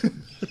doing?"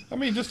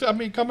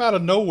 Come out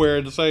of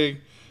nowhere to say,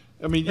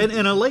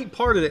 in a late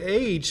part of the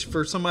age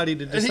for somebody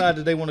to decide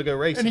that they want to go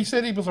racing. And he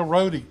said he was a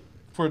roadie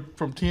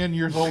from 10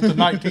 years old to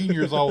 19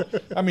 years old.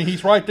 I mean,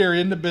 he's right there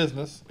in the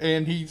business,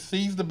 and he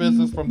sees the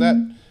business from that.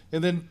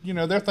 And then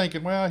they're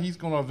thinking, well, he's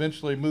going to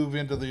eventually move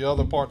into the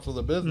other parts of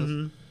the business.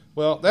 Mm-hmm.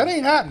 Well, that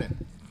ain't happening.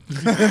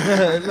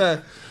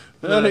 That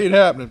ain't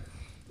happening.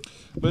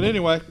 But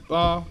anyway,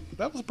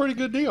 that was a pretty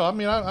good deal. I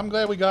mean, I'm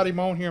glad we got him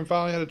on here and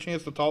finally had a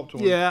chance to talk to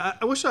him. Yeah,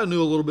 I wish I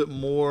knew a little bit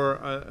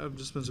more. I've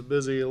just been so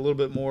busy. A little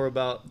bit more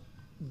about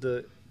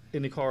the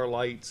IndyCar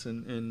lights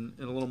and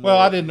a little more. Well,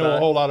 I didn't know a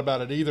whole lot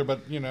about it either,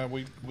 but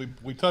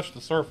we touched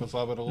the surface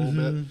of it a little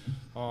bit.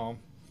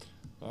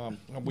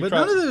 But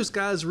none of those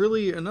guys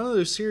really, none of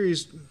those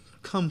series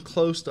come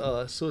close to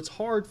us, so it's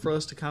hard for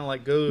us to kind of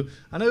like go.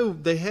 I know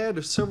they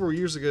had several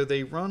years ago.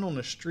 They run on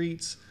the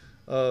streets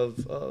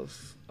of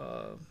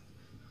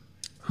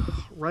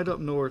right up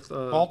north,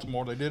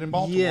 Baltimore. They did in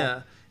Baltimore.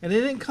 Yeah, and they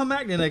didn't come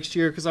back the next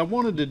year because I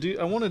wanted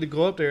to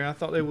go up there, and I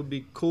thought they would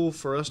be cool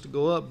for us to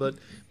go up, but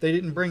they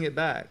didn't bring it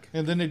back.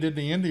 And then they did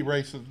the Indy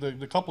races,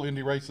 the couple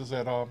Indy races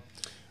at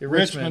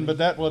Richmond, but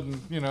that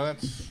wasn't.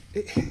 That's.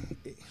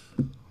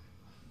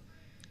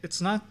 It's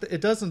not.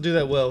 It doesn't do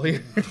that well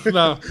here.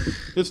 No,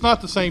 it's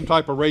not the same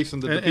type of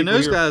racing that. And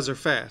those guys are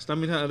fast. I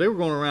mean, they were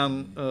going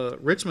around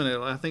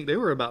Richmond. I think they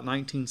were about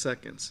 19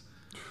 seconds.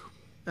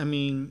 I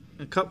mean,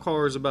 a Cup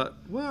car is about.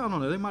 Well, I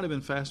don't know. They might have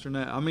been faster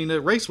than that. I mean, the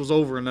race was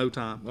over in no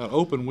time. An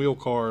open wheel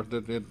car at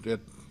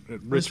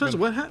Richmond.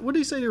 What did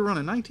he say they were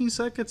running? 19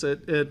 seconds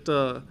at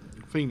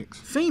Phoenix.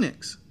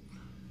 Phoenix.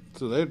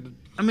 So they.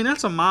 I mean,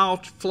 that's a mile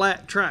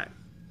flat track.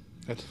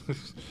 And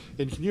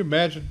can you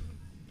imagine?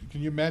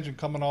 Can you imagine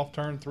coming off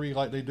turn 3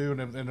 like they do,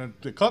 and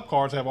the Cup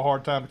cars have a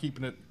hard time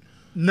keeping it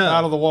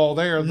out of the wall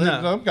there.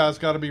 Those guys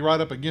got to be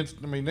right up against.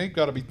 I mean, they've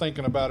got to be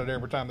thinking about it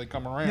every time they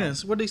come around. Yeah.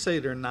 So what did he say?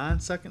 They're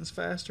 9 seconds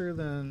faster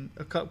than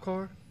a Cup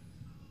car,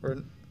 or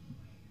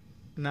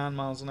 9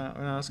 miles an hour?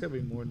 No, it's got to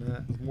be more than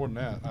that. More than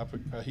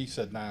that. He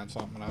said 9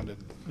 something. I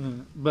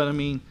didn't. But I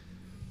mean,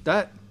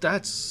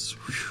 that's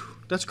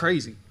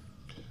crazy.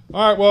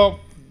 All right.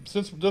 Well,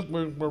 since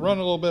we're running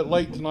a little bit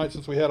late tonight,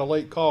 since we had a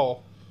late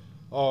call.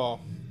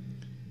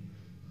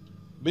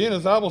 Being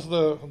as I was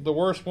the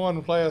worst one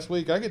last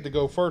week, I get to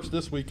go first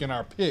this week in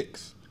our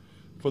picks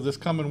for this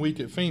coming week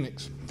at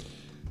Phoenix.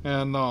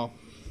 And I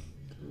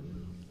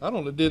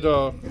don't know, did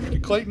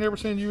Clayton ever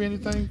send you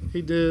anything?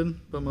 He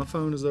did, but my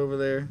phone is over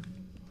there.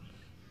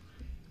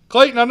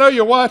 Clayton, I know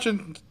you're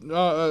watching.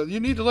 You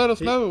need to let us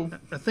know.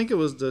 I think it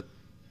was the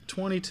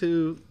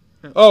 22.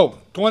 Oh,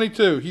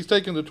 22. He's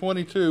taking the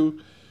 22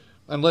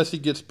 unless he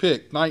gets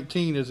picked.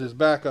 19 is his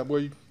backup.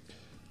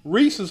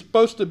 Reese is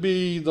supposed to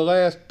be the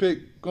last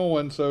pick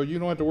going, so you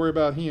don't have to worry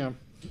about him.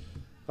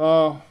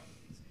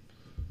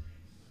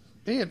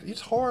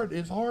 It's hard.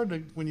 It's hard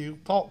to, when you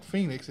talk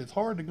Phoenix, it's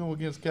hard to go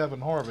against Kevin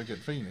Harvick at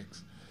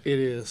Phoenix. It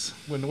is.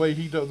 When the way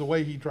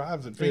he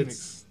drives at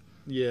Phoenix.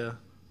 Yeah.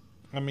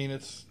 I mean,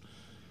 he's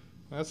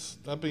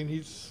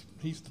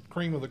the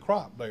cream of the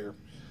crop there.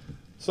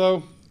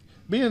 So,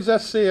 being as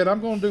that said, I'm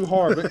going to do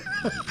Harvick.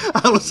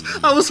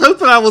 I was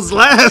hoping I was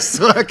last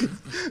so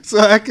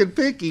I could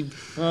pick him.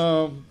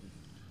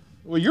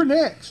 Well, you're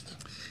next.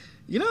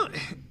 You know,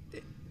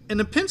 and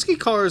the Penske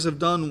cars have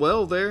done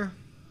well there.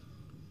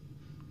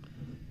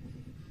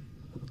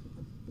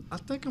 I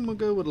think I'm going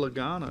to go with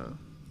Logano.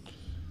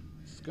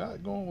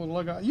 Scott going with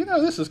Logano. You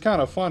know, this is kind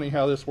of funny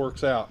how this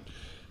works out.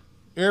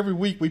 Every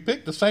week we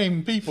pick the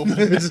same people.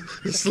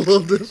 It's a little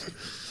different.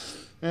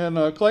 And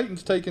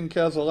Clayton's taking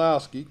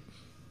Keselowski.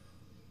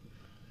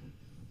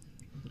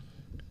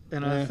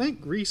 And I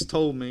think Reese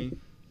told me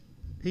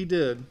he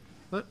did.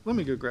 Let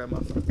me go grab my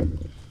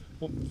phone.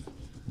 Well,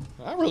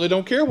 I really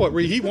don't care what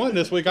he won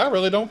this week. I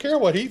really don't care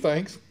what he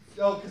thinks.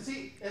 Oh, because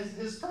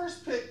his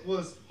first pick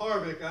was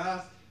Harvick,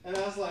 and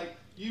I was like,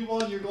 you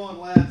won, you're going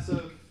last,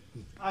 so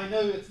I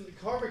know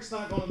Harvick's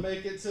not going to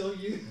make it till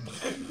you.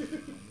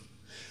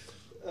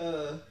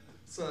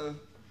 So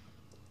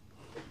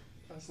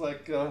I was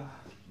like, you're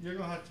going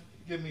to have to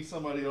give me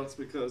somebody else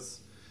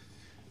because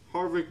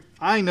Harvick,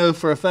 I know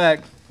for a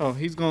fact,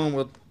 he's going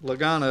with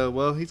Logano.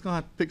 Well, he's going to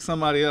have to pick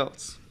somebody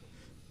else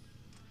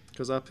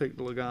because I picked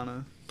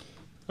Logano.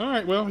 All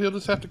right, well, he'll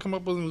just have to come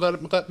up with and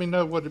let me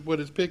know what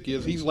his pick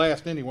is. He's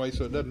last anyway,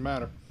 so it doesn't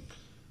matter.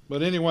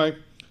 But anyway,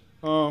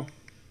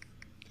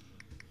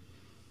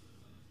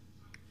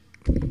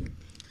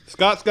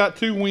 Scott's got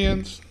 2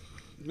 wins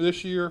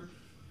this year.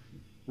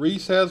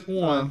 Reese has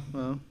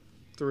 1.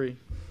 3.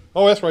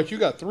 Oh, that's right. You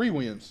got 3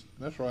 wins.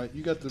 That's right.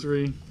 You got the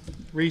 3.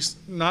 Reese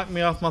knocked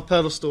me off my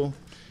pedestal.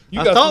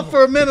 You I got thought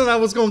for a minute I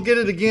was going to get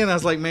it again. I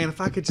was like, man,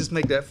 if I could just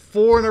make that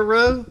 4 in a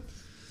row.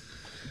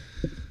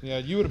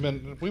 Yeah, we wouldn't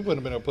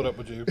have been able to put up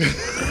with you.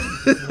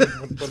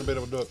 Wouldn't have been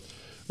able to do it.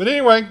 But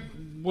anyway,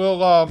 we'll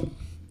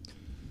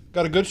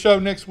got a good show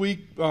next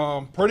week.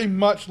 Pretty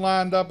much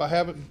lined up. I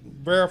haven't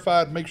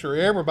verified, make sure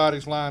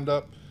everybody's lined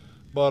up.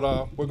 But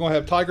we're going to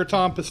have Tiger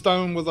Tom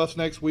Pistone with us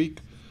next week.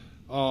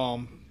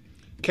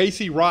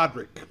 Casey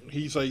Roderick.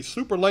 He's a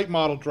super late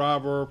model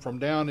driver from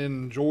down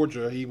in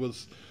Georgia. He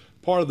was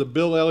part of the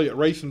Bill Elliott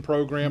racing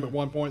program at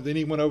one point. Then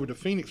he went over to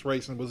Phoenix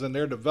Racing, was in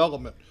their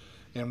development,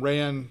 and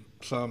ran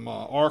some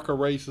ARCA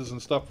races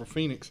and stuff for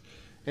Phoenix,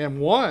 and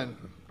won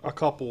a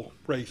couple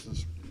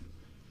races.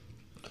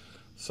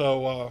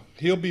 So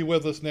he'll be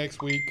with us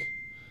next week.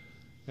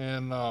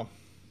 And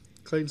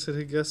Clayton said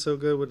he gets so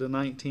good with the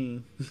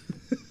 19.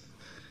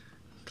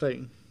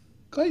 Clayton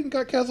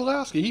got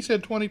Keselowski. He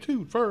said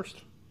 22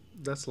 first.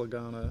 That's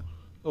Logano.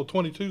 Oh,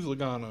 22's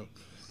Logano.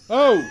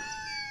 Oh!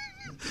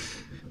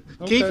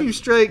 Okay. Keep him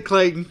straight,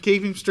 Clayton.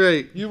 Keep him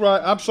straight. You're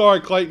right. I'm sorry,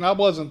 Clayton. I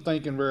wasn't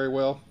thinking very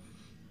well.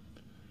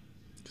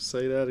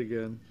 Say that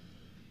again.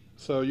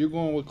 So you're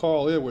going with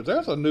Carl Edwards.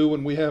 That's a new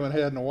one we haven't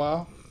had in a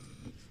while.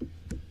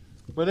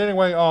 But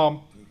anyway, I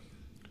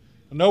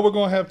know we're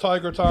going to have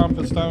Tiger Tom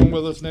Pistone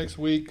with us next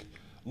week.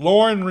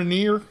 Lauren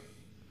Rainier.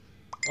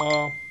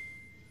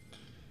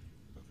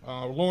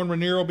 Lauren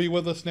Rainier will be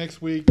with us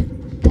next week.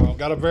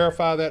 Got to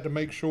verify that to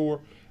make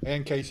sure.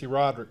 And Casey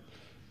Roderick.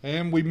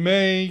 And we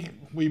may,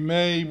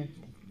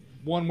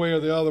 one way or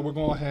the other, we're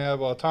going to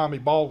have Tommy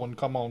Baldwin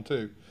come on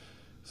too.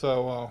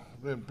 So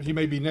he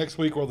may be next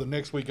week or the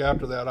next week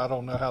after that. I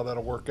don't know how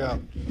that'll work out.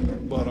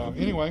 But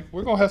anyway,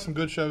 we're going to have some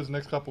good shows the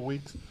next couple of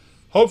weeks.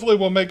 Hopefully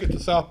we'll make it to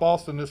South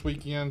Boston this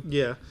weekend.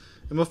 Yeah.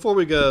 And before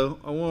we go,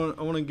 I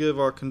want to give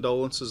our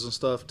condolences and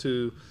stuff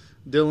to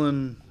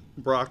Dylan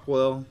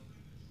Brockwell.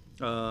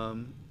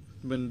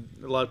 Been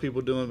a lot of people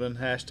been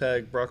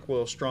hashtag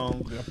Brockwell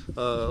Strong,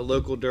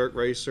 local dirt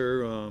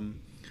racer,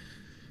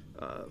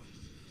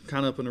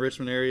 kind of up in the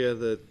Richmond area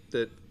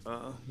that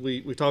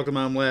we talked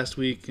about him last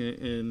week,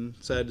 and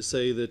sad to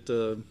say that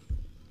I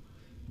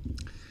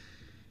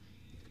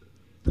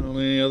don't know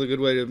any other good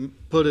way to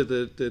put it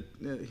that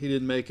he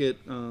didn't make it.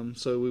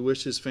 So we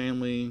wish his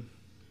family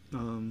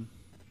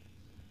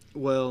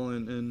well,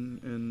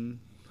 and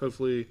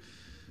hopefully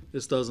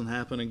this doesn't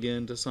happen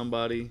again to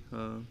somebody.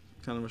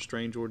 Kind of a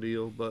strange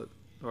ordeal, but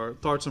our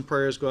thoughts and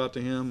prayers go out to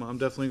him. I'm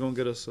definitely going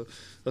to get us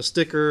a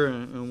sticker,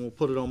 and we'll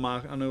put it on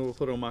we'll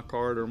put it on my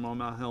card or on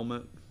my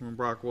helmet from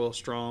Brockwell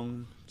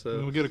Strong. So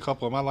we'll get a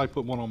couple of them. I'd like to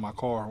put one on my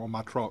car, on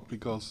my truck,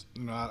 because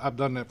I've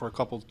done that for a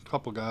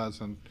couple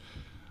guys, and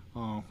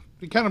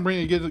it kind of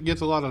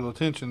gets a lot of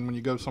attention when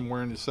you go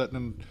somewhere and you're sitting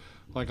in,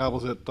 like I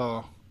was at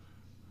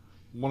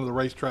one of the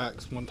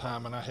racetracks one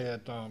time, and I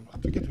had I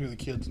forget who the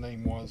kid's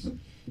name was.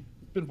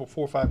 Been 4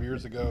 or 5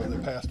 years ago. They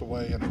passed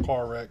away in a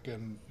car wreck,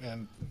 and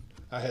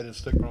I had his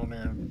sticker on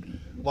there, and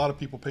a lot of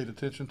people paid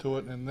attention to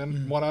it. And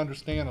then what I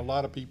understand, a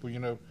lot of people,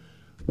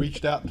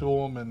 reached out to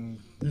them and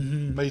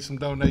made some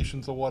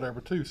donations or whatever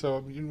too.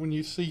 So when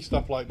you see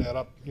stuff like that,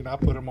 I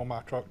put them on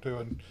my truck too,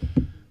 and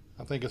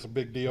I think it's a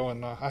big deal,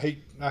 and I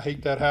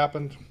hate that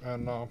happened.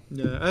 And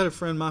yeah, I had a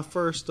friend. My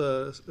first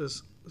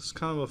it's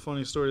kind of a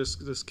funny story.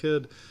 This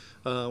kid,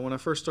 when I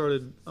first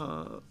started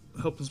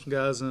helping some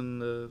guys in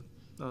the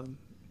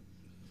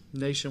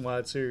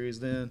nationwide series,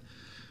 then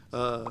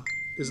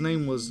his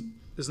name was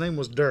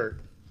Dirt,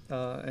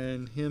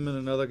 and him and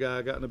another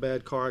guy got in a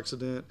bad car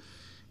accident,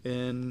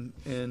 and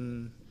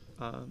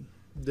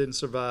didn't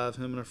survive.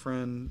 Him and a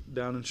friend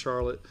down in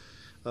Charlotte.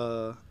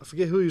 I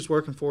forget who he was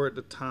working for at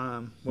the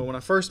time. Well, when I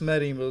first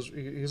met him, he was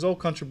an old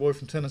country boy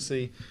from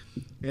Tennessee,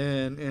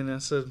 and I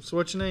said, "So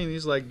what's your name?"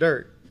 He's like,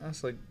 "Dirt." I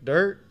was like,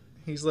 "Dirt?"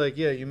 He's like,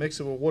 "Yeah, you mix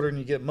it with water and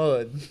you get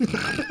mud."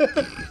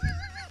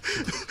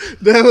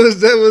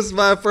 That was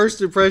my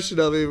first impression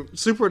of him.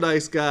 Super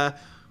nice guy,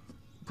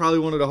 probably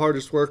one of the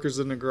hardest workers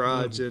in the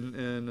garage,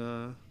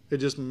 and it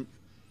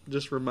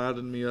just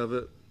reminded me of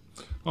it.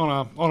 On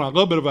a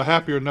little bit of a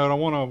happier note, I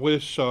want to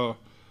wish a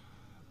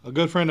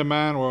good friend of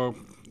mine, or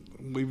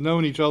we've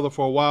known each other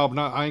for a while.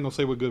 But I ain't gonna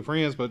say we're good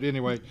friends, but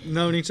anyway,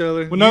 Known each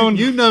other.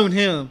 You've known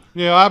him.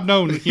 Yeah, I've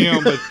known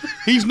him, but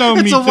he's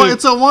known me too.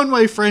 It's a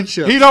one-way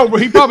friendship. He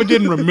probably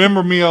didn't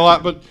remember me a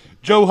lot, but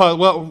Joe Huss.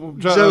 Well,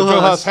 Joe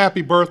Huss,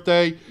 happy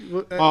birthday.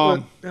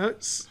 Was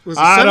it 79?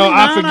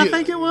 I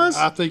think it was.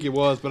 I think it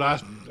was, but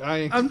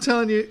I'm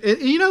telling you,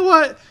 and you know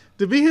what?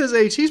 To be his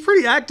age, he's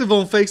pretty active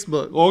on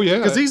Facebook. Oh yeah,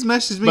 because he's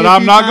messaged me. But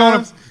I'm few not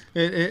times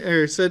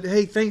or said,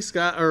 "Hey, thanks,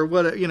 Scott," or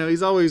what? You know,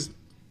 he's always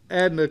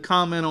adding a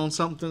comment on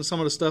some of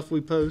the stuff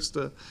we post.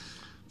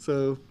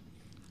 So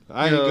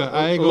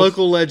I ain't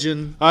local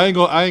legend. I ain't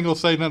gonna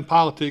say nothing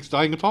politics.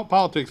 I ain't gonna talk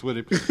politics with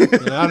him.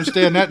 I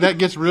understand that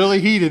gets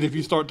really heated if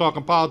you start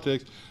talking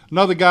politics.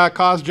 Another guy,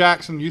 Cos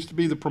Jackson, used to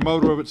be the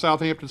promoter of at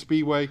Southampton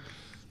Speedway.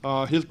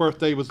 His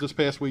birthday was this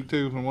past week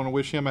too, and I want to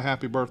wish him a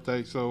happy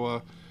birthday.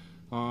 So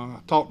I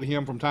talk to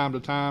him from time to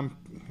time,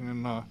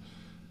 and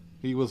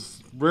he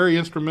was very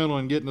instrumental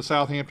in getting the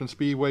Southampton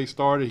Speedway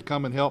started. He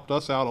come and helped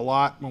us out a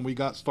lot when we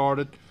got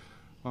started.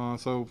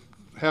 So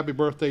happy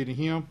birthday to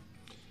him.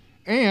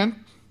 And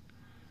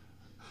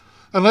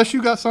unless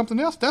you got something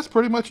else, that's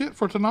pretty much it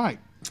for tonight.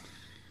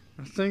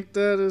 I think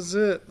that is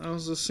it. I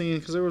was just seeing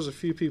because there was a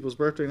few people's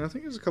birthday, and I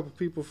think there's a couple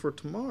people for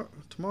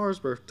tomorrow's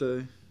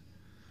birthday.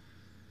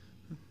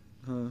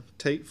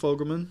 Tate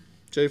Fogelman,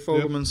 Jay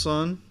Fogelman's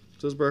son.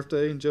 It's his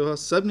birthday. And Joe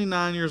Huss,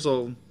 79 years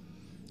old.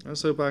 I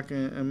just hope I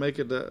can make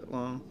it that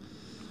long.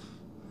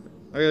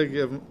 I gotta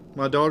give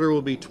my daughter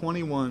will be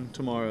 21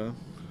 tomorrow.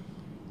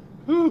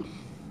 Whew.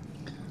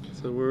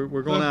 So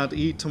we're going out to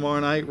eat tomorrow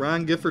night.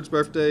 Ryan Gifford's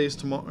birthday is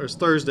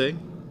Thursday.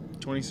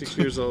 26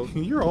 years old.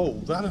 You're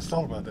old. I just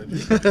thought about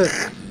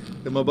that.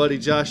 And my buddy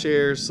Josh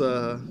Ayers,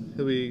 he'll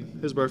be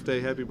his birthday.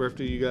 Happy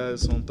birthday to you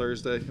guys on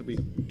Thursday. He'll be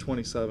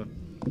 27.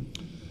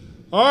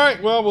 All right.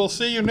 Well, we'll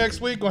see you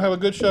next week. We'll have a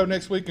good show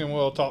next week, and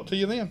we'll talk to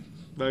you then.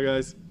 Bye,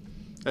 guys.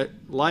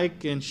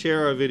 Like and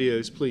share our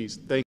videos, please. Thank you.